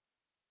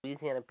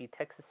 Louisiana beat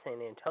Texas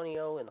San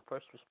Antonio in the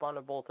First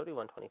Responder Bowl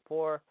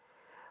 31-24.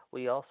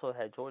 We also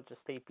had Georgia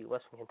State beat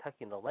Western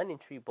Kentucky in the Lemon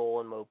Tree Bowl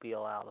in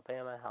Mobile,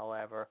 Alabama,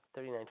 however,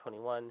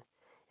 39-21.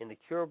 In the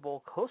Cure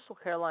Bowl, Coastal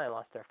Carolina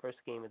lost their first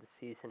game of the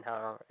season,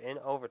 however, in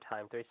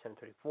overtime,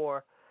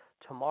 37-34.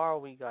 Tomorrow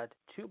we got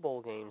two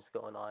bowl games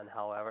going on,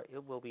 however.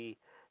 It will be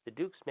the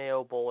Duke's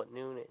Mayo Bowl at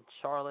noon in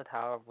Charlotte,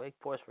 however, Wake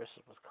Forest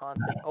versus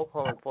Wisconsin.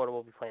 Oklahoma and Florida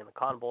will be playing the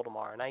Cotton Bowl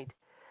tomorrow night.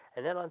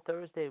 And then on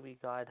Thursday we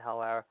got,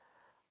 however,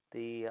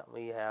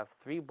 we have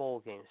three bowl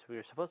games. We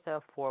were supposed to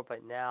have four,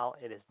 but now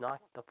it is not.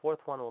 The fourth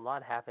one will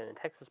not happen in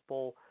Texas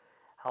Bowl.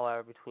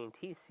 However, between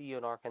TCU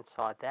and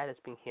Arkansas, that has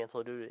been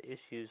canceled due to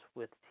issues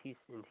with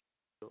TCU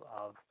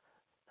of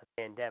the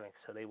pandemic,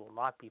 so they will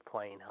not be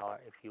playing,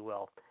 however, if you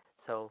will.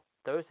 So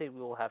Thursday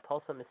we will have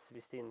Tulsa,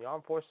 Mississippi State in the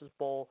Armed Forces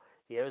Bowl,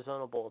 the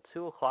Arizona Bowl at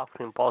 2 o'clock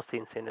between Ball State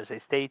and San Jose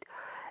State,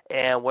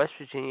 and West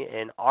Virginia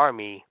and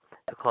Army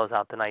to close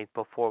out the night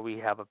before we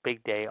have a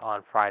big day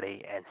on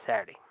Friday and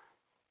Saturday.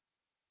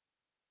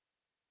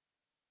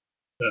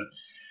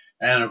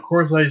 And of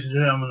course, ladies and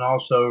gentlemen,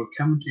 also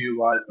coming to you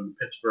live from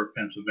Pittsburgh,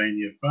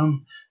 Pennsylvania,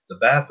 from the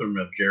bathroom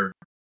of Jared.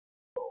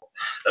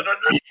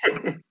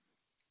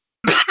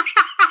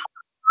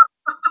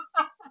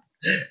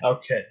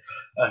 Okay,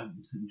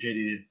 JD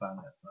didn't find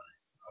that funny.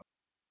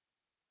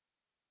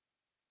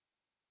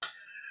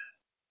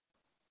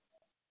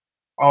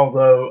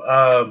 Although,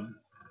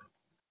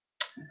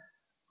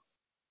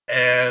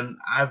 and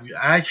I've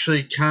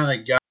actually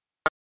kind of got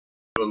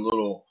a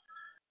little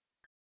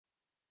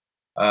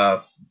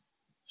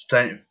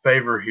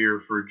favor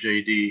here for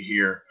JD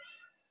here,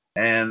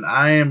 and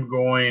I am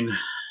going.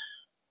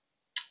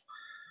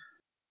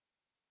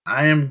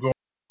 Let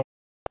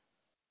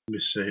me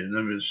see.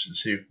 Let me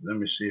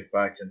see if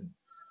I can.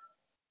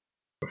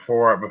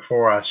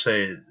 Before I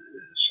say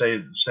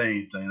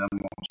anything, I'm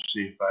going to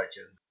see if I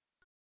can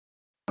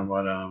find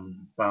what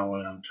I'm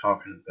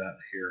talking about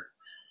here.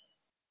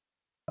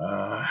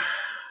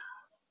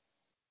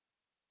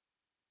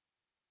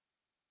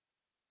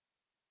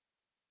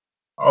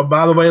 Oh,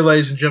 by the way,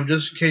 ladies and gentlemen,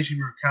 just in case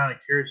you were kind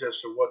of curious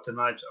as to what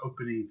tonight's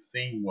opening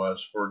theme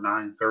was for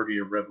 9:30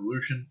 of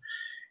Revolution,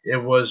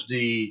 it was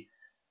the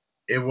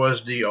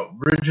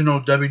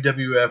original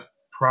WWF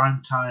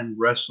primetime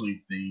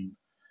wrestling theme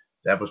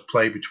that was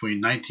played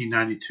between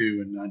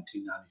 1992 and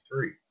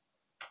 1993.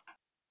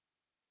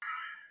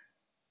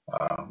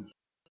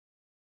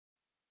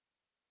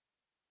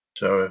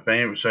 So if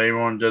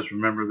anyone does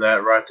remember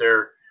that right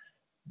there,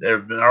 there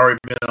have already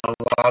been a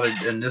lot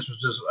of, and this was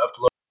just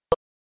uploaded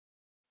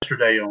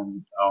yesterday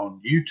on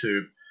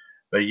YouTube,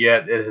 but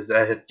yet it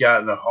had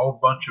gotten a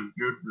bunch of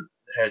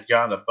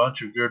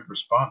good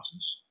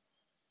responses.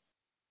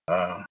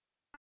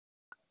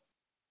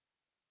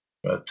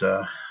 But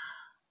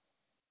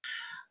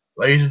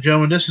ladies and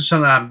gentlemen, this is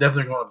something I'm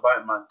definitely going to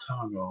bite my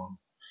tongue on.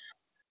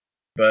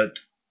 But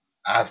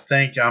I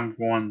think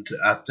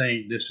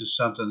this is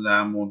something that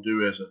I'm going to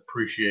do as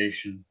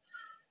appreciation.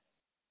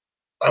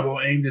 I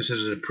will aim this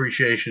as an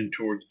appreciation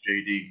towards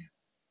JD.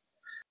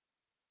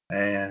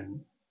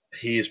 And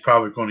he is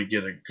probably going to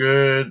get a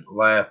good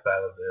laugh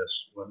out of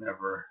this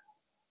whenever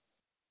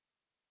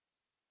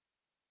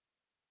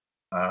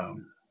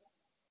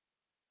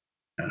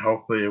and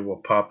hopefully it will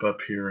pop up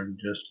here in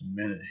just a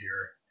minute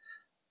here,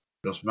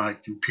 because my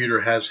computer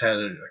has had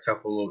a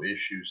couple of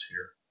issues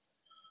here.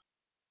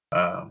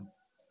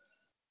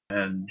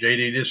 And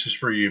JD, this is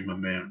for you, my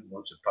man,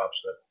 once it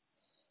pops up.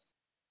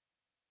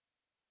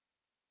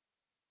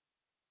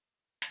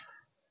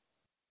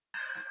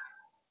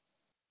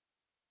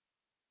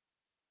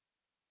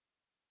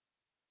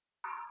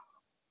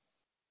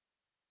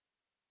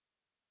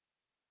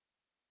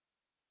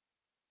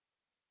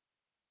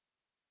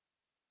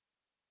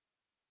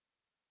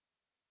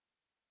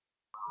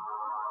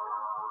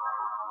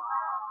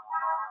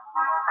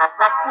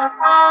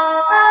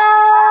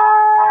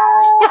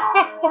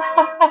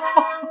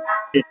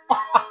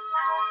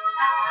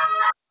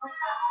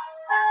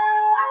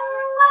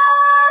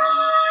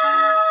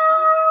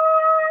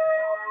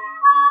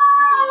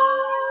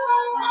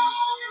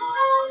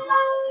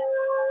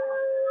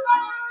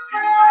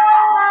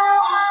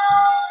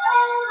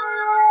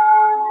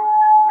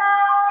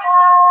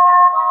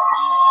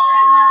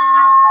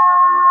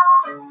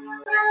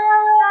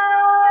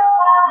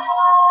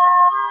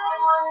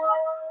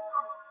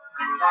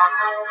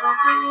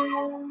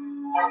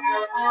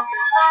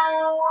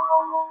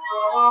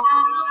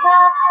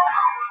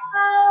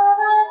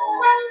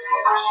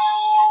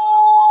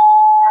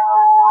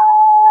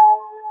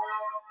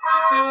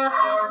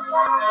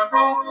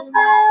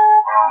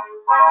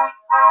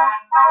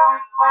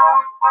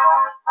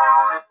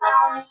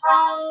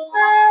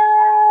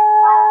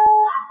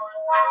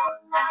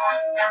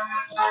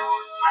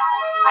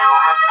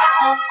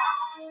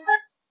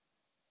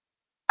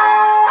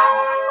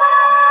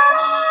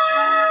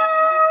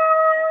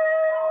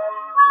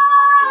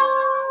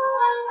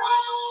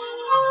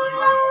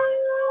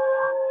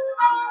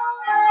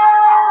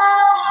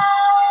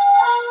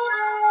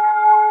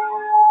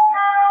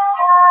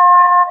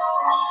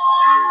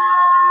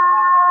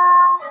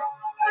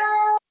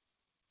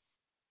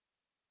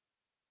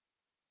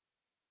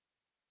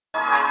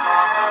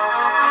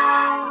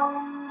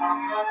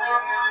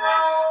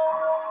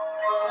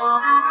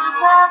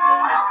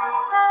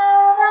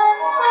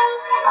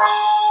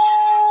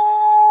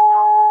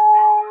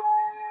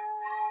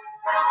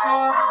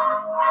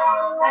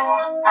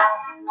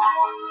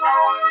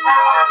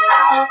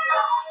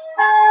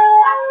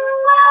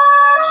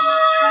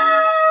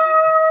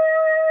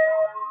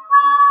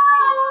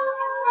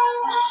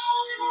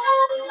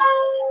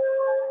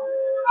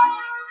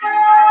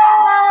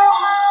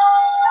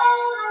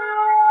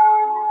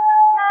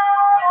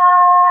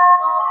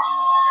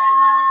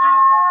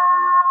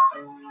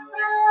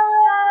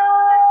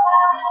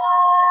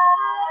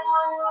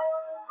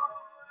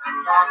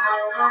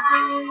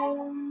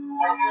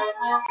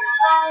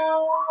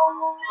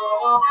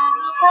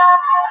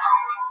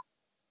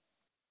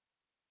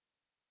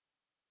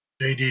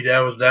 JD,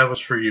 that was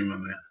for you, my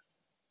man.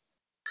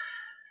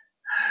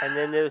 And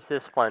then there's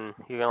this one.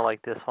 You're gonna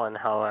like this one,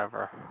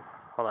 however.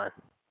 Hold on.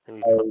 Let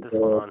me put this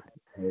one on.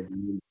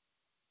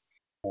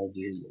 Oh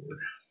dear Lord.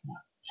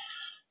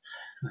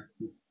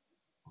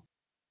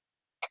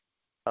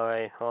 All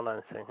right, hold on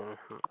a second.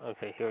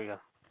 Okay, here we go.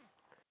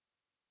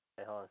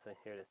 Okay, hold on a second.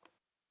 Here it is.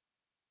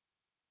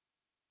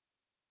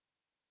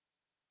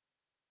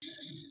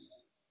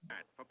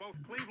 For both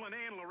Cleveland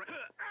and Lorraine. Oh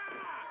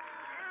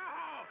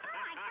my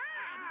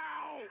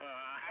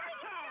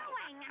God!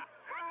 What are you doing?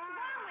 What's wrong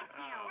with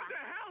you? What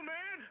the hell,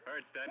 man?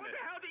 Hurts, doesn't it?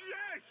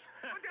 Yes!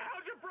 What the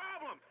hell's your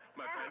problem?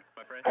 My friend.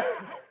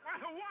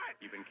 What?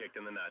 You've been kicked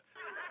in the nuts.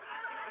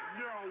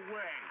 No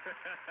way.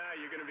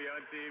 You're going to be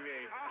on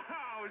TV.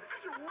 Oh,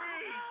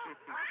 sweet.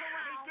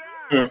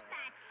 Oh, my God.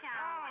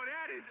 Oh,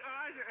 that is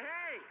awesome.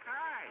 Hey,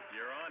 hi.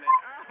 You're on it.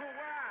 Oh,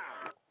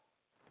 wow.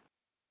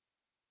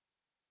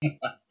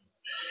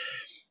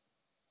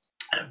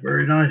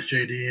 Very nice,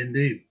 JD,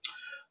 indeed.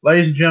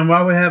 Ladies and gentlemen,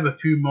 while we have a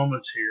few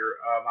moments here,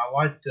 I'd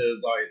like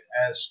to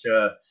ask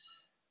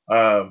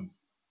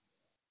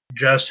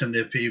Justin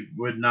if he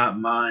would not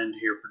mind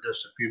here for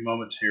just a few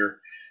moments here.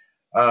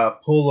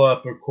 Pull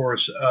up, of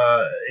course,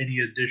 any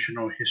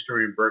additional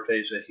history and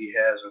birthdays that he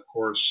has, of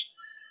course,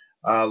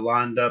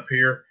 lined up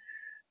here,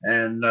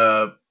 and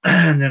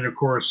and then of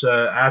course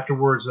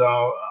afterwards,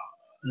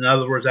 in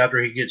other words, after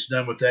he gets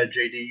done with that,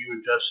 JD, you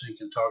and Justin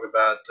can talk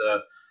about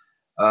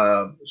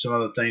some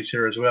other things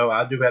here as well.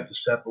 I do have to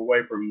step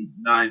away from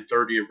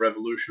 9:30 of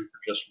Revolution for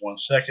just 1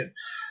 second.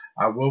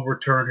 I will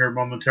return here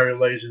momentarily,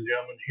 ladies and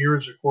gentlemen. Here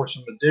is, of course,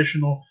 some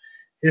additional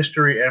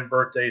history and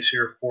birthdays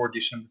here for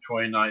December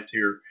 29th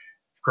here,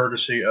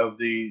 courtesy of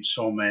the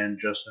soul man,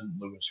 Justin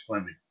Lewis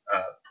Fleming.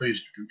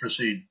 Please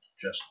proceed,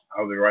 Justin.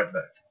 I'll be right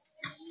back.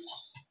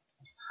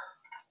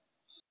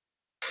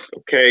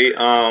 Okay,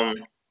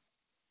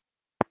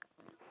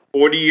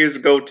 40 years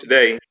ago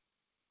today,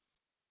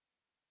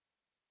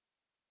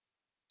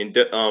 in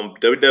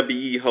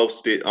WWE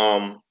hosted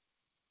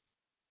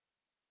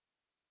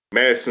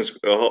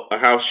a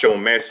house show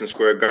in Madison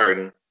Square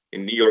Garden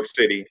in New York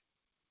City,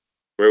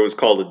 where it was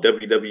called the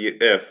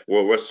WWF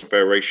World Wrestling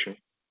Federation.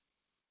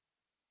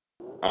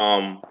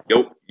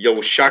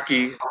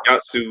 Yoshaki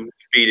Yatsu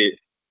defeated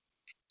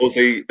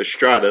Jose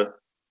Estrada.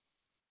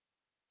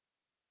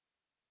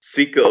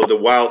 Sika of the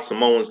Wild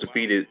Samoans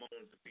defeated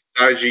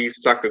Saiji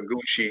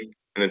Sakaguchi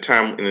in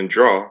a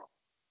draw.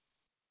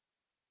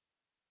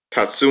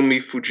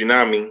 Tatsumi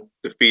Fujinami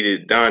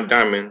defeated Don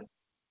Diamond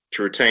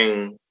to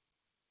retain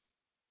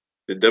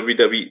the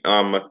WWE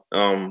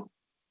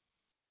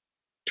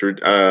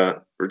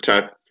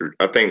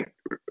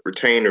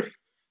retain or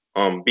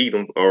beat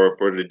him or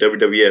for the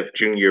WWF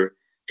Junior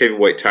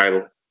Heavyweight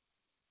title.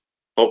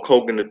 Hulk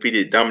Hogan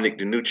defeated Dominic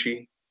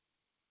DeNucci.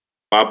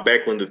 Bob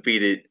Backlund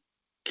defeated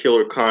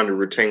Killer Khan to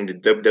retain the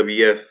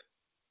WWF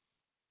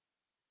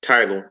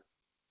title.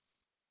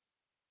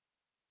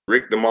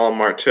 Rick the Mall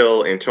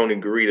Martel and Tony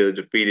Gurita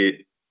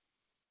defeated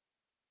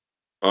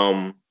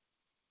the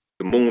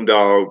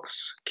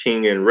Moondogs,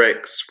 King and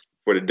Rex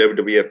for the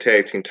WWF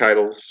Tag Team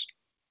titles.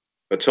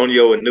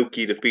 Antonio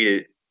Inoki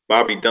defeated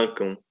Bobby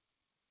Duncan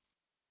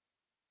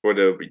for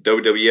the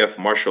WWF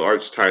Martial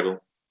Arts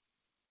title.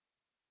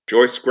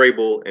 Joyce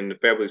Grable and the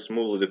Fabulous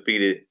Moolah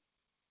defeated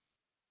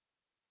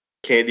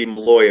Candy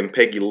Malloy and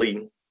Peggy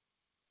Lee.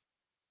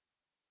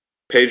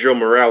 Pedro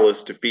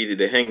Morales defeated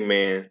the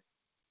Hangman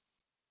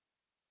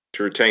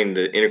to retain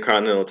the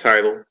Intercontinental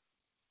title.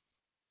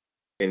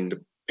 And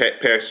the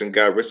Pat Passion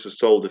Guy Rest of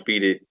Soul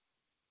defeated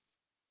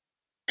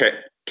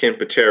Ken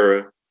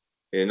Patera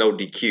in an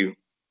ODQ.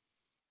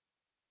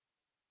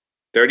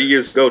 30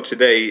 years ago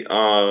today,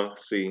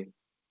 let's see.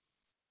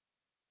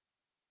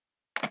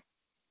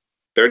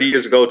 30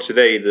 years ago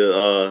today,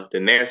 the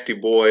Nasty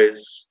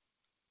Boys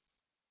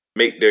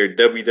make their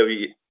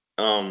WWE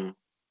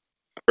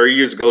 30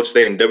 years ago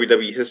today in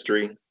WWE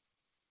history,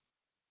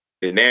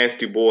 the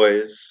Nasty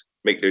Boys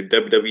make their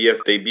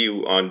WWF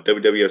debut on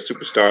WWF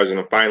Superstars in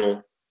the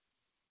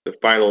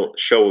final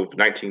show of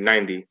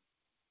 1990,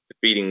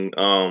 defeating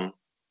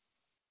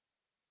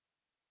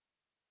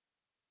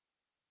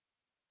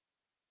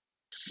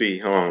see,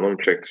 hold on, let me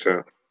check this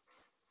out.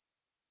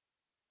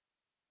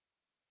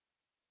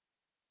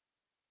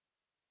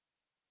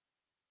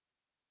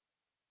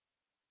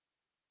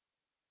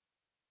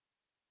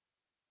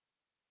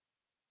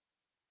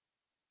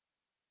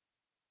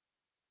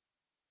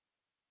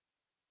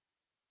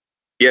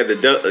 Yeah,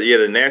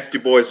 the Nasty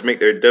Boys make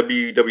their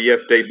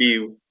WWF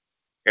debut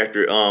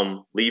after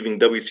leaving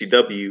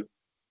WCW,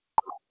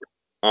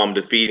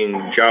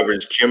 defeating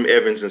jobbers Jim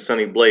Evans and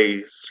Sonny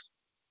Blaze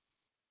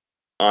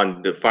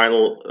on the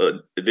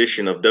final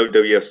edition of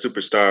WWF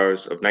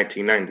Superstars of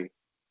 1990.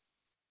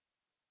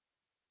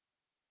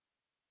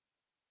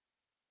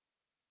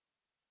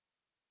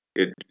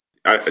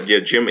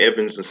 Jim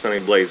Evans and Sonny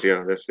Blaze.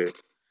 Yeah, that's it.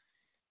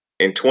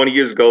 And 20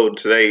 years ago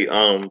today,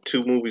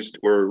 two movies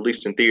were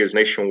released in theaters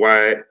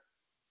nationwide.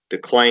 The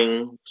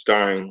Claim,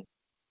 starring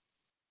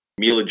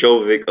Mila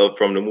Jovovich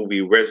from the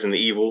movie Resident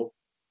Evil,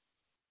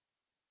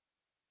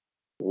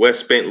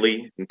 Wes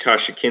Bentley,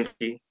 Natasha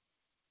Kinty,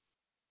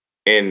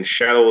 and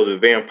Shadow of the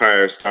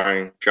Vampire,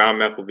 starring John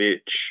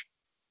Malkovich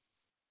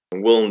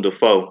and Willem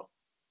Dafoe.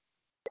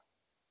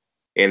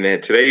 And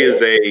then today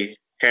is a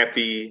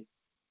happy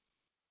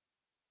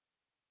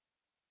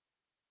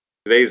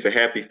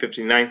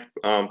 59th.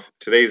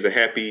 Today is a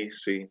happy.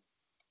 See,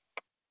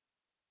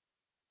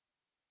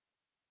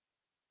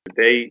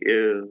 today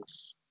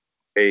is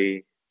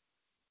a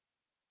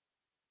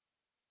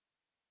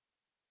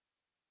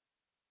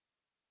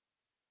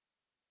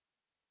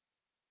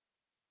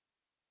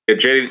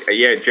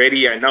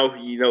JD. I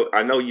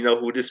know you know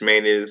who this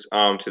man is.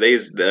 Today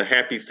is the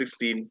happy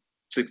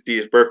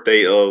 60th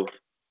birthday of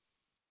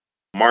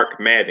Mark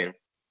Madden.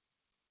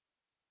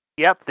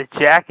 Yep, the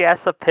jackass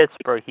of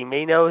Pittsburgh. He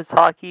may know his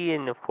hockey,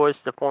 and of course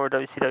the former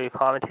WCW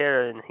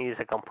commentator, and he's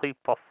a complete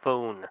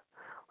buffoon,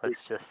 let's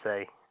just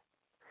say.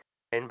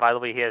 And by the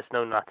way, he has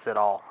no nuts at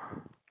all.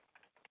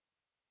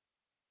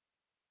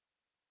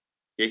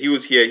 Yeah,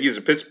 he's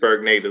a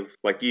Pittsburgh native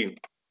like you.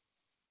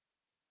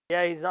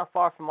 Yeah, he's not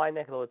far from my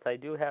neck of the woods. I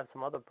do have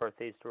some other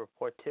birthdays to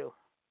report too.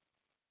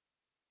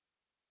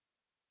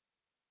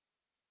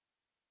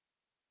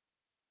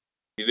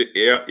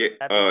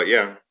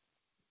 Yeah.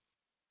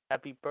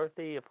 Happy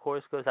birthday, of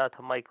course, goes out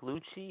to Mike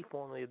Lucci,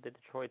 formerly of the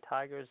Detroit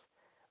Tigers,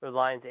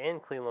 Lions,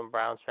 and Cleveland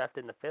Browns,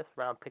 drafted in the 5th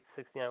round, pick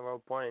 69,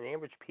 born in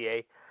Ambridge,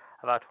 PA,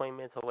 about 20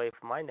 minutes away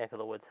from my neck of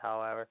the woods,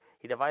 however.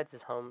 He divides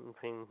his home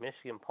between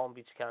Michigan and Palm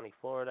Beach County,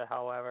 Florida,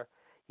 however.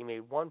 He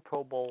made one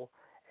Pro Bowl,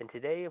 and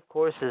today, of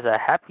course, is a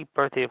happy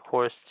birthday, of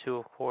course,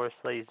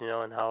 ladies and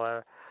gentlemen,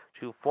 however,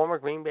 to former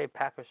Green Bay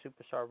Packers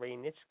superstar Ray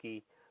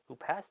Nitschke, who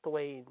passed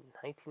away in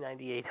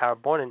 1998, however,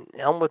 born in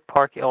Elmwood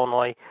Park,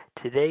 Illinois.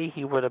 Today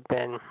he would have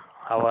been,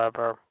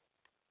 however,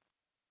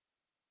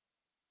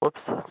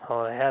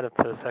 I had it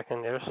for a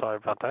second there, sorry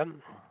about that.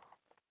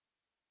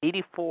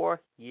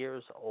 84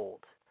 years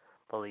old,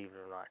 believe it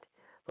or not.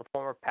 The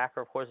former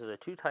Packer, of course, is a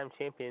 2-time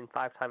champion,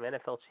 5-time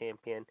NFL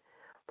champion,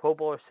 Pro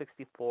Bowler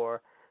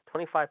 64,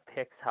 25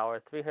 picks,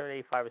 however,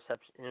 385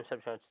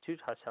 interceptions, 2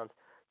 touchdowns,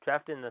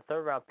 drafted in the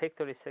 3rd round, pick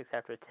 36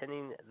 after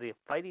attending the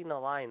Fighting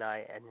Illini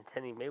and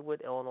attending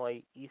Maywood,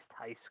 Illinois East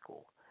High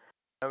School.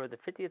 Remember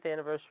the 50th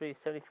anniversary,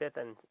 75th,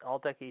 and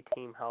all-decade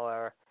team,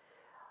 however,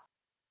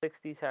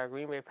 60s,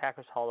 Green Bay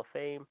Packers Hall of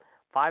Fame,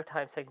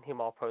 5-time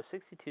second-team All-Pro,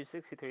 62,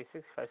 63,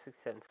 65,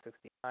 67,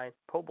 69,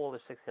 Pro Bowler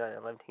 69,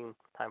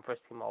 11-time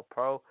first-team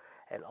All-Pro,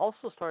 and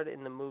also started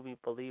in the movie,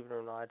 believe it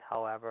or not,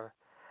 however,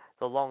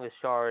 The Longest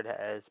Yard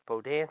as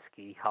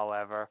Bodansky,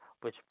 however,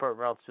 which Burt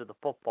Reynolds threw the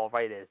football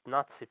right at his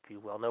nuts, if you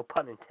will, no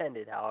pun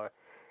intended, however,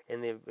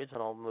 in the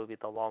original movie,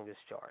 The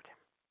Longest Yard.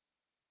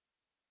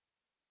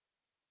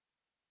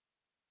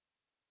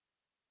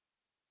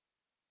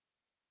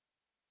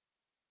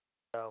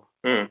 So,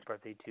 happy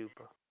birthday to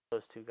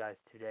those two guys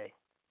today.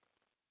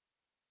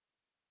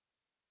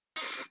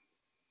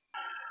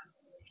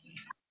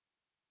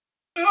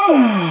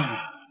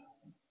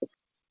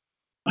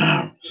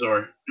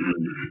 Sorry.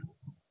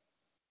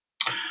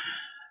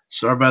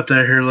 Sorry about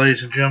that here,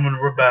 ladies and gentlemen.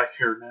 We're back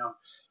here now.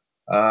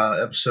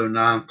 Episode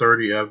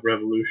 930 of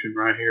Revolution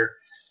right here.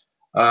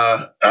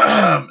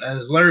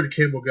 As Larry the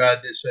Cable Guy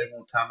did say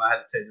one time, I had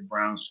to take the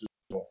Browns to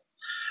the Bowl.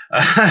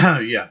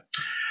 Yeah.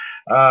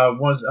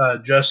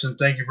 Justin,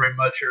 thank you very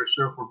much here,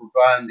 sir, for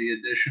providing the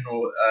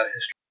additional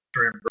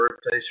history and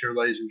birthdays here,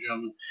 ladies and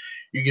gentlemen.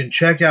 You can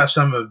check out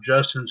some of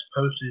Justin's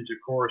postings, of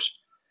course,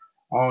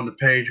 on the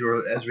page,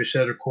 or as we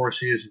said, of course,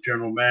 he is the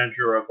general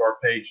manager of our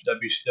page,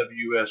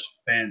 WCWUS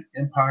Fan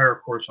Empire,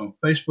 of course, on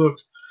Facebook.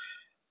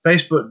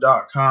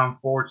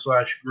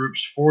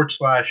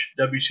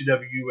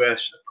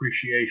 Facebook.com/groups/WCWUS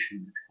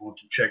Appreciation. If you want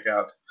to check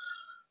out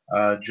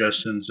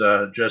Justin's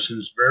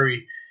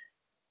very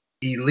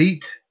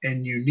elite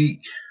and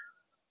unique.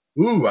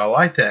 Ooh, I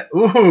like that.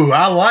 Ooh,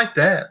 I like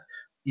that.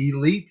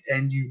 Elite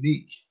and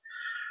unique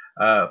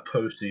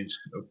postings,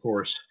 of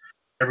course,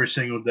 every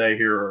single day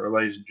here,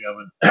 ladies and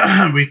gentlemen.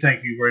 We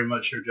thank you very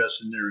much, Sir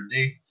Justin there,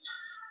 D.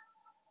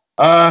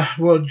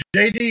 Well,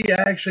 JD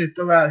actually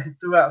threw out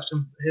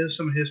some of his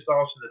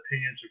thoughts and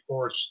opinions, of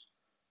course,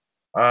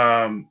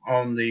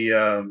 on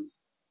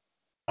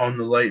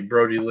the late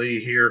Brody Lee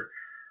here.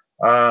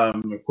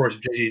 Of course,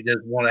 if JD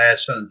does want to add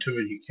something to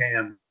it, he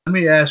can. Let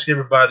me ask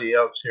everybody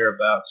else here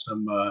about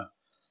some.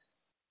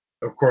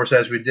 Of course,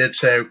 as we did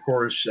say, of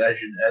course, as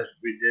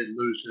we did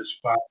lose this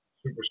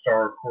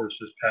superstar, of course,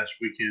 this past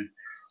weekend.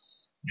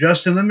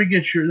 Justin, let me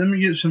get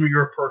some of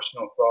your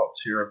personal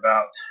thoughts here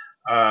about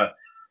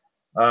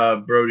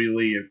Brody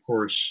Lee, of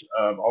course,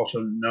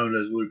 also known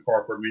as Luke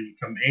Harper. I mean,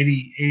 from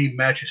 80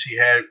 matches he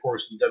had, of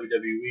course, in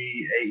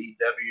WWE,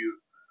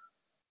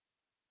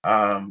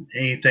 AEW.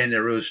 Anything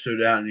that really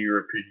stood out in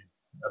your opinion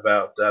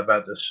about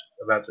this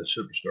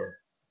superstar?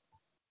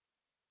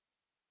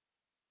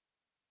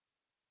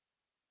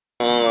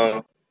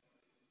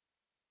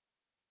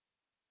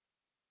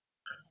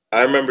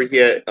 I remember he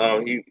had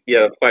a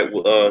fight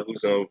with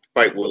who's a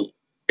fight with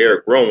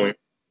Eric Rowan,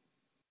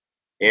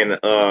 and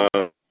I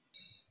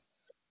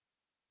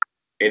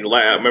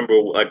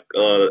remember like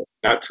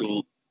not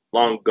too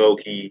long ago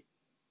he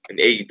in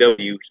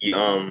AEW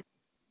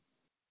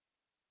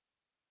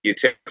he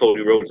attacked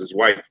Cody Rhodes'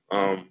 wife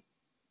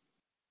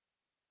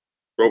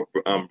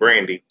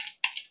Brandy,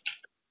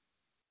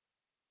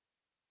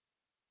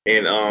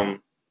 and I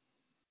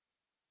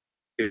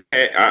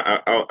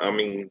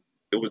mean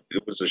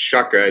it was a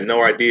shocker. I had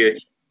no idea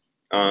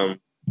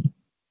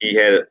he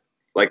had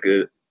like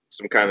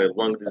some kind of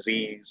lung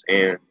disease,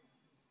 and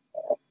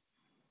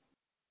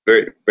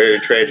very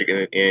very tragic,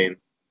 and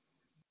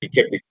he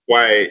kept it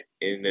quiet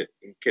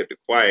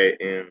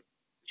and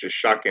just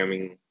shocking. I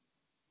mean,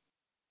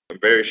 I'm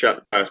very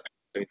shocked by his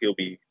person. He'll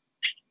be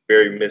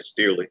very missed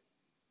dearly.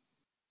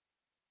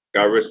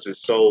 God rest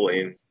his soul,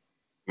 and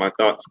my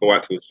thoughts go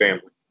out to his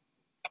family.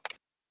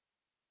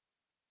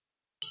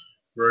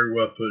 Very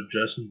well put,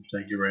 Justin.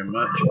 Thank you very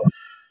much.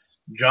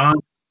 John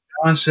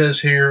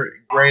says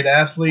here, great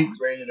athlete,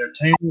 great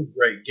entertainer,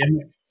 great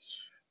gimmick.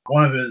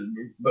 One of his,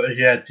 but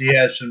he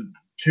had some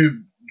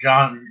two.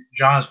 John's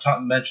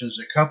mentions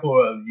a couple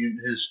of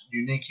his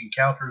unique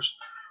encounters.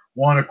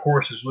 One, of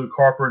course, is Luke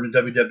Harper in the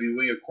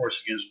WWE, of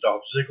course, against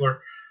Dolph Ziggler.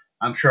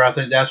 I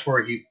think that's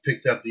where he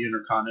picked up the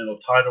Intercontinental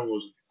title,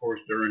 was, of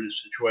course, during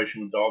his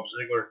situation with Dolph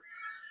Ziggler.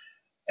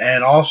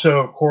 And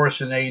also, of course,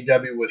 in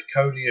AEW with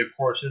Cody, of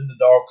course, in the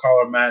dog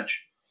collar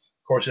match,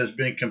 of course, has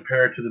been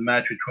compared to the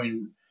match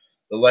between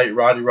the late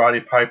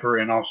Roddy Piper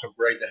and also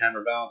Greg the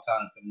Hammer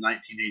Valentine from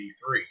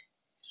 1983.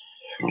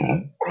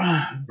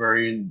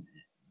 Very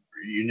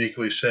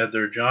uniquely said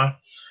there, John.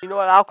 You know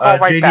what? I'll call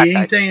right JD, back.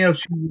 anything guys.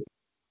 else?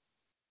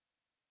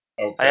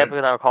 Okay. I have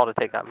another call to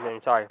take. I'm really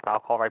sorry, but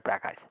I'll call right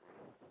back, guys.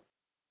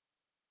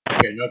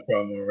 Okay, no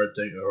problem. All right,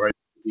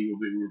 we'll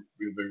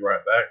be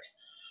right back.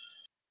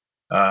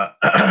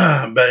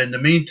 But in the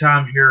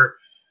meantime, here,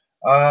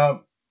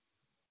 I'll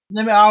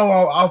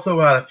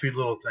throw out a few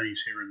little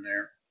things here and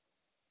there.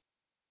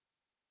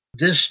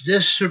 This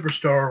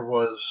superstar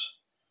was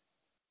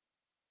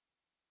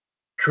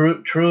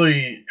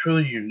truly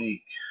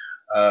unique.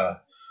 Of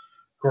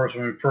course,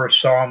 when we first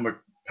saw him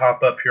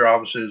pop up here,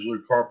 obviously as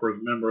Luke Harper, as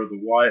a member of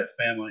the Wyatt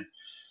family,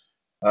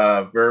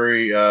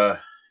 very, of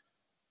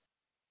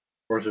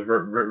course,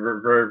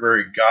 very,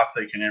 very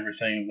gothic and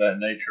everything of that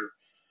nature.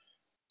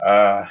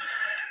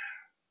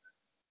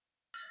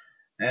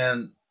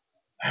 And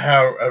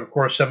how, of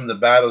course, some of the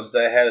battles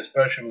they had,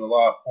 especially with a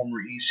lot of former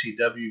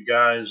ECW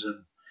guys,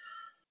 and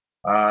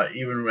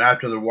even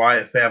after the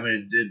Wyatt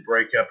family did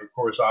break up, of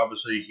course,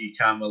 obviously he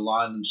kind of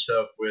aligned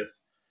himself with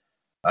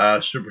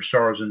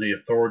Superstars in the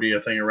Authority,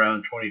 I think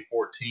around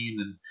 2014,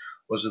 and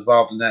was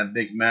involved in that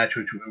big match,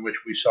 in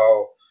which we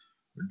saw,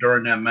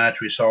 during that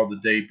match, we saw the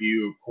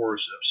debut, of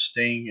course, of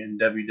Sting in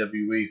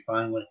WWE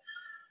finally.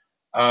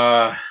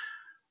 Of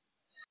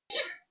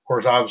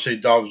course, obviously,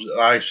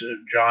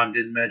 John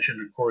did mention,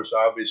 of course,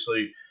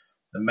 obviously,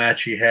 the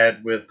match he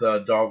had with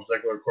Dolph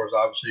Ziggler. Of course,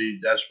 obviously,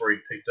 that's where he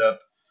picked up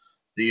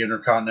the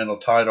Intercontinental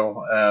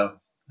title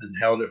and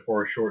held it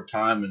for a short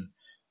time. And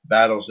the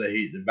battles that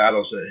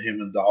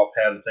him and Dolph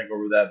had, I think,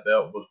 over that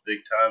belt was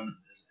big time,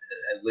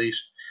 at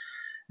least.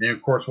 And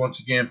of course, once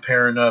again,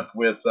 pairing up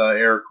with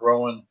Eric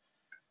Rowan.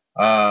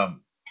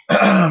 And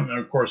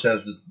of course,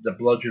 as the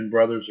Bludgeon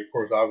Brothers, of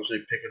course,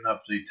 obviously picking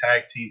up the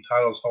tag team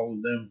titles,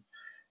 holding them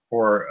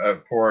for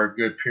a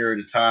good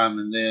period of time,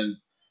 and then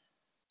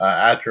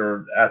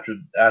after of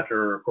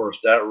course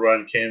that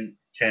run came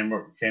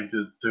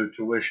to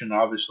tuition.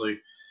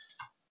 Obviously,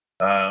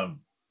 I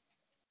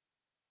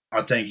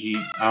think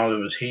I don't know if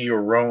it was he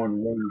or Rowan,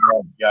 one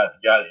got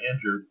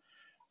injured.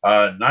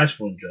 Nice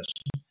one,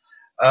 Justin.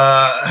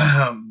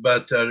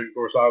 But of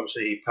course,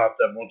 obviously, he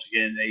popped up once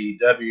again in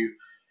AEW,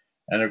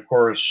 and of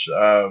course,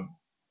 a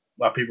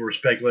lot of people were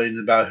speculating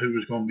about who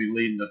was going to be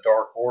leading the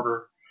Dark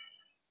Order.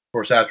 Of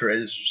course,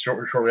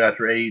 shortly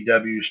after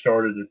AEW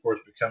started, of course,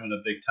 becoming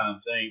a big time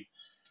thing,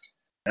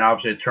 and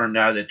obviously, it turned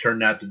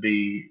out to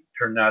be,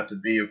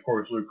 of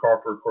course, Luke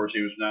Harper. Of course,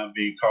 he was now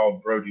being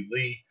called Brody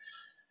Lee,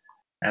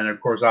 and of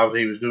course,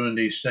 obviously, he was doing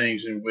these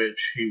things in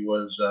which he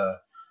was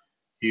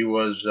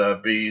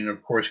being,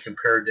 of course,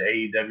 compared to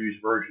AEW's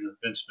version of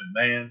Vince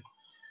McMahon.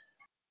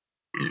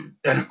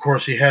 And of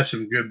course, he had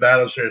some good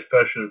battles there,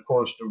 especially, of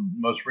course, the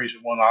most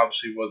recent one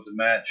obviously was the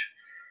match,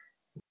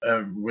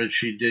 which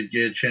he did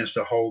get a chance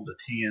to hold the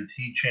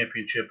TNT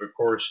Championship, of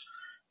course,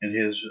 in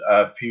his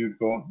feud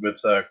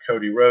with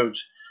Cody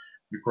Rhodes.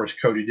 Of course,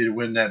 Cody did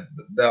win that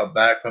belt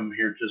back from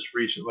here just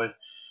recently.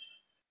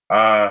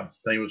 I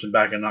think it was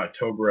back in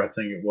October, I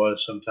think it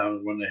was,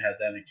 sometime when they had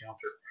that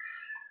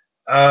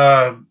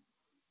encounter.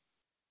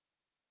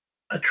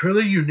 A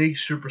truly unique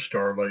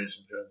superstar, ladies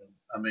and gentlemen.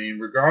 I mean,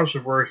 regardless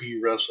of where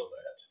he wrestled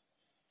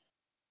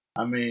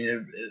at. I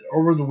mean,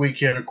 over the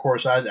weekend, of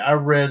course, I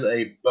read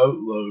a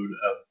boatload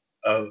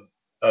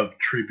of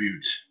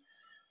tributes.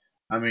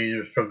 I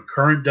mean, from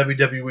current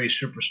WWE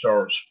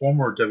superstars,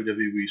 former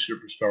WWE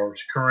superstars,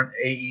 current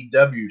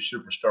AEW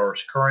superstars,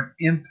 current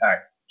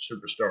Impact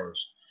superstars,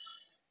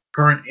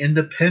 current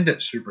independent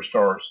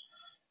superstars,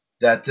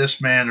 that this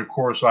man, of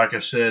course, like I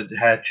said,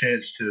 had a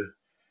chance to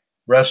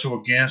wrestle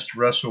against,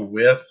 wrestle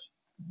with,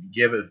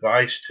 give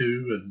advice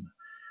to, and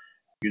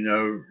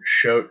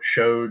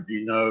showed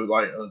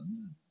like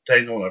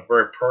thing on a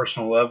very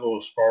personal level,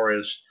 as far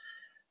as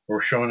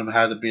we're showing him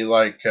how to be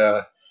like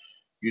by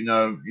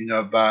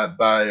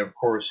of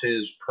course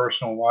his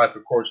personal life,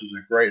 of course, is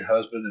a great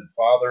husband and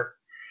father.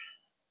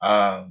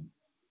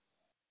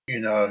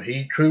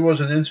 He truly was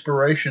an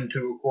inspiration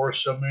to, of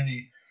course, so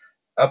many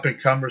up and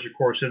comers, of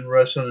course, in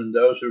wrestling, and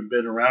those who've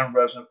been around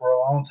wrestling for a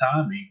long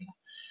time. Even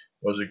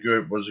was a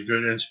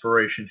good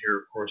inspiration here,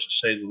 of course, to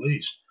say the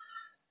least.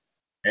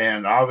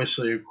 And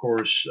obviously, of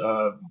course,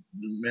 the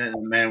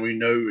man we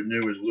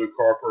knew was Luke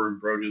Harper and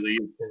Brody Lee.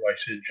 Of course, like I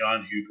said,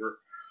 John Huber.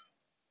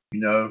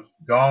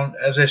 Gone,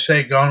 as they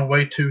say, gone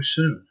way too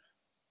soon.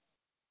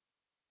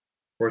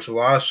 Of course, a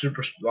lot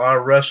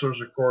of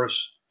wrestlers, of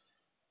course,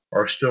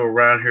 are still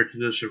around here to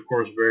this. Of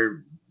course,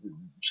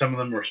 some of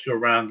them are still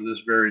around to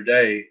this very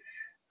day,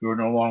 who are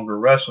no longer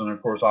wrestling.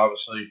 Of course,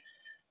 obviously,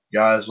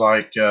 guys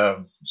like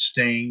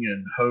Sting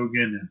and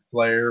Hogan and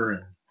Flair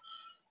and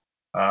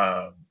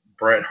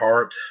Bret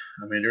Hart.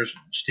 I mean, there's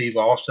Steve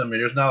Austin. I mean,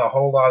 there's not a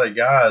whole lot of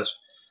guys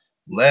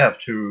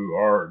left who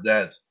are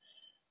that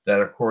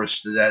of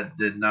course that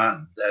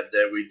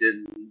we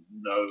didn't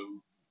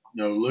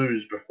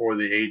lose before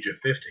the age of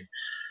 50.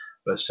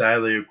 But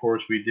sadly, of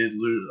course, we did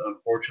lose.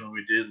 Unfortunately,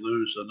 we did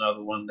lose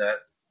another one that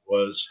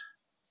was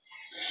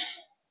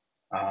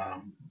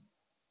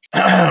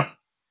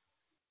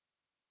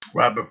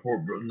right before,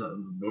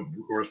 of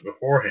course,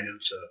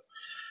 beforehand. So.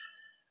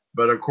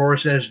 But of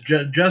course, as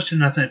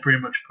Justin, I think, pretty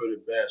much put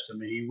it best, I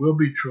mean, he will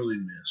be truly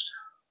missed.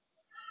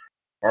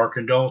 Our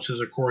condolences,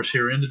 of course,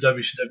 here in the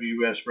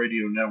WCWUS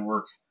Radio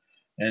Network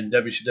and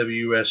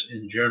WCWUS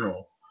in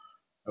general,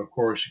 of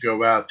course,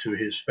 go out to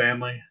his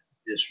family,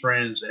 his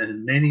friends,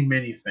 and many,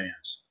 many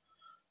fans.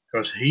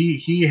 Because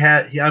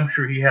I'm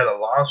sure he had a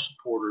lot of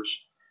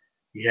supporters.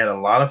 He had a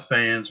lot of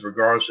fans,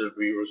 regardless if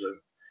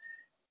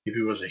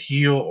he was a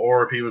heel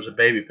or if he was a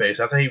babyface.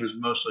 I think he was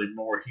mostly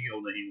more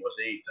heel than he was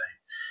anything.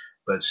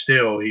 But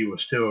still, he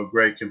was still a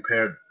great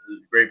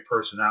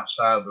person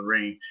outside of the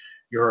ring.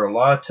 You heard a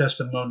lot of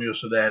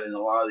testimonials of that in a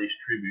lot of these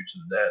tributes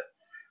that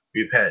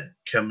we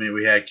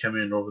had come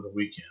in over the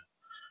weekend.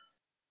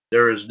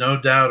 There is no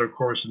doubt, of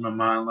course, in my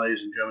mind,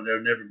 ladies and gentlemen, there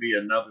will never be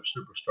another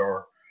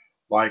superstar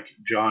like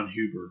John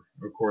Huber.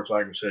 Of course,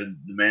 like I said,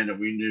 the man that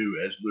we knew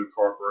as Luke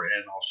Harper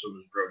and also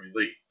as Brody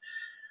Lee.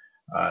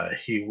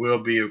 He will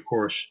be, of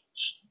course,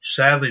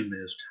 sadly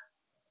missed.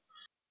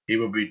 He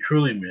will be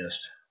truly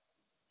missed.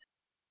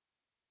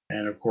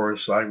 And of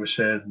course, like we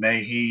said,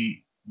 may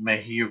he,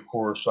 of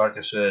course, like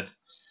I said,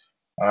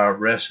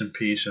 rest in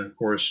peace. And of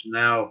course,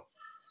 now,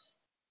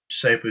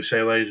 safely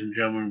say, ladies and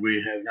gentlemen,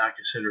 we have not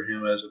considered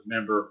him as a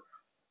member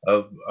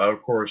of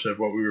course, of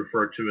what we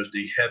refer to as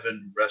the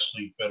Heaven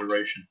Wrestling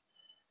Federation.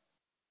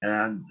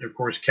 And of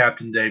course,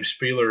 Captain Dave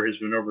Spieler has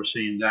been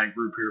overseeing that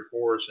group here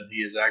for us, and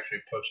he has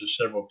actually posted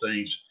several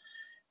things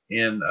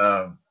in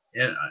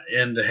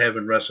the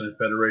Heaven Wrestling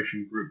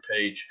Federation group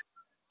page,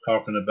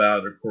 talking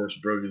about, of course,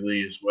 Brody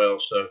Lee as well.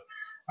 So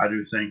I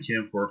do thank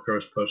him for, of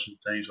course, posting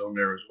things on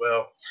there as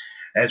well.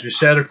 As we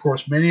said, of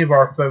course, many of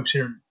our folks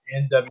here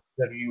in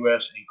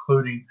WWS,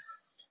 including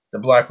the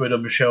Black Widow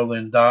Michelle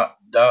Lynn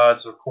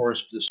Dodds, of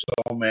course, the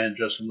Soul Man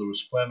Justin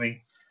Lewis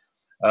Fleming,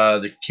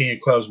 the King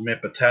of Clubs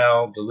Mick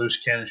Patel, the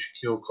Loose Cannon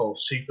Shaquille Cole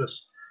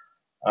Cephas,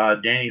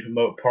 Danny from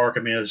Oak Park.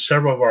 I mean,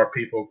 several of our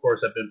people, of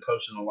course, have been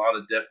posting a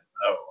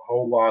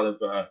whole lot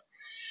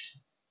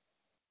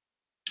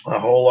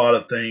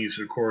of things,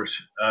 of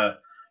course,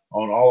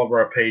 on all of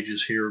our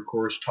pages here, of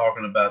course,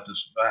 talking about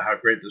this, about how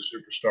great the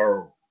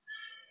superstar,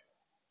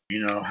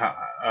 how,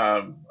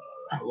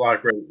 a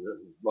lot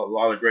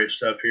of great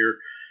stuff here.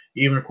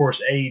 Even, of course,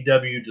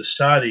 AEW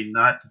deciding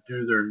not to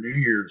do their New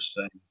Year's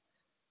thing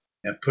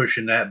and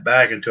pushing that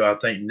back until I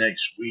think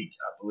next week,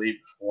 I believe,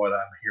 from what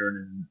I'm hearing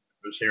and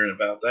was hearing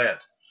about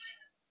that.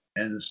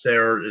 And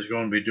instead is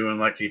going to be doing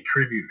like a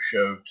tribute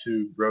show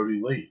to Brody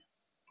Lee,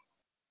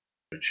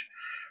 which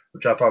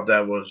I thought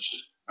that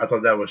was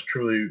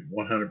truly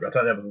 100. I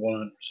thought that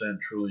was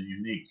 100% truly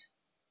unique.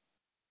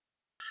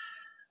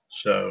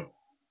 So,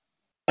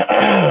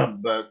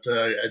 but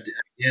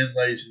again,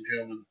 ladies and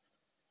gentlemen,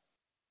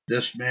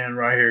 this man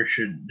right here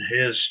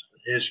his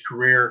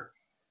career,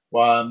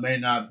 while it may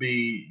not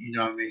be,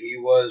 he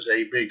was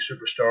a big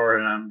superstar,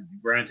 and I'm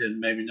granted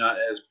maybe not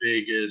as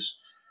big as,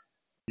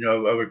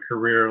 of a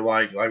career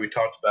like we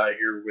talked about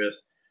here with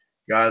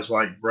guys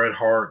like Bret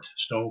Hart,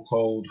 Stone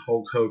Cold,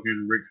 Hulk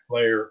Hogan, Ric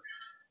Flair,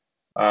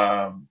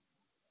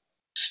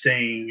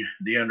 Sting,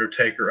 The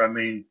Undertaker. I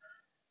mean,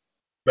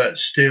 but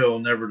still,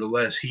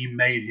 nevertheless, he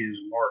made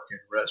his mark in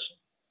wrestling,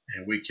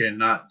 and we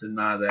cannot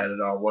deny that at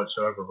all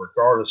whatsoever,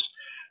 regardless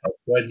of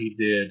what he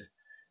did,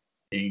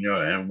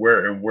 and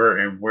where it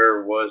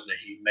was that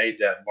he made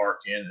that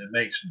mark in. It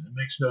makes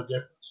no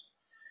difference.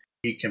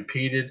 He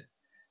competed,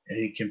 and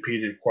he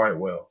competed quite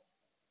well.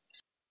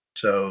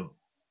 So,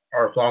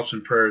 our thoughts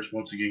and prayers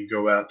once again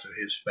go out to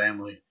his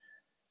family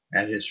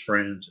and his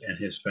friends and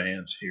his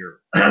fans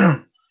here.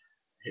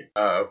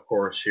 Of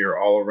course, here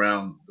all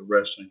around the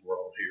wrestling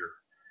world here,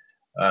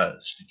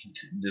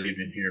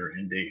 living here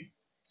indeed.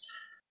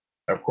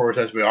 Of course,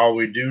 as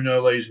we do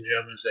know, ladies and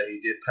gentlemen, is that he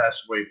did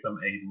pass away from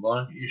a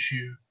lung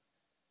issue,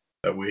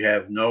 but we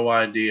have no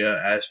idea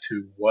as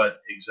to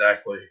what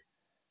exactly.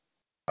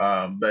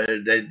 But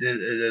they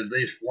did at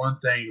least one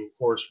thing. Of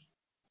course,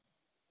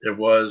 it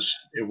was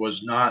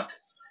not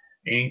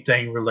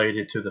anything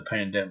related to the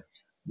pandemic,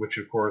 which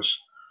of course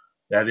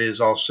that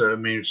is also. I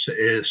mean, it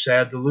is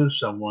sad to lose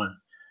someone,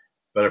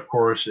 but of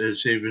course,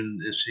 it's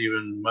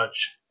even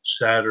much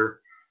sadder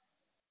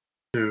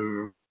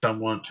to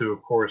someone to,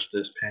 of course,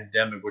 this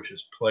pandemic, which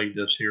has plagued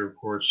us here, of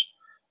course,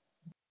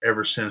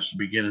 ever since the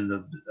beginning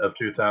of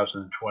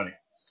 2020,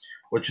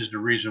 which is the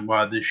reason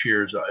why this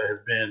year has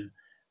been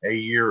a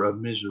year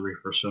of misery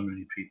for so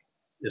many people.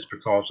 It's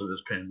because of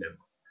this pandemic.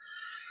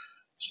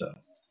 So,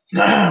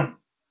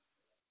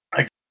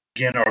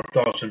 again, our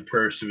thoughts and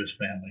prayers to his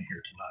family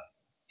here tonight.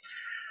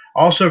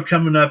 Also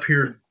coming up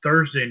here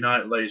Thursday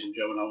night, ladies and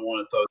gentlemen, I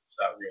want to throw this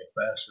out real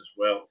fast as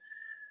well.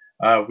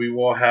 We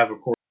will have, of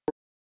course,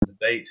 a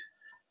debate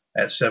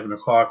at 7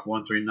 o'clock,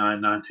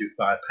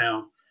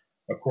 139-925-pound.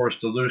 Of course,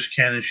 the loose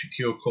cannon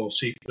Shaquille Cole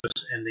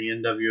Cephas and the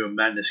NWO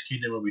Madness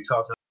Kingdom will be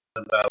talking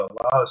about a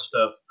lot of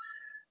stuff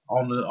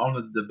on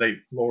the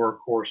debate floor, of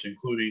course,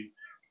 including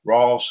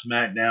Raw,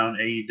 SmackDown,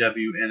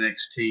 AEW,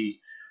 NXT.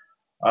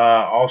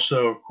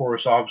 Also, of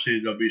course, obviously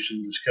there'll be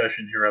some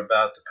discussion here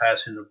about the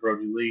passing of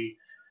Brody Lee,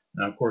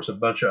 and of course a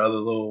few other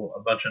little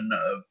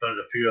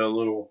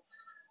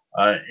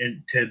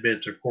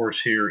tidbits, of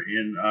course, here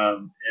in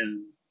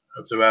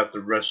throughout the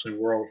wrestling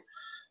world.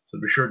 So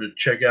be sure to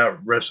check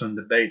out Wrestling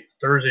Debate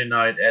Thursday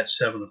night at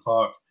 7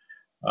 o'clock,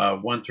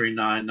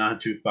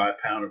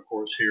 139-925-pound, of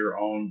course, here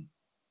on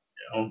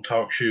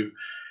Talk Shoe.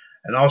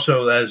 And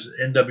also as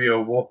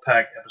NWO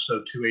Wolfpack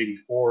episode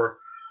 284,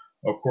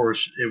 of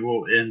course,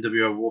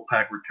 NWO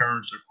Wolfpack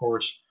returns, of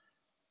course,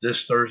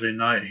 this Thursday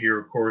night here,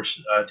 of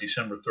course,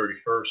 December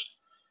 31st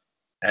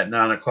at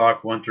 9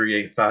 o'clock,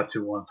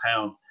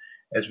 138-521-pound,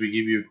 as we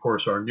give you, of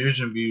course, our news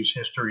and views,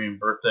 history, and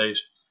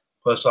birthdays,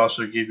 plus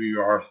also give you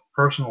our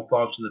personal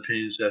thoughts and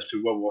opinions as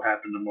to what will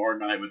happen tomorrow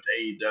night with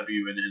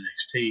AEW and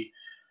NXT,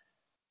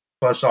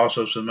 plus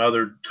also some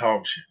other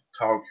talk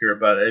here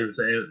about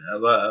everything, a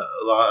lot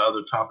of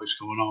other topics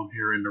going on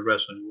here in the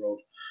wrestling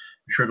world.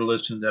 Be sure to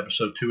listen to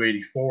episode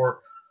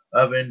 284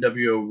 of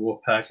NWO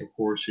Wolfpack, of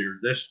course, here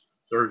this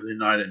Thursday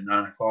night at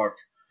 9 o'clock,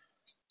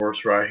 of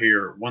course, right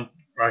here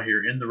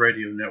in the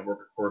radio network,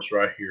 of course,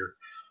 right here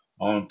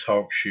on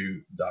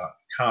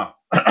TalkShoe.com.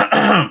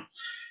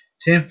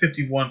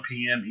 10:51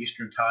 p.m.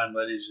 Eastern Time,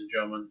 ladies and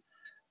gentlemen.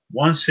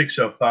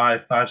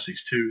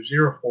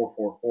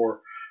 1-605-562-0444.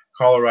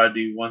 Caller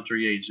ID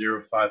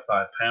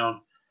 138055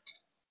 pound.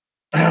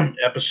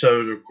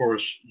 Episode, of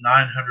course,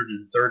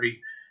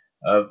 930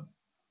 of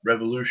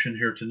Revolution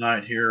here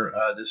tonight. Here,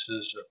 this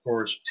is, of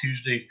course,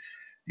 Tuesday,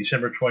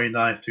 December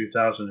 29th,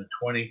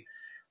 2020.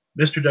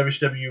 Mr.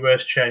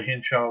 WCWUS Chad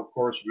Henshaw, of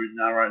course. We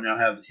right now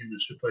have the Human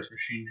Suplex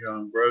Machine,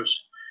 John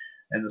Gross,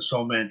 and the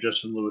Soul Man,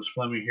 Justin Lewis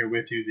Fleming, here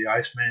with you. The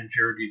Iceman,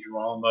 Jared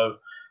DiGirolamo,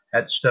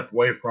 had to step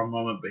away for a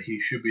moment, but he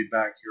should be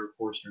back here, of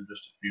course, in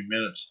just a few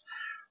minutes.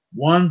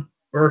 One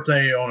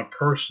birthday on a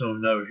personal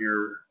note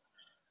here,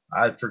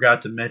 I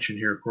forgot to mention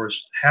here, of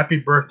course. Happy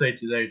birthday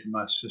today to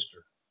my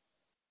sister.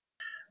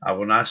 I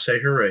will not say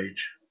her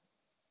age.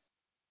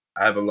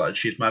 I have a lot.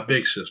 She's my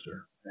big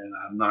sister, and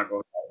I'm not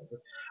going to go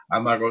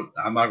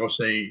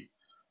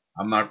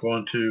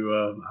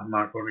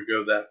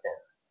that far,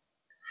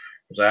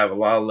 because I have a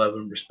lot of love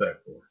and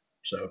respect for her.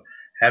 So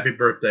happy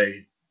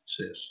birthday,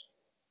 sis.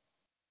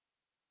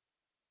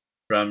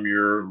 From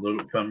your,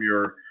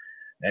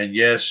 and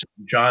yes,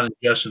 John and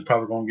Justin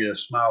probably going to get a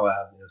smile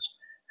out of this.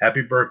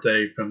 Happy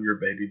birthday from your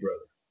baby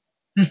brother.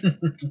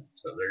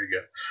 So there you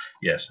go.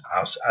 Yes,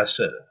 I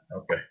said it.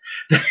 Okay.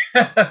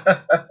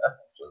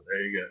 So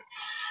there you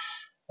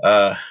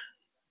go.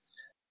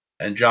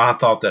 And John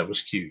thought that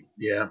was cute.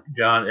 Yeah,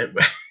 John.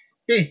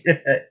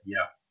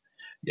 Yeah.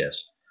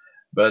 Yes.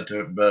 But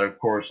of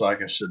course,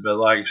 like I said,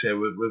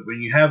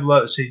 when you have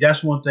love, see,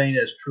 that's one thing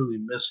that's truly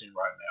missing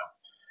right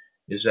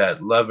now is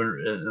that love,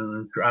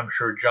 and I'm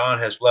sure John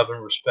has love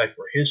and respect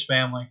for his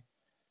family.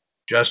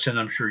 Justin,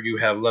 I'm sure you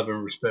have love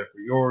and respect for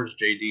yours.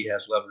 JD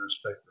has love and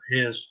respect for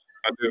his.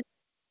 I do.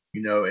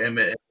 You know,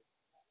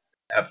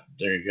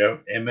 there you go.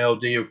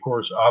 MLD, of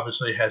course,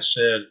 obviously has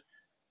said,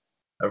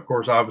 of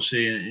course,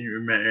 obviously, you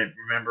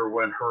remember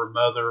when her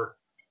mother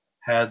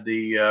had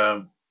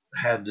the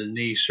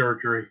knee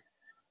surgery.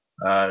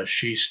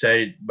 She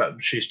stayed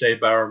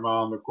by her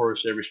mom, of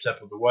course, every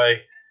step of the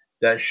way.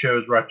 That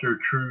shows right there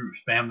true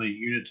family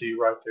unity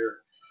right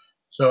there.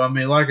 So I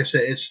mean, like I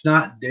said, it's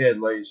not dead,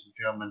 ladies and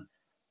gentlemen.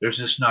 There's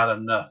just not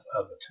enough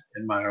of it,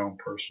 in my own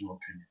personal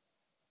opinion.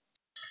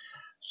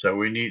 So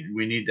we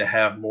need to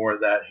have more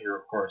of that here,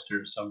 of course.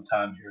 There's some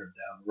time here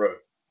down the road.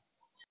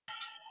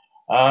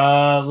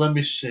 Let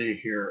me see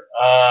here.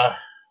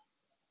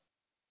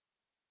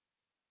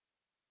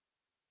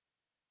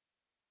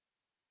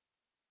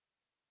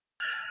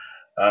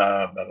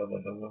 Let's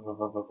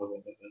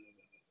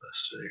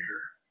see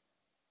here.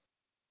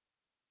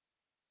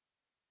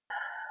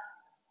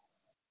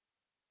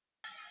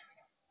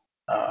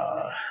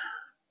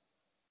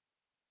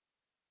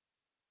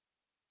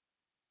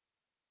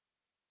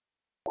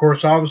 Of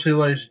course, obviously,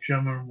 ladies and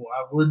gentlemen,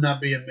 I would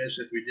not be amiss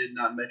if we did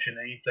not mention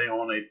anything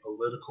on a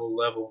political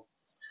level.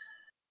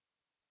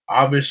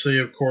 Obviously,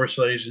 of course,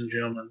 ladies and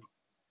gentlemen,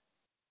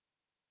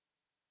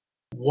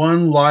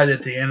 one light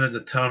at the end of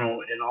the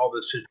tunnel in all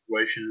this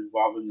situation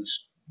involving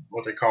this,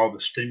 what they call the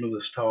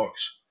stimulus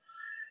talks,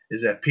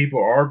 is that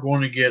people are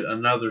going to get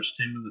another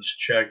stimulus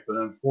check, but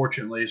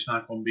unfortunately, it's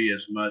not going to be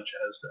as much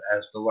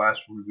as the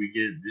last one we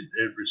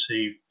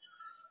received.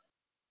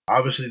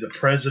 Obviously, the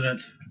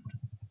president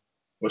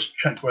was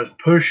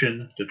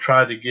pushing to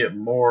try to get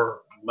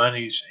more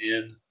monies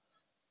in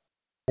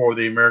for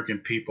the American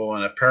people,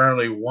 and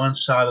apparently, one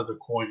side of the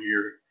coin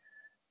here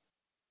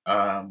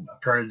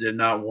apparently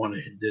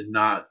did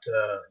not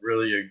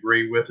really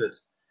agree with it,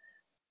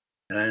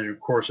 and of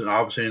course, and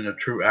obviously, in a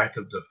true act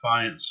of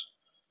defiance,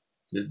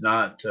 did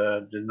not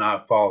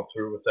follow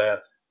through with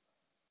that.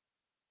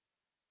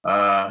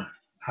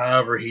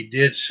 However, he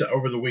did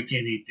over the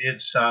weekend. He did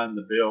sign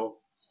the bill,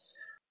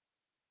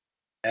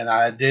 and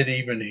I did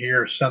even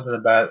hear something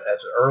about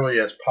as early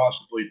as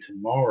possibly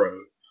tomorrow.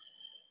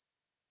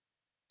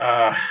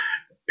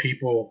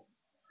 People,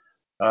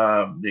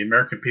 the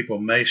American people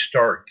may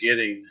start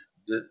getting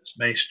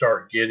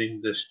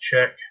this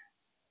check,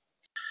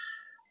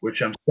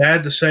 which I'm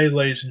sad to say,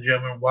 ladies and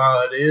gentlemen,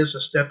 while it is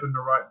a step in the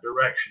right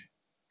direction,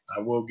 I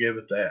will give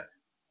it that.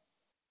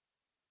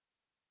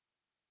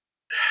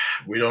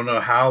 We don't know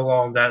how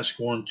long that's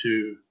going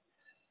to.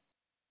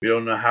 We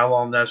don't know how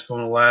long that's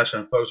going to last,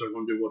 and folks are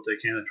going to do what they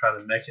can to try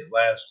to make it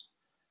last.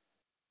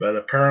 But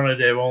apparently,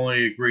 they've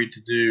only agreed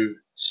to do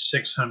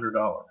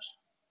 $600,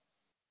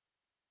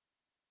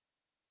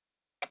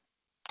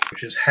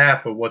 which is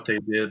half of what they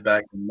did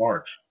back in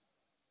March.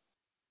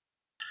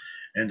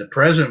 And the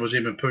president was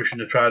even pushing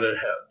to try to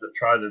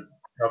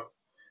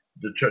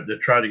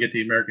get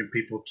the American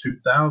people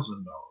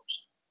 $2,000.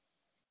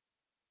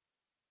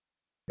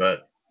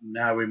 But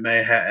now we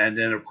may have, and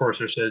then of course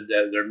they said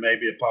that there may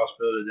be a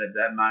possibility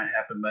that might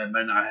happen, but it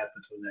may not happen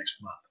until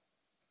next month,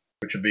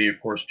 which will be, of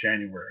course,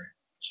 January.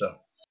 So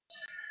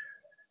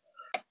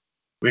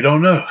we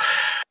don't know.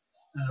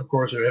 And of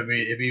course, if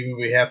even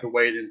we have to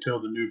wait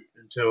until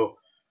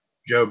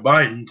Joe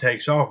Biden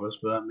takes office,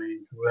 but I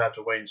mean, we'll have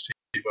to wait and see,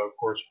 of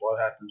course, what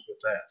happens with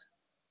that.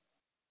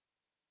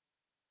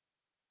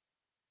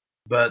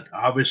 But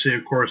obviously,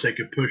 of course, they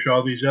could push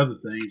all these other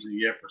things, and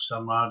yet for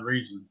some odd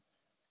reason,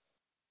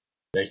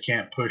 they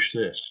can't push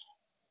this.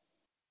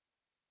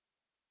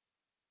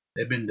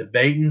 They've been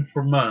debating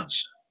for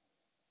months.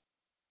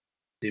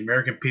 The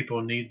American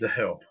people need the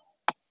help.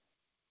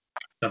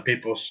 Some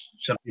people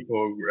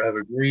have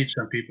agreed,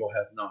 some people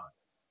have not.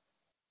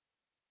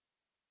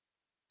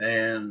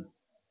 And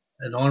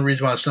the only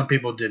reason why some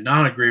people did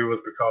not agree was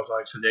because,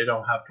 like I said, they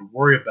don't have to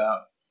worry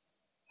about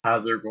how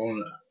they're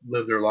going to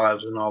live their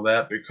lives and all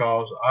that,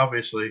 because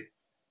obviously,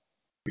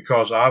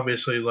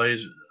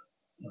 ladies,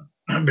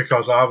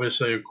 because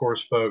obviously, of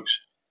course, folks,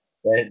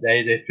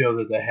 they feel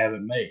that they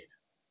haven't made.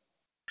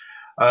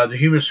 The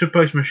human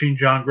suplex machine,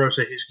 John Gross,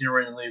 said he's getting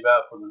ready to leave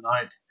out for the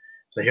night,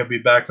 so he'll be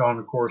back on,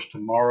 of course,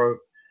 tomorrow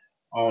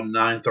on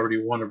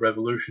 9:31 of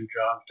Revolution.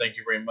 John, thank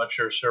you very much,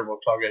 sir. We'll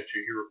talk at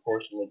you here, of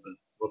course, a little bit.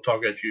 We'll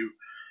talk at you,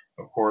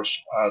 of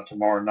course,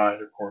 tomorrow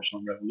night, of course,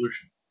 on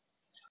Revolution.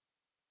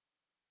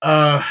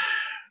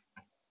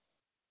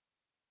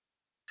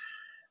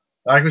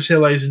 like we said,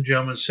 ladies and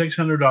gentlemen,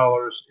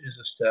 $600 is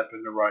a step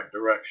in the right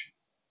direction.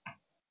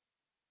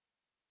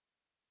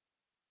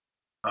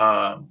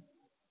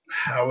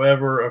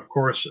 However, of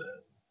course,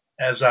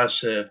 as I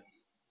said,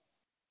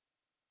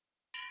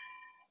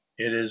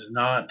 it is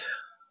not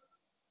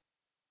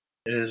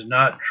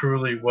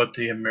truly what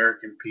the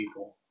American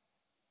people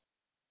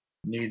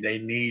need. They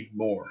need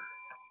more.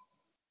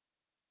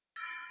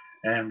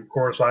 And of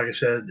course, like I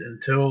said,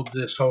 until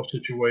this whole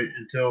situation,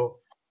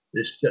 until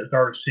they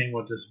start seeing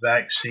what this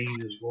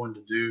vaccine is going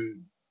to do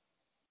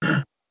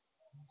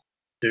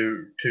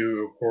to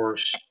of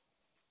course,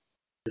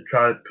 to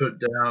try to put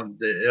down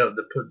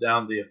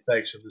the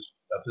effects of this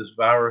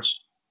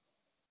virus.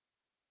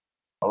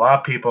 A lot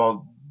of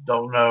people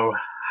don't know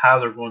how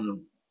they're going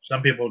to.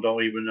 Some people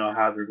don't even know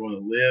how they're going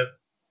to live.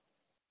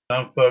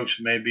 Some folks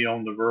may be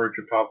on the verge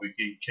of probably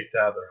getting kicked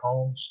out of their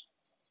homes.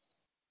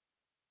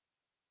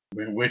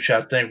 Which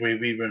I think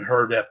we've even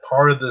heard that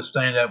part of this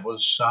thing that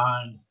was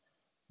signed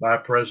by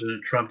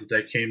President Trump that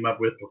they came up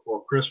with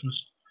before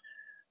Christmas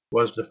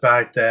was the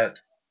fact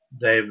that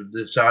they've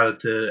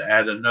decided to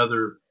add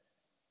another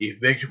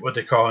eviction, what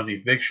they call an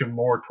eviction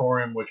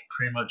moratorium, which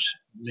pretty much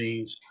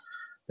means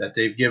that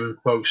they've given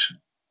folks,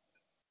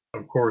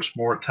 of course,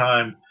 more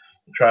time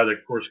to try to,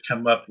 of course,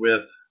 come up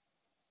with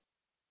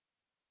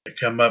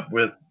the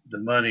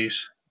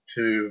monies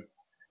to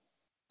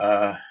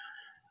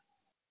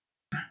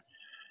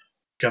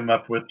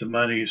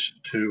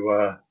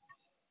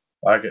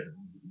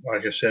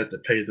like I said, to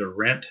pay their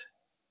rent,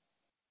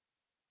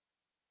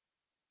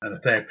 and I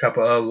think a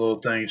couple other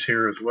little things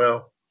here as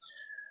well.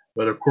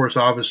 But of course,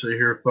 obviously,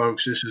 here,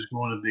 folks, this is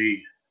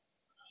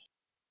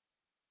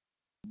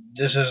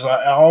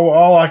like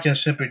all I can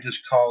simply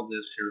just call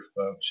this here,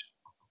 folks,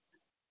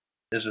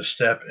 is a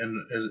step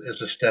in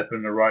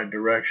the right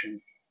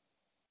direction.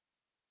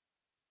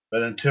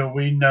 But until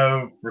we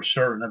know for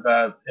certain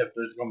about if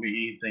there's going to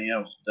be anything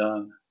else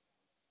done,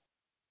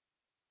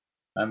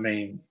 I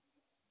mean,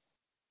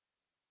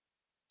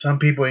 some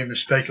people even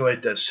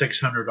speculate that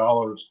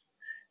 $600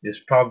 is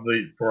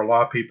probably, for a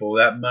lot of people,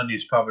 that money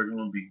is probably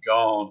going to be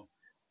gone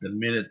the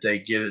minute they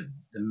get it.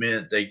 The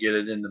minute they get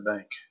it in the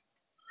bank,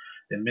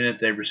 the minute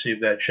they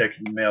receive that check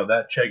in the mail,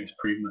 that check is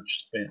pretty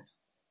much spent.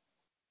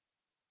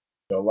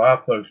 So a lot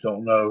of folks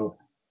don't know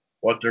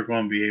what they're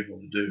going to be able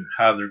to do,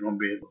 how they're going to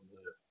be able to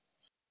live.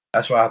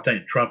 That's why I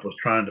think Trump was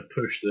trying to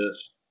push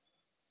this.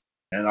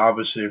 And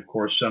obviously, of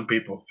course, some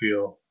people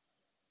feel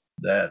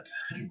that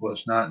it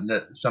was not.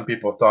 Some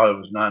people thought it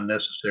was not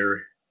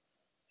necessary.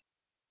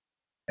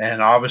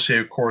 And obviously,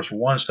 of course,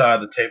 one side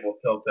of the table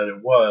felt that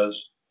it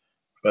was,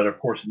 but of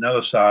course,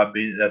 another side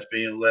that's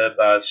being led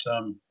by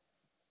some,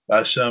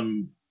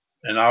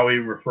 and I'll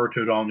even refer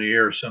to it on the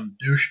air, some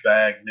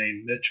douchebag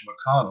named Mitch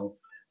McConnell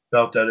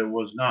felt that it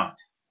was not.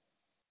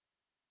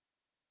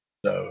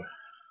 So,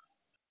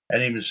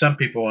 and even some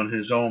people in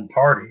his own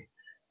party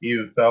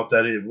even felt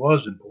that it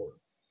was important.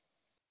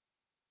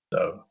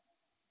 So,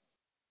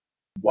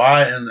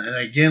 why? And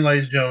again,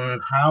 ladies and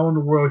gentlemen, how in the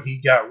world he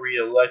got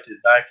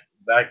reelected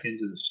back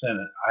into the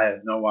Senate, I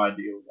have no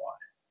idea why.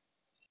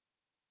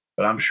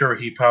 But I'm sure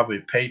he probably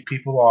paid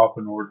people off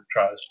in order to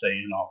try to stay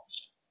in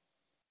office.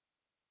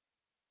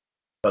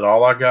 But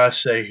all I gotta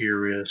say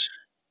here is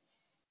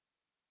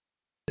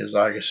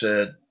like I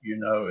said,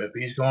 if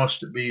he's going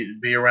to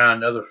be around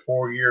another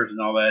 4 years and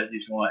all that,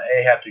 he's going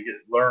to have to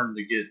learn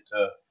to get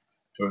to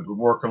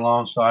work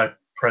alongside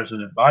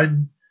President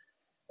Biden,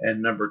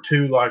 and number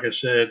two, like I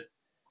said,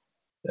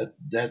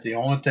 that the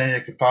only thing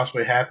that could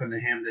possibly happen to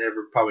him to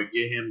ever probably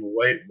get him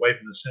away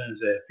from the Senate is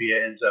that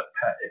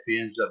if he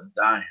ends up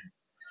dying.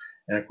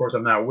 And of course,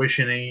 I'm not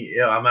wishing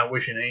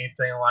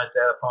anything like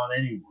that upon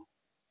anyone.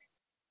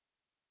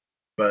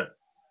 But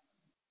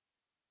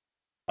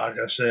like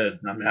I said,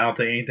 I don't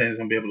think anything's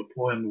going to be able to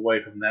pull him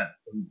away from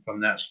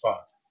that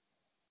spot.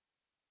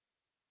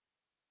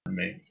 I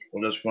mean,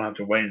 we're just going to have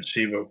to wait and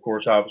see. But of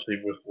course,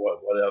 obviously, with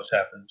what else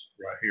happens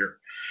right here,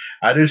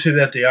 I do see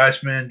that the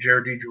Iceman,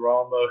 Jared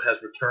DiGirolamo,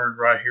 has returned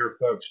right here,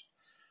 folks.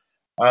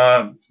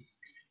 I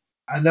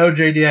know,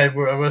 JD,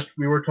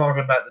 we were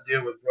talking about the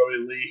deal with Brody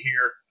Lee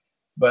here,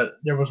 but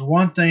there was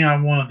one thing I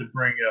wanted to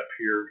bring up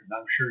here, and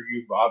I'm sure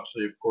you've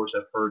obviously, of course,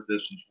 have heard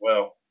this as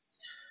well.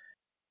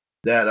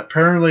 That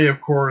apparently, of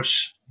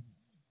course,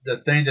 the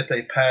thing that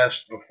they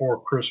passed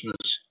before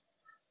Christmas,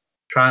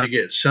 trying to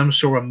get some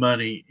sort of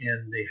money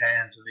in the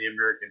hands of the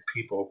American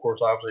people. Of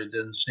course, obviously, it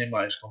didn't seem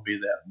like it's going to be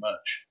that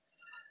much.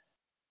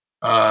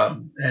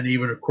 And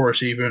even, of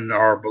course, even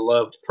our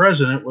beloved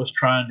president was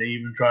trying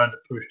to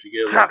push to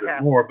get a little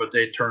bit more, but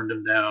they turned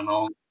him down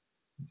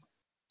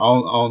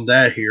on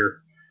that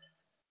here.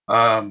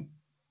 I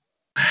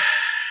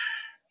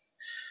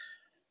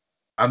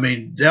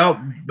mean,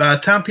 by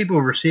the time people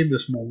receive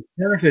this money,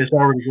 it's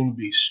already going to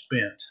be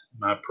spent, in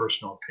my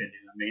personal opinion.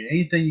 I mean,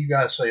 anything you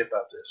guys say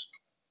about this?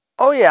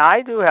 Oh, yeah,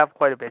 I do have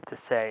quite a bit to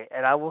say,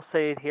 and I will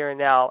say it here and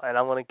now, and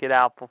I'm going to get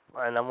out,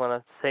 and I'm going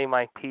to say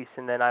my piece,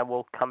 and then I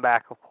will come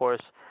back, of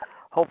course,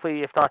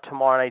 hopefully, if not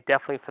tomorrow night,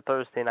 definitely for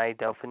Thursday night,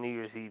 though, for New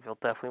Year's Eve, you'll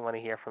definitely want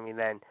to hear from me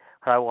then.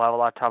 I will have a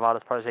lot to talk about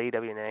as far as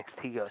AEW and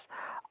NXT goes.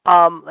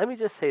 Let me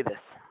just say this.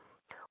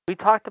 We have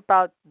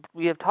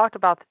talked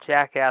about the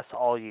Jackass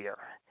all year,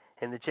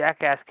 and the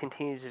Jackass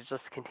continues to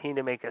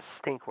make us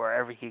stink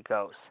wherever he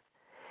goes.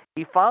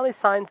 He finally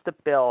signs the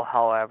bill,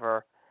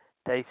 however,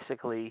 and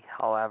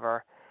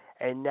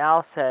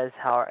now says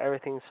how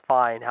everything's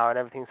fine, how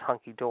everything's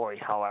hunky-dory,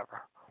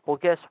 however. Well,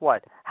 guess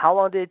what? How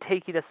long did it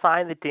take you to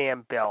sign the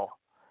damn bill?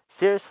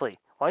 Seriously,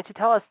 why don't you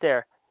tell us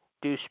there,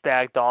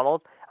 douchebag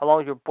Donald, along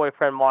with your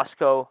boyfriend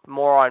Moscow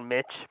moron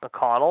Mitch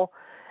McConnell?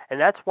 And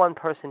that's one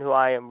person who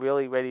I am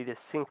really ready to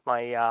sink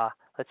my,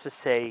 let's just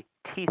say,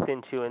 teeth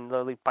into and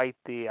literally bite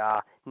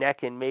the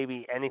neck and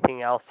maybe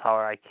anything else,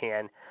 however I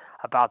can,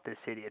 about this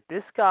idiot.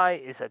 This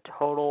guy is a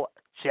total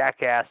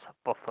jackass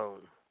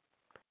buffoon.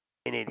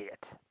 An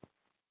idiot.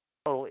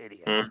 Total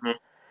idiot. Mm-hmm.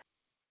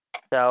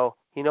 So,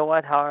 you know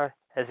what, Howard?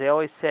 As they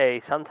always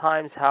say,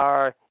 sometimes,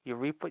 Howard, you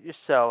reap what you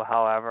sow,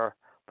 however,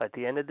 but at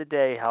the end of the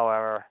day,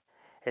 however,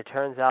 it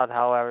turns out,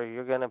 however,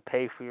 you're going to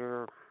pay for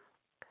your,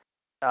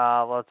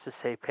 let's just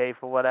say pay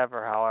for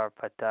whatever, however,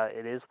 but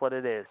it is what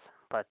it is.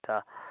 But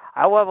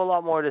I will have a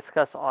lot more to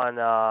discuss on,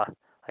 like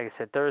I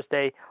said,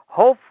 Thursday.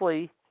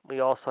 Hopefully, we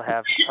also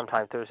have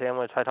sometime Thursday. I'm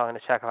going to try talking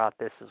to Shaq about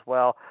this as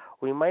well.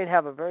 We might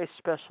have a very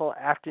special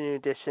afternoon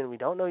edition. We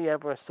don't know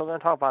yet. We're still going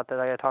to talk about that.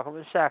 I got to talk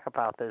with Shaq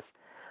about this.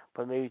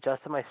 But maybe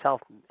Justin,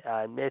 myself,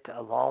 Mitt,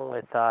 along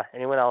with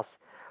anyone else,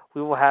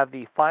 we will have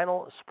the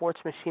final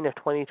Sports Machine of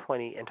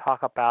 2020 and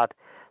talk about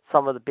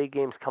some of the big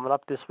games coming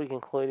up this week,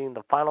 including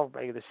the final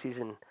regular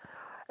season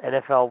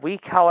NFL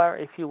week, however,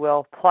 if you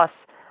will, plus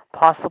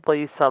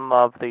possibly some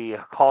of the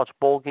college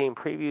bowl game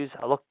previews,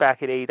 a look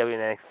back at AEW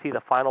and NXT,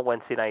 the final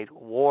Wednesday night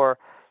war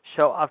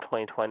show of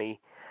 2020,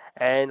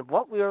 and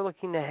what we are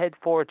looking to head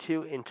forward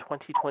to in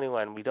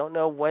 2021. We don't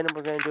know when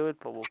we're going to do it,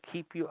 but we'll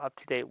keep you up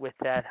to date with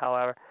that,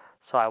 however.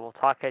 So I will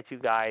talk at you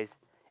guys,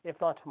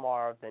 if not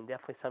tomorrow, then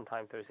definitely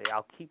sometime Thursday.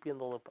 I'll keep you in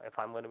the loop if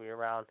I'm going to be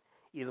around.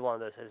 Either one of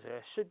those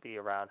I should be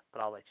around,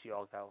 but I'll let you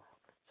all go.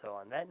 So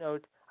on that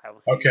note, I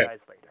will see you guys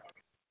later.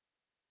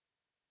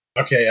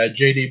 Okay,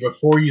 JD,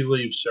 before you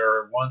leave,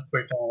 sir, one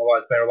quick thing I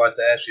would like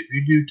to ask you. If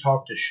you do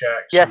talk to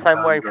Shaq yes, sometime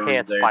I'm wearing during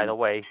pants, the day, by the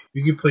way.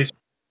 You can please...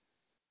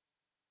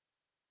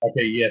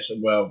 Okay, yes,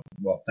 well,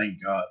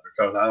 thank God,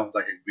 because I don't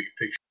think it could be a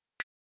picture.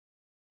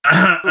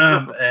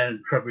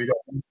 And we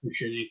don't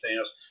appreciate anything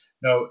else.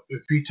 No,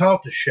 if you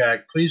talk to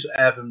Shaq, please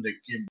ask him to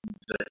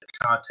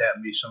contact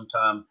me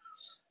sometime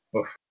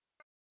before.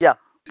 Yeah,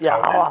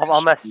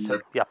 I'll message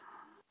him. Yeah.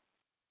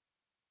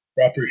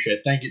 I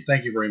appreciate it.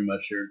 Thank you very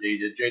much, sir.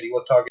 JD,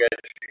 we'll talk at you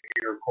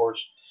here, of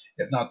course.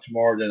 If not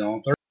tomorrow, then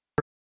on Thursday.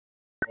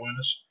 Join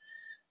us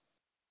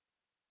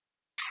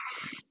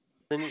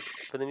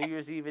for the New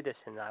Year's Eve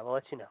edition. I will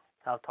let you know.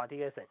 I'll talk to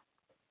you guys then.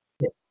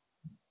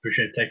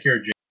 Appreciate it. Take care,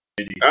 JD.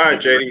 All right,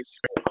 JD.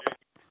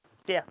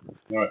 Yeah.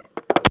 All right.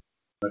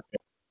 Okay.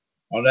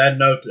 On that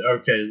note,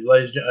 okay,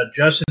 ladies,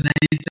 Justin,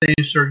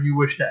 anything, sir, you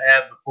wish to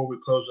add before we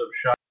close up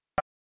shop?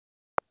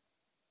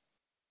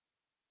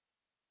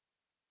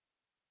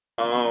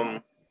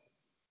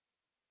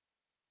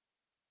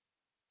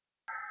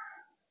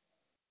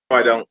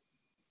 I don't.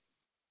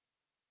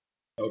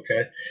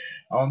 Okay.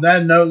 On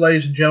that note,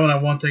 ladies and gentlemen, I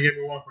want to thank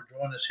everyone for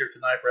joining us here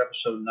tonight for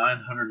episode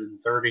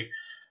 930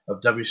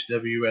 of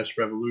WCWUS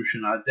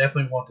Revolution. I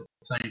definitely want to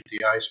thank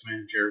the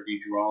Iceman, Jared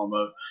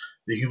DiGirolamo,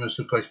 the Human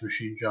Suplex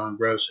Machine, John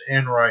Gross,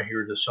 and right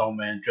here, the Soul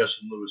Man,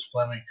 Justin Lewis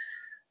Fleming,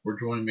 for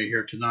joining me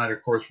here tonight,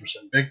 of course, for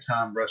some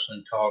big-time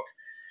wrestling talk,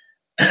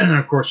 and,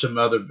 of course, some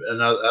other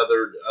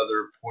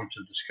points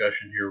of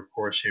discussion here, of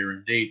course, here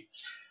indeed.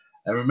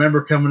 And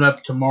remember, coming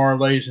up tomorrow,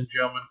 ladies and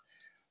gentlemen,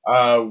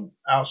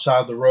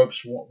 outside the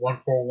ropes,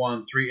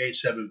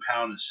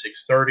 141-387 is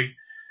 6:30.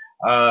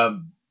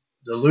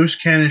 The loose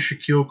cannon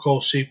Shaquille Cole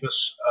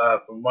Cephas,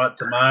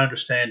 to my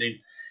understanding,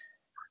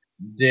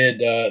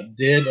 did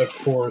of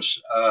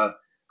course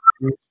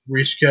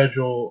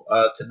reschedule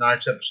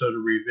tonight's episode to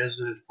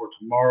revisit it for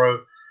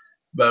tomorrow,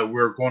 but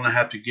we're going to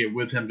have to get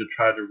with him to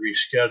try to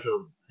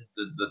reschedule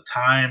the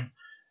time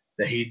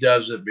that he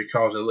does it,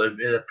 because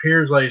it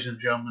appears, ladies and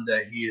gentlemen,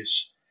 that he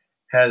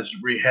has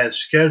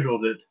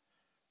scheduled it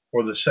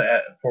for the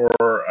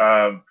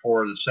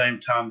same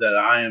time that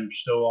I am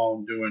still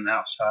on doing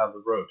outside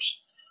the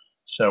ropes.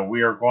 So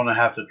we are going to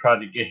have to try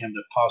to get him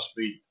to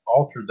possibly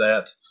alter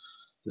that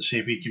to see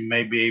if he can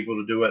maybe able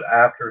to do it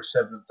after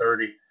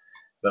 7:30.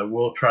 But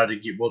we'll try to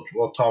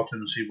we'll talk to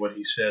him and see what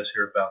he says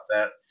here about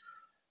that.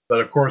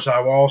 But of course, I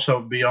will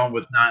also be on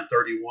with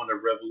 931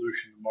 of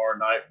Revolution tomorrow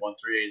night,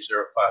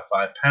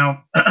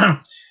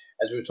 138-055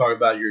 as we talk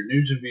about your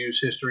news and views,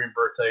 history, and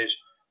birthdays.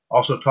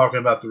 Also talking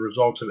about the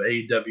results of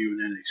AEW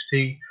and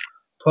NXT,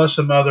 plus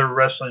some other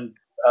wrestling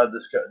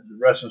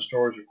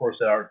stories, of course,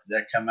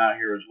 that come out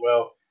here as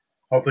well.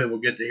 Hopefully, we'll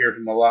get to hear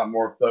from a lot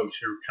more folks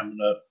here coming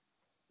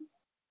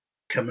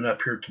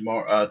up here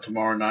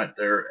tomorrow night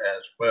there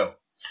as well.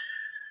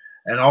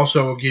 And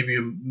also, we'll give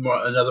you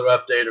another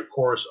update, of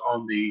course,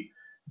 on the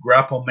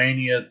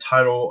Grapplemania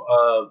title,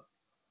 title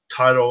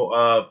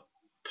title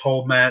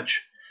pole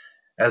match,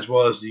 as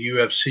well as the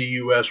UFC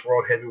US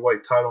World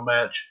Heavyweight title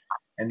match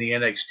and the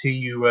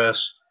NXT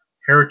US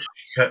Heritage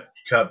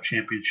Cup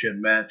Championship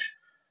match.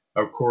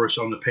 Of course,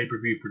 on the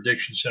pay-per-view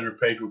prediction center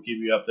page, we'll give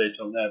you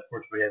updates on that. Of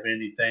course, we have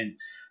anything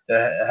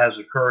that has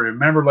occurred. And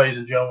remember, ladies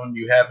and gentlemen,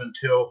 you have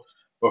until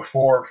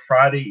before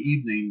Friday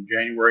evening,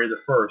 January the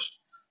 1st,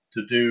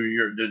 to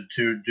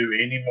do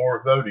any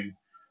more voting,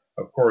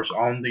 of course,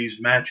 on these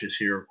matches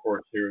here, of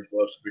course, here as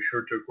well. So be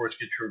sure to, of course,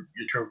 get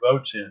your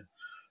votes in.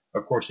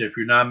 Of course, if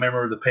you're not a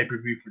member of the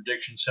pay-per-view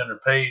prediction center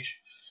page,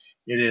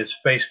 it is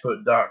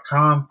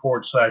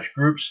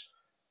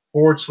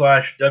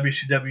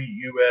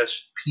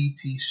facebook.com/groups/WCWUS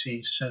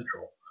PTC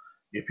Central.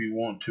 If you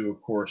want to,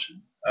 of course,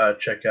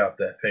 check out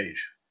that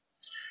page.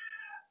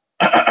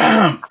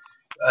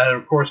 And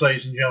of course,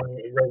 ladies and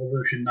gentlemen,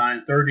 Revolution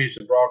 930 is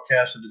a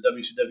broadcast of the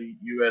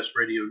WCWUS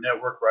Radio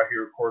Network right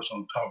here, of course,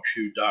 on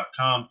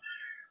TalkShoe.com,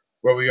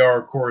 where we are,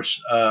 of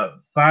course,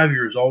 5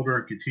 years older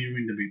and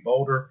continuing to be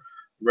bolder.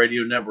 The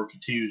radio network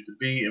continues to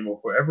be and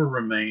will forever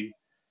remain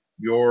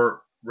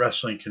your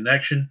wrestling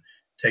connection.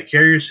 Take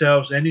care of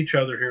yourselves and each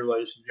other here,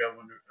 ladies and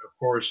gentlemen. Of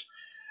course,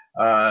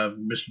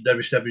 Mr.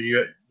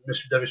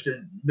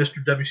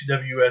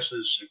 WCWUS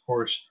is, of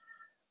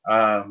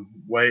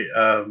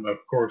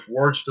course,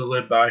 words to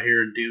live by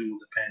here in dealing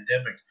with the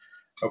pandemic.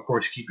 Of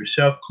course, keep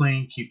yourself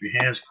clean, keep your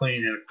hands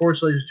clean, and of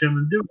course, ladies and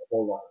gentlemen, do a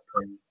whole lot of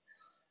training.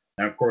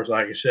 And of course,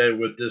 like I said,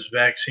 with this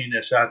vaccine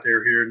that's out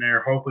there here and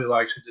there, hopefully,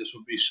 like I said, this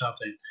will be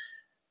something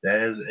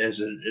that is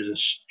a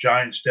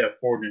giant step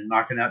forward in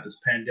knocking out this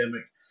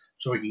pandemic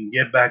so we can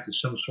get back to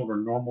some sort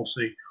of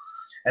normalcy.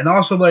 And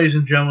also, ladies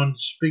and gentlemen,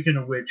 speaking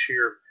of which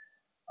here,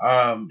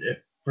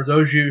 for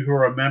those of you who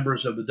are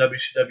members of the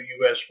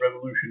WCWUS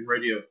Revolution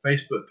Radio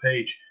Facebook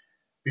page,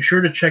 be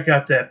sure to check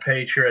out that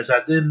page here, as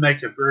I did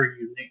make a very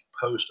unique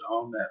post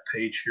on that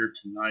page here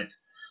tonight.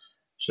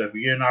 So if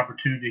you get an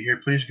opportunity here,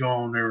 please go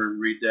on there and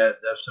read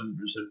that. That's a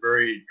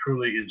very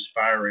truly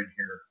inspiring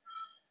here,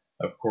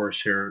 of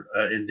course, here,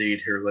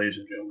 indeed, here, ladies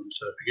and gentlemen.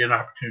 So if you get an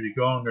opportunity,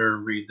 go on there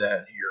and read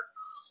that here,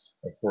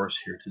 of course,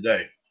 here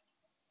today.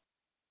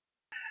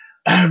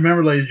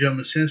 Remember, ladies and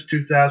gentlemen, since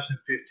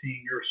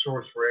 2015, your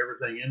source for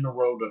everything in the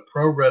world of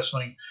pro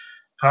wrestling,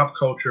 pop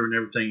culture, and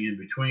everything in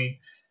between.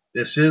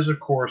 This is, of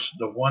course,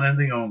 the one and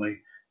the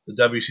only, the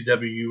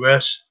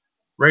WCWUS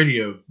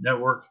Radio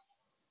Network.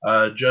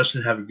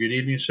 Justin, have a good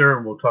evening, sir,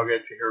 and we'll talk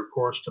at you here, of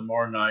course,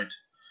 tomorrow night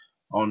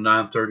on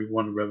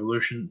 931 The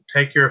Revolution.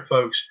 Take care,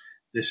 folks.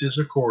 This is,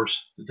 of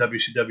course, the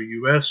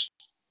WCWUS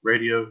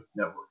Radio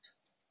Network.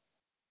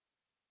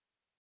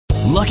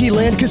 Lucky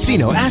Land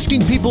Casino,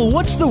 asking people,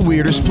 what's the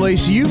weirdest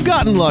place you've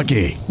gotten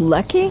lucky?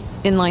 Lucky?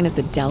 In line at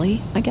the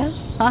deli, I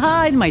guess?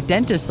 Aha, in my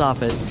dentist's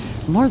office.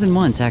 More than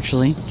once,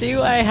 actually.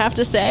 Do I have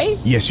to say?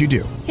 Yes, you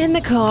do. In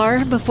the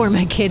car before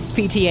my kids'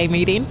 PTA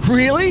meeting.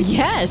 Really?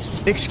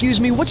 Yes. Excuse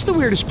me, what's the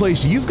weirdest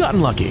place you've gotten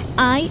lucky?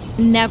 I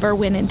never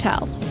win and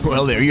tell.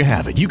 Well, there you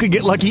have it. You can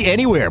get lucky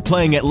anywhere,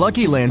 playing at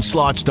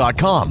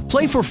LuckyLandSlots.com.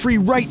 Play for free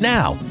right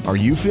now. Are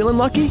you feeling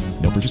lucky?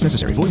 No purchase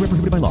necessary. Void where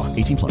prohibited by law.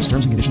 18+.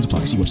 Terms and conditions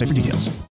apply. See website for details.